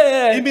들어가면 돼.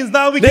 It means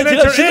now we 내 can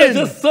죄가 enter in.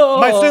 씻어졌어.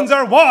 My sins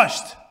are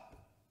washed.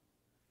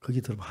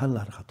 거기 들어가면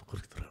하늘나라가 또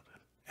그렇게 들어가요.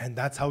 And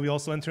that's how we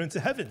also enter into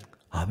heaven.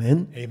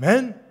 아멘.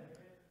 Amen.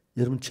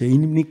 여러분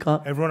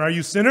죄인입니까? Everyone, are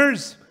you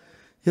sinners?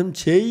 여러분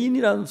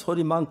죄인이라는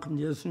소리만큼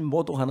예수님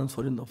모독하는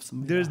소리는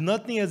없습니다. There's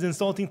nothing as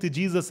insulting to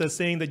Jesus as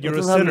saying that you're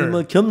a 어떤 사람은 sinner.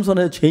 뭐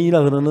겸손해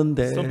죄인이라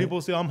그러는데 Some people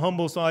say I'm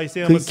humble, so I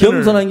say I'm 그 a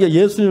sinner. 겸손한 게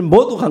예수님을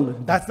모독한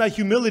겁니다. That's not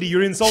humility.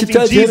 You're insulting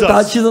십자가 죄를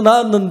다 Jesus. 씻어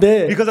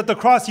놨는데 Because at the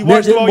cross he 내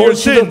washed 죄 all 못 your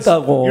sins.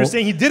 씻었다고 You're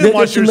saying he 내 didn't 죄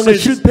wash your 씻는 거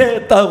sins.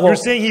 실패했다고 You're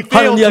saying he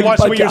failed 하는 to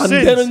wash away 이야기밖에 your 안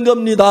sins. 되는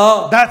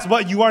겁니다. That's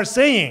what you are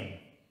saying.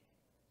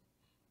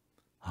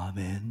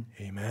 아멘.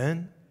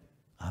 Amen.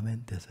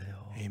 아멘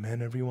되세요.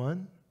 Amen,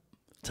 everyone.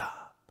 자,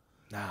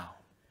 Now,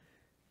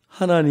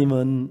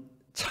 하나님은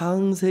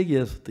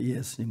창세기에서부터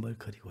예수님을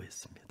그리고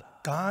있습니다.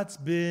 God's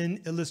been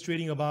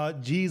illustrating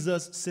about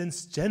Jesus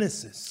since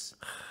Genesis.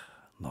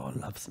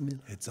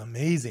 놀랍습니다. It's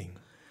amazing.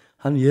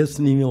 한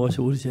예수님이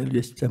오셔 우리 죄를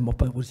위해 십자가에 못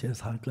박아 우리 죄를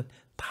살 것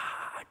다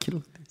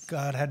기록돼 있어요.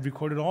 God had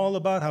recorded all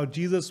about how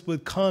Jesus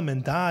would come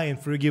and die and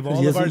forgive all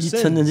of 예수 our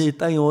 2000년 전에 sins. 이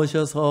땅에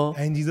오셔서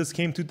And Jesus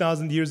came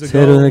 2,000 years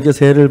세례 ago. 이렇게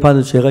세례를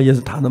받은 죄가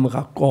예수 다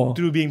넘어갔고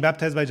Through being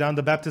baptized by John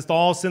the Baptist,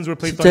 all sins were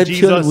placed 십자가에 on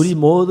피를 우리 Jesus.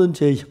 모든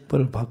죄의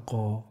형벌을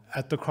받고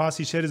At the cross,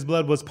 he shed his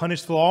blood, was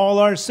punished for all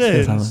our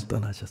세상을 sins,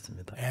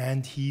 떠나셨습니다.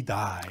 and he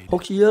died.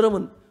 혹시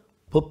여러분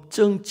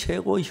법정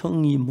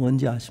최고형이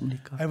뭔지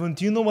아십니까? Everyone,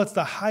 do you know what's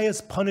the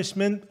highest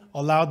punishment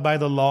allowed by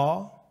the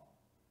law?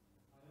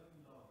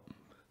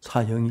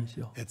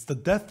 사형이죠. It's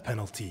the death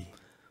penalty.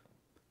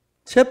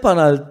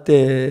 재판할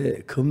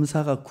때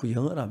검사가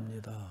구형을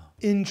합니다.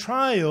 In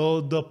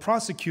trial, the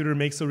prosecutor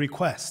makes a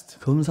request.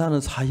 검사는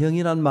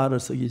사형이란 말을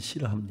쓰기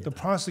싫어합니다. The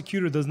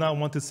prosecutor does not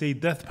want to say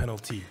death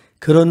penalty.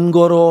 그런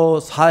거로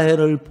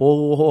사회를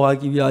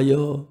보호하기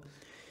위하여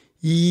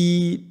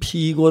이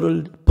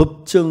피고를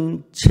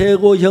법정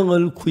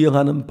최고형을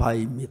구형하는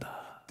바입니다.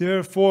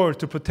 Therefore,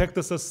 to protect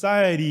the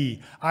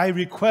society, I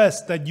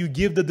request that you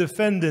give the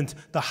defendant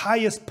the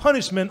highest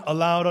punishment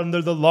allowed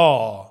under the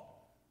law.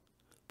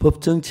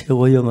 법정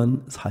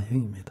최고형은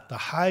사형입니다. The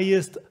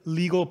highest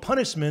legal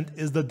punishment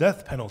is the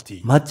death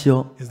penalty.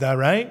 맞죠? Is that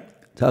right?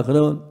 자,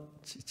 그럼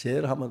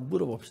제를 한번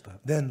물어봅시다.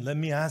 Then let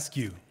me ask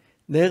you.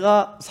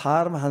 내가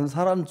사람 한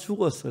사람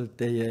죽었을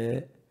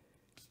때에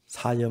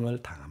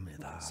사형을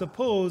당합니다.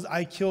 Suppose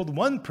I killed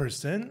one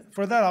person,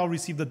 for that I'll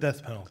receive the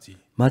death penalty.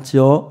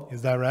 맞죠?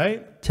 Is that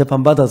right?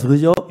 재판 받아서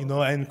그죠? You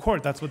know, in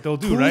court, that's what they'll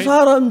do, 두 right?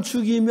 사람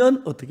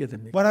죽이면 어떻게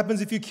됩니까? What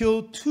happens if you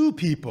kill two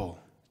people?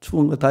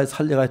 죽은 거 다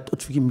살려가 또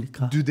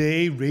죽입니까? Do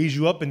they raise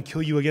you up and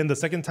kill you again the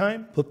second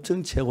time?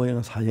 법정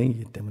최고형은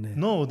사형이기 때문에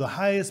No, the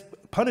highest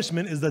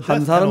punishment is the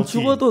한 death 사람 penalty.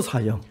 죽어도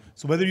사형,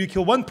 So whether you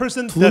kill one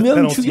person, 두 death 명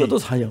penalty. 죽여도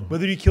사형.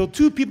 Whether you kill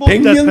two people,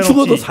 100명 death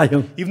죽어도 penalty.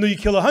 사형. Even though you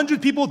kill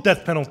 100 people,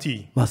 death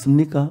penalty.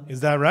 맞습니까?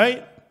 Is that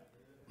right?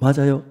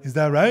 맞아요. Is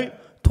that right?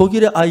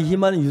 독일의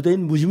아이히만은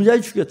유대인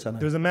무지무지하게 죽였잖아요.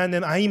 There's a man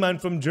named Ahiman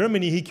from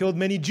Germany. He killed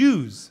many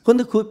Jews.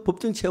 그런데 그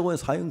법정 최고의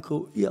사형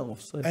그 이상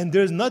없어요. And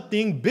there's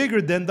nothing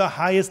bigger than the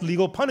highest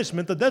legal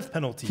punishment, the death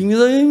penalty.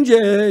 김기성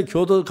형제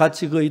교도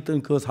같이 그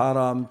있던 그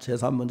사람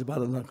재산 먼저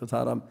받은 그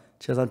사람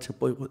재산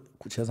첩보이고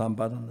재산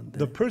받았는데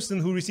The person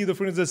who received the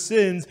forgiveness of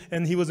sins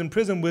and he was in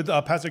prison with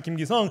Pastor Kim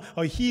Gi-sung,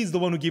 he's the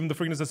one who gave him the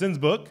forgiveness of sins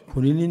book.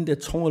 군인인데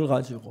총을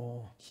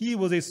가지고 He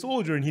was a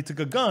soldier and he took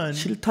a gun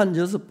실탄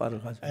 6발을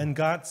가지고 and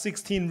got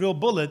 16 real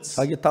bullets.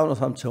 자기 다운한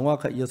사람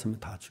정확하게 6명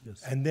다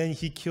죽였어요. And then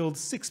he killed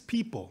 6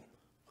 people.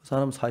 그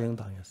사람 사형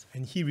당했어요.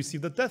 And he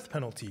received the death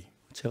penalty.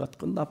 제가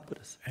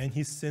끝나버렸어요. And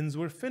his sins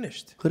were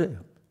finished. 그래요.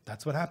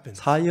 That's what happened.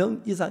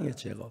 사형 이상의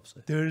죄가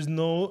없어요. There's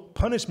no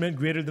punishment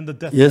greater than the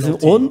death 예수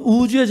penalty. 온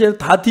우주의 죄를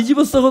다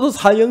뒤집어 쓰고도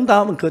사형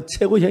당하면 그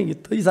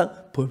최고형이 더 이상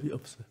법이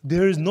없어요.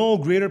 There is no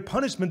greater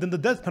punishment than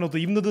the death penalty.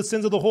 Even though the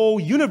sins of the whole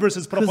universe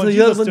is put 그래서 upon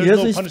Jesus, 여러분 there's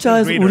no 예수 punishment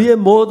십자가에서 greater. 우리의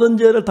모든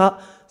죄를 다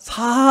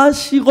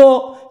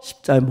사하시고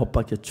십자가에 못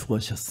박혀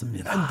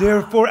죽으셨습니다. And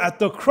therefore, at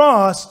the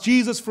cross,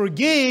 Jesus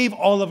forgave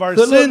all of our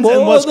그래서 sins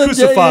and was 모든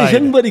죄의 crucified.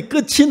 형벌이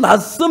끝이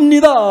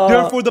났습니다.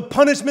 Therefore, the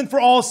punishment for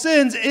all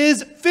sins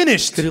is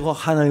finished. 그리고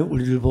하나님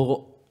우리를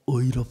보고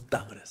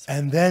의롭다 그랬어요.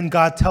 And then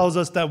God tells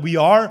us that we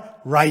are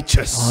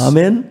righteous.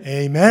 아멘.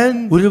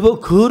 Amen. 우리를 보고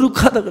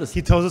거룩하다 그랬어요.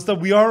 He tells us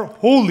that we are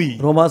holy.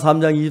 로마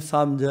 3장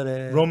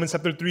 23절에 Romans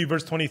chapter 3,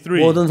 verse 23.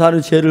 모든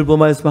사람이 죄를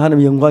범하였으면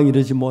하나님 영광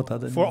이르지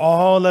못하더니 For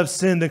all have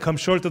sinned and come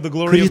short of the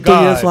glory of 그리스도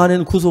예수 God,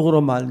 안에는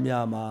구속으로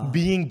말미암아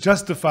being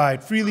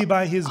justified freely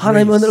by His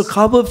하나님 은혜로 grace,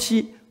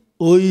 값없이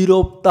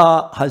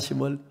의롭다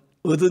하심을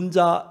얻은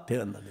자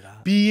되었느니라.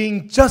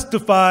 being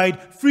justified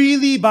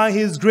freely by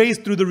His grace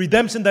through the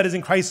redemption that is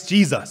in Christ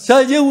Jesus. 자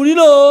이제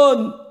우리는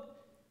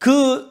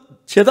그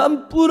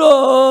제단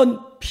뿔은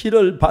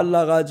피를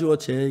발라가지고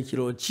제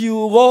기로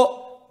지우고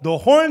The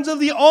horns of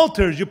the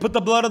altars, you put the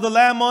blood of the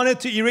lamb on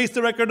it to erase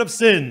the record of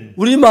sin.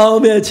 우리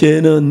마음의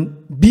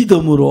죄는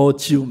믿음으로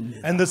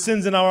지웁니다. And the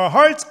sins in our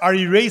hearts are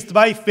erased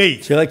by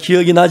faith. 제가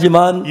기억이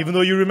나지만 Even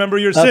though you remember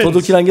your 나 sins,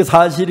 도둑질한 게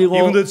사실이고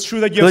even though it's true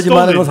that you have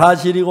거짓말한 건 stolen,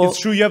 사실이고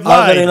it's true you have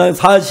lied, 악을 행한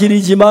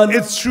사실이지만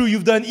it's true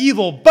you've done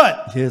evil,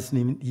 but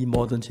예수님이 이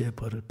모든 죄의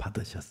벌을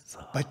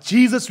받으셨어.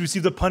 Jesus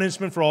received the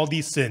punishment for all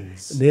these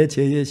sins. 내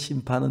죄의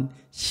심판은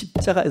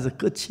십자가에서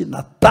끝이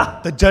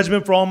났다. The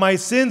judgment for all my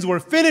sins were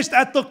finished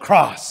at the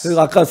cross. 그리고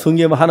아까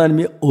성경에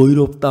하나님이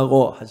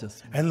의롭다고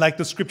하셨습니다. And like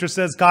the scripture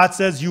says, God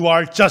says you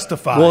are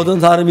justified. 모든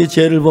사람이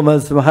죄를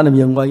범했으면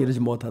하나님 영광 이르지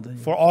못하더니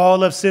For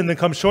all have sinned and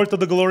come short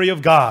of the glory of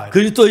God.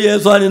 그리스도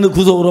예수 안에 있는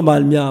구속으로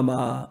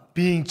말미암아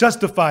Being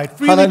justified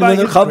freely by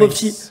하나님은 His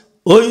값없이 grace.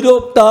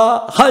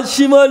 의롭다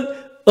하심을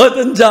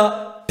얻은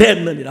자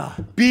됐느니라.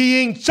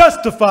 Being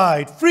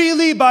justified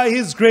freely by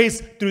His grace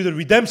through the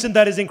redemption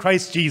that is in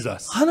Christ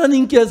Jesus.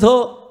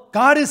 하나님께서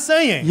God is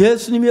saying,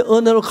 예수님의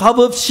은혜로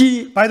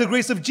값없이 by the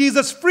grace of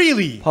Jesus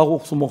freely,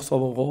 박옥수 목사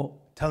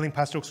보고 telling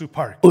Pastor Oksuk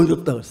Park,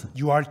 의롭다 그랬어.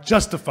 you are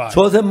justified.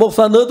 조셉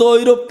목사 너도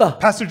의롭다.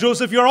 Pastor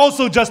Joseph, you are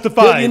also 여기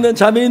justified. 있는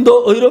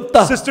자매님도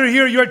의롭다. Sister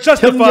here, you are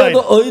justified.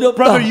 형제도 의롭다.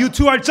 Brother, you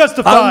too are 안경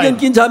justified.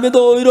 낀 자매도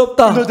You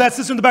의롭다. know that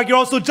sister in the back,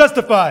 you're also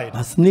justified.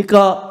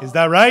 맞습니까? Is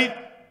that right?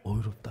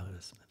 의롭다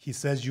그랬습니다. He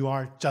says you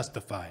are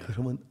justified.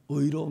 그러면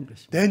의로운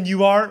것입니다. Then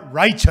you are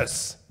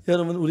righteous.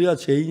 여러분 우리가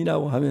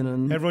죄인이라고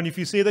하면은 Everyone, if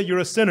you say that you're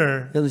a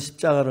sinner, 여러분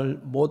십자가를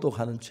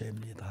모독하는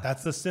죄입니다.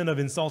 that's the sin of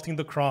insulting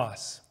the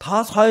cross.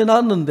 다 사해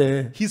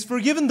놨는데 He's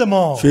forgiven them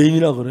all.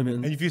 죄인이라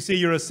그러면 And if you say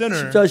you're a sinner,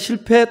 십자가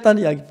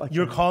실패했다는 이야기밖에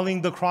you're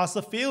calling the cross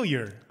a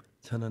failure.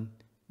 저는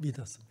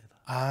믿었습니다.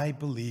 I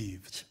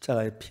believed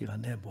십자가의 피가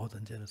내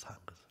모든 죄를 사한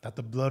것을. that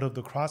the blood of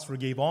the cross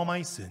forgave all my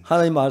sins.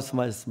 하나님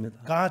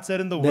말씀하셨습니다. God said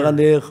in the 내가 word,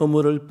 내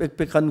허물을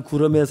빽빽한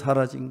구름에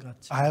사라진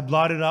같이 I have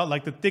blotted out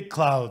like the thick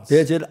clouds.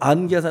 내 죄를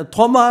안개사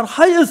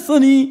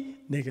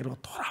도말하였으니 내게로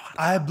돌아와라.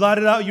 I have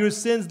blotted out your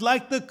sins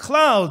like the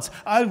clouds.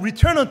 I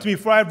return unto me,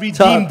 for I have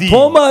자, redeemed thee.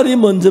 도말이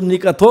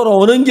먼저입니까?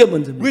 돌아오는 게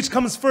먼저입니까? Which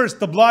comes first,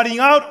 the blotting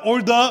out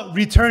or the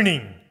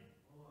returning?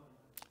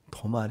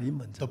 도말이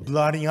먼저. The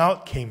blotting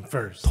out came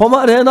first.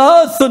 도말해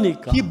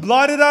놨으니까. He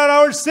blotted out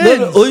our 너를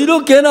sins.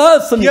 의롭게 He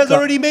has 놨으니까.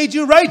 already made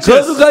you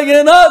righteous. 거룩하게 He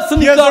has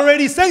놨으니까.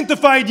 already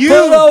sanctified you.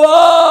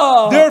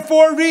 돌아와.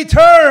 Therefore,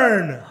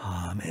 return.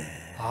 아멘.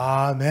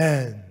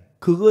 Amen.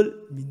 그걸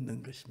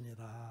믿는 것입니다.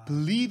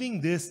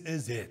 Believing this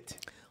is it.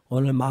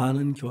 오늘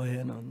많은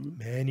교회는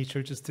Many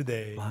churches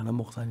today, 많은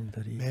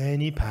목사님들이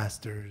many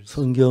pastors,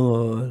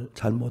 성경을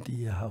잘못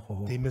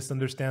이해하고 they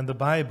misunderstand the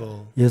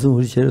Bible. 예수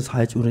우리 죄를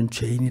사해주 우리는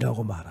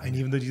죄인이라고 And 말하고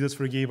even though Jesus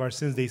forgave our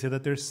sins, they say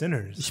that they're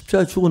sinners.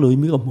 십자가에 죽은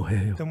의미가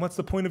뭐예요? Then what's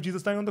the point of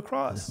Jesus dying on the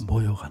cross?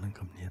 모욕하는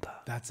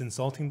겁니다. That's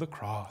insulting the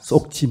cross.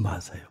 속지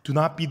마세요. Do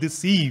not be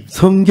deceived.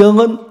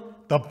 성경은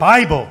The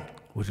Bible,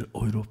 우리를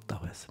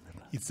의롭다고 했습니다.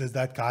 it says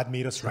that God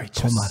made us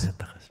righteous. 도말했다고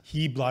했습니다.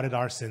 He blotted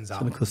our sins out.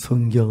 저는 그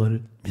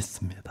성경을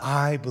믿습니다.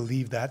 I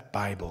believe that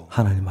Bible.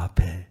 하나님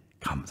앞에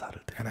감사를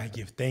드립니다. And I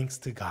give thanks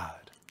to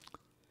God.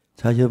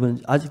 자,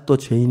 여러분 아직도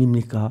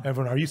죄인입니까?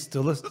 Everyone, are you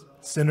still a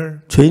sinner?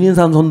 죄인인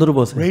사람 손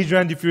들어보세요. Raise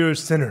your hand if you're a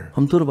sinner.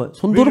 한번 들어봐요.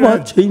 손 Raise your 들어봐요.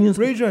 hand. 죄인인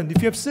사람. Raise your hand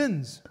if you have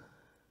sins.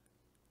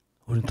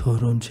 우리는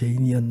더러운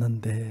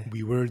죄인이었는데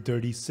We were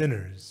dirty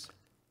sinners.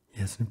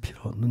 예수님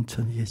피로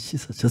눈처니게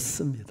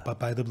씻어졌습니다. But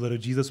by the blood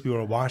of Jesus, we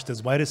were washed as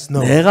white as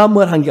snow. 내가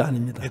뭘 한 게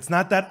아닙니다. It's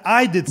not that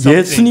I did something.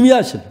 예수님이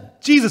하시는.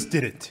 Jesus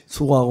did it.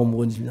 수고하고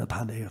무거운 짐이나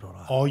다 내게로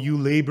오라. All you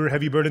labor,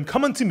 heavy burden,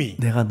 come unto me.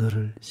 내가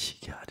너를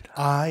쉬게 하리라.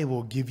 I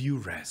will give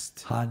you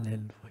rest.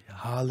 할렐루야.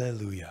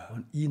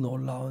 Hallelujah. 이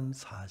놀라운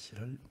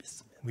사실을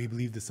믿습니다. We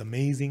believe this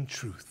amazing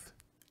truth.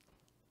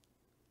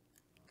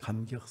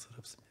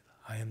 감격스럽습니다.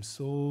 I am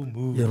so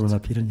moved 여러분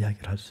앞에 이런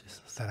이야기를 할 수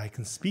있어서 that I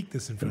can speak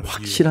this in front of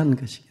you. 확실한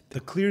것이기 때문에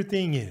The clear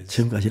thing is,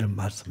 지금까지 이런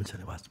말씀을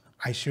전해왔습니다.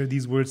 I share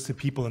these words to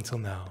people until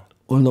now.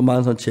 오늘도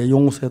많은 사람 제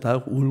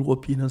용서해달라고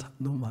울고 비는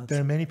사람도 많습니다.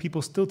 There are many people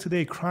still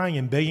today crying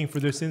and begging for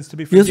their sins to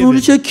be 예수 forgiven.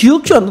 우리 죄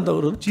기억지 않는다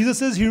그러는 Jesus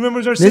says he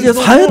remembers our 내 sins 죄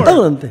no 사했다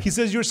more. 그러는데. He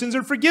says your sins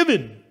are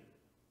forgiven.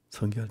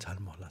 성경을 잘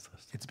몰라서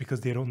그렇습니다. It's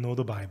because they don't know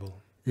the Bible.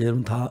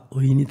 여러분 다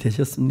의인이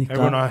되셨습니까?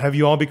 Everyone, have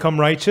you all become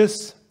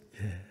righteous?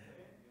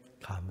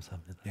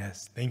 감사합니다.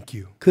 Yes, thank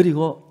you.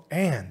 그리고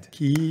And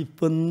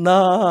기쁜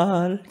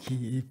날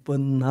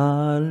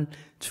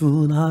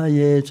주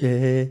나의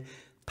죄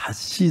다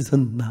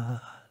씻은 날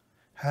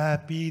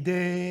happy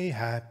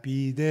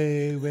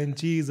day when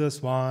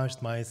Jesus washed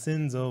my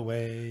sins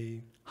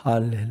away.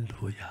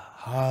 할렐루야.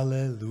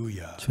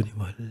 Hallelujah.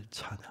 주님을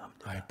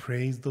찬양합니다. I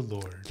praise the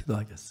Lord.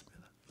 기도하겠습니다.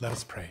 Let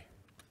us pray.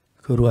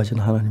 거룩하신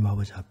하나님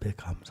아버지 앞에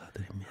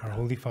감사드립니다. Our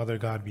Holy Father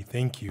God, we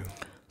thank you.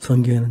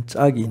 성경에는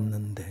짝이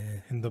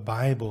있는데 In the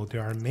Bible,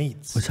 there are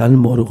mates. 잘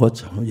모르고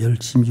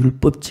열심히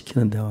율법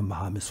지키는 데만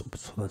마음이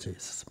쏟아져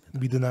있었습니다.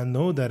 We did not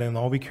know that, and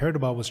all we cared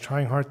about was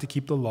trying hard to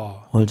keep the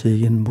law. 오늘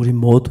저에게는 우리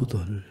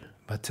모두들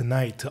But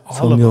tonight, to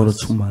all of 성령으로 us,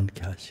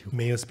 충만케 하시고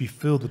may us be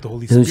filled with the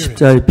Holy 예수 Spirit.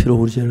 십자가의 피로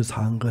우리 죄를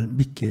사한 걸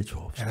믿게 And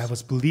해주옵소서. have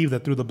us believe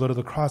that through the blood of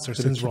the cross, our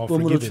sins were all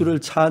기쁨으로 forgiven. 주를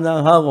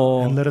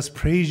찬양하고 And let us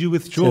praise you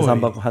with joy.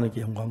 제사받고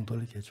하나님께 영광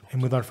돌리게 해주옵소서. And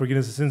with our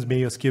forgiveness of sins,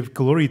 may us give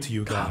glory to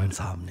you, God.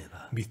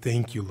 감사합니다. We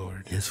thank you,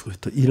 Lord. 예수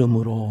그리스도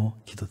이름으로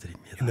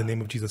기도드립니다. In the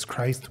name of Jesus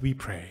Christ, we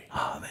pray.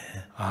 아멘.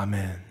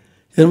 Amen.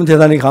 여러분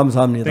대단히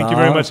감사합니다. Thank you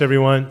very much,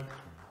 everyone.